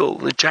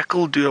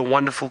jackal do a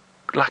wonderful,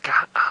 like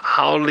a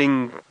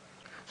howling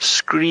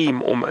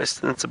scream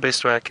almost. That's the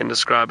best way I can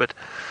describe it.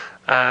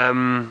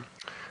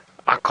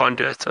 I can't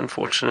do it,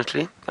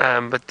 unfortunately.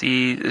 But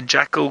the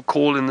jackal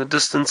call in the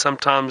distance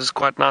sometimes is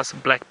quite nice, a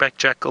black-backed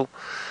jackal.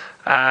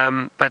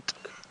 But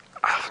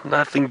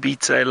nothing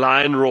beats a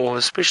lion roar,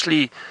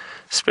 especially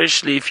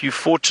if you're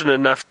fortunate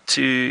enough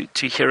to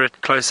hear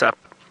it close up.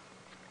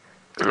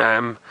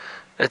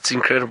 It's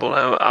incredible.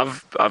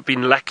 I've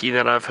been lucky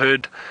that I've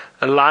heard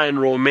a lion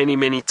roar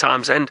many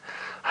times, and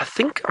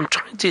I'm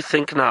trying to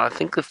think now. I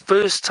think the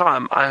first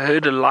time I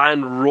heard a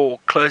lion roar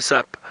close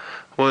up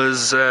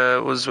was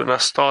when I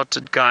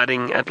started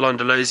guiding at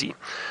Londolozi.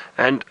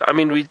 And I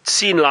mean, we'd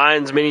seen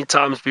lions many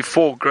times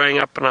before growing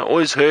up, and I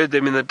always heard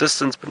them in the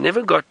distance, but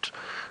never got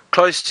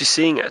close to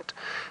seeing it.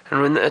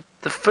 And when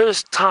the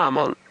first time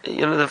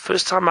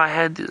I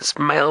had this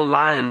male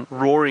lion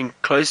roaring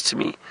close to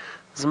me, it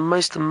was the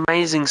most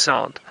amazing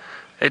sound.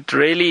 It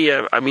really,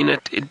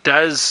 it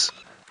does.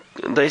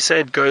 They say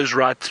it goes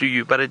right through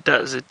you, but it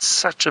does. It's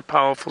such a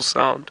powerful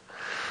sound.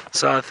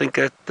 So I think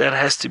that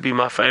has to be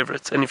my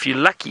favorite. And if you're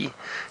lucky,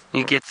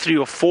 you get 3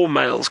 or 4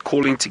 males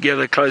calling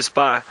together close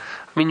by. I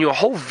mean, your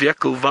whole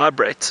vehicle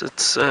vibrates.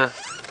 It's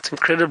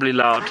incredibly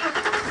loud.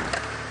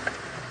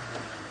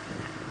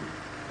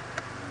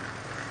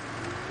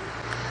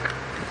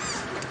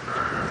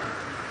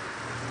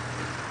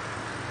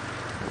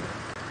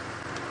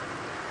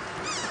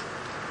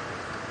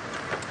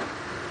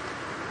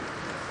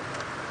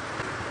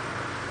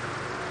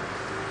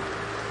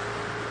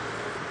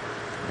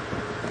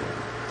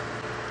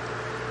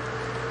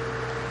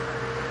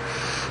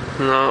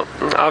 No,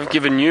 I've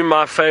given you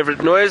my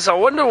favorite noise. I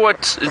wonder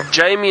what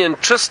Jamie and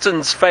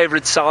Tristan's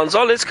favorite sounds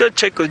are. Let's go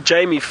check with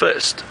Jamie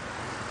first.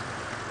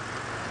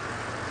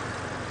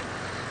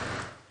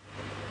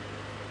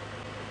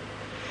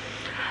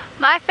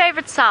 My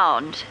favorite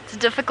sound, it's a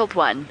difficult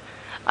one.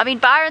 I mean,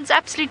 Byron's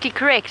absolutely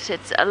correct.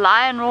 A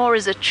lion roar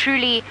is a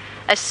truly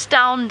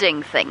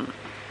astounding thing,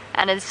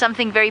 and there's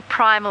something very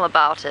primal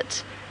about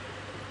it.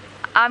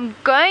 I'm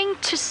going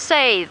to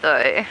say,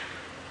 though,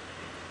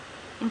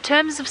 in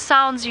terms of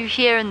sounds you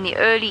hear in the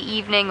early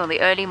evening or the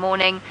early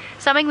morning,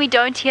 something we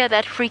don't hear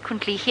that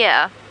frequently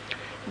here,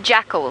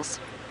 jackals.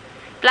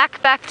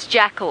 Black-backed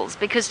jackals,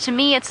 because to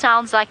me it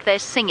sounds like they're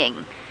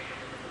singing.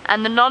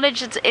 And the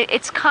knowledge,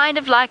 it's kind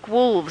of like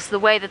wolves, the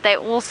way that they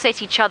all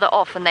set each other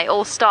off and they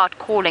all start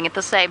calling at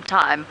the same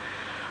time.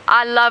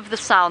 I love the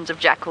sounds of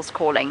jackals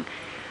calling.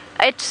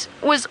 It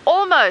was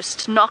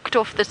almost knocked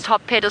off the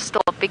top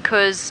pedestal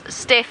because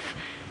Steph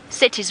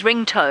set his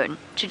ringtone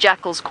to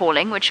jackals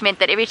calling, which meant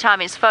that every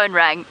time his phone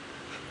rang,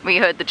 we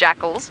heard the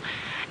jackals.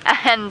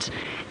 And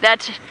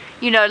that,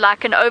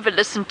 like an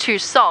over-listened to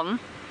song,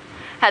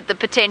 had the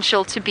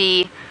potential to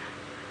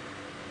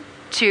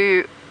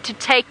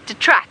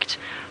detract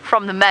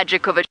from the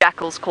magic of a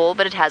jackal's call,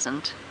 but it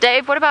hasn't.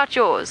 Dave, what about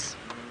yours?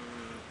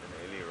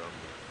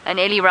 An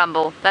Ellie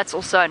rumble. That's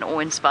also an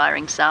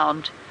awe-inspiring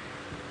sound.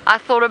 I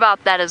thought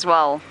about that as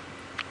well.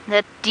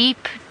 That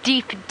deep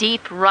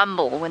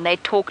rumble when they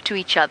talk to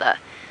each other.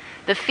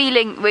 The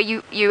feeling where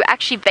you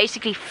actually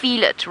basically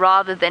feel it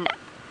rather than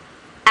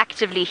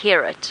actively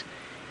hear it.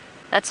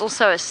 That's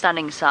also a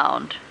stunning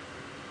sound.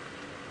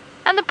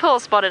 And the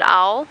pearl-spotted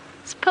owl.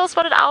 It's a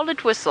pearl-spotted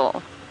owlet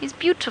whistle. He's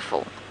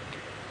beautiful.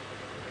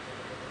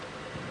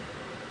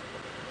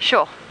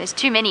 Sure, there's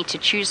too many to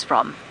choose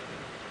from.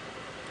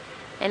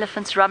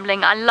 Elephants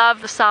rumbling. I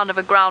love the sound of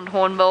a ground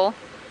hornbill.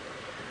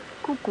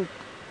 Cuckoo,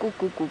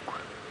 cuckoo, cuckoo.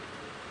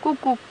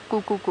 Cuckoo,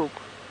 cuckoo, cuckoo.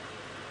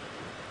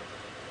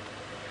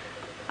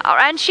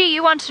 Anshi,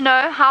 you want to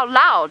know how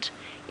loud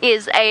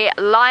is a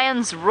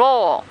lion's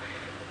roar?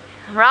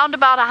 Around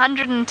about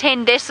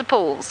 110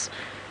 decibels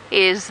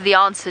is the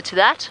answer to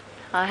that.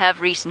 I have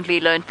recently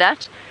learned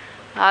that.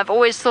 I've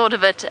always thought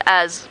of it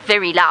as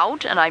very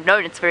loud, and I've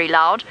known it's very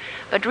loud,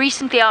 but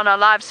recently on our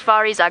live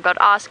safaris I got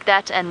asked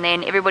that, and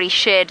then everybody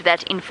shared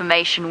that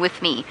information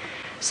with me.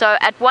 So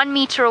at 1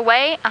 meter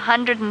away,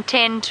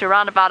 110 to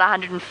around about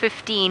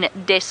 115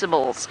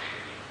 decibels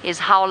is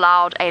how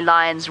loud a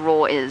lion's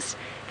roar is.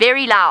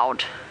 Very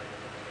loud,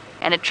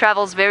 and it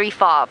travels very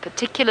far,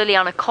 particularly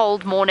on a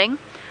cold morning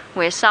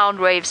where sound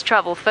waves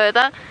travel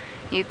further.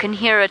 You can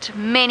hear it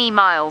many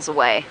miles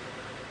away.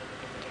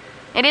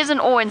 It is an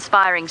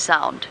awe-inspiring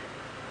sound,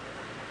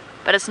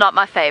 but it's not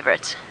my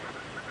favorite.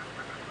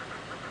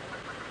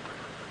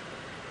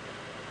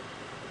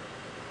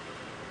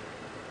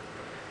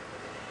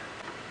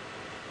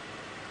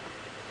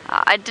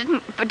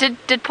 But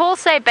did Paul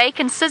say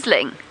bacon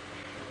sizzling?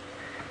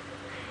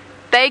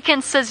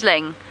 Bacon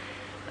sizzling.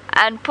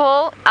 And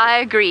Paul, I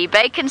agree.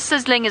 Bacon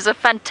sizzling is a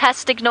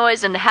fantastic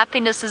noise, and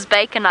happiness is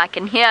bacon I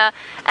can hear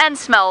and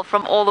smell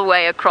from all the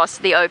way across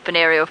the open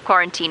area of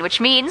quarantine, which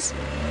means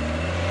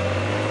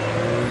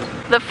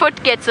the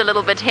foot gets a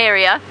little bit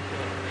hairier.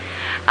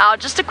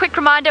 Just a quick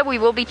reminder, we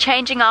will be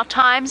changing our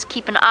times.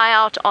 Keep an eye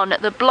out on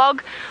the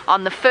blog.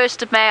 On the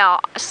 1st of May,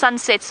 our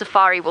sunset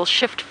safari will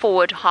shift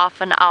forward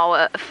half an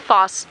hour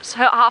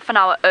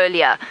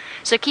earlier.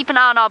 So keep an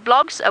eye on our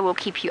blogs. We'll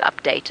keep you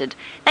updated.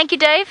 Thank you,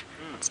 Dave.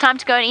 It's time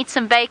to go and eat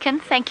some bacon.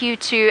 Thank you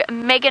to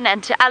Megan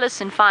and to Alice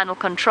in Final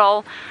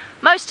Control.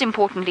 Most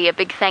importantly, a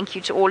big thank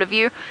you to all of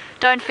you.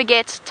 Don't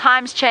forget,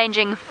 time's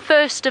changing,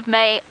 1st of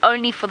May,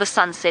 only for the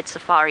sunset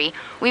safari.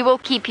 We will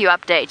keep you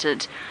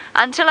updated.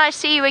 Until I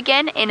see you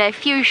again in a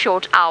few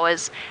short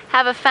hours,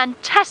 have a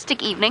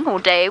fantastic evening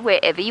or day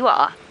wherever you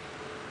are.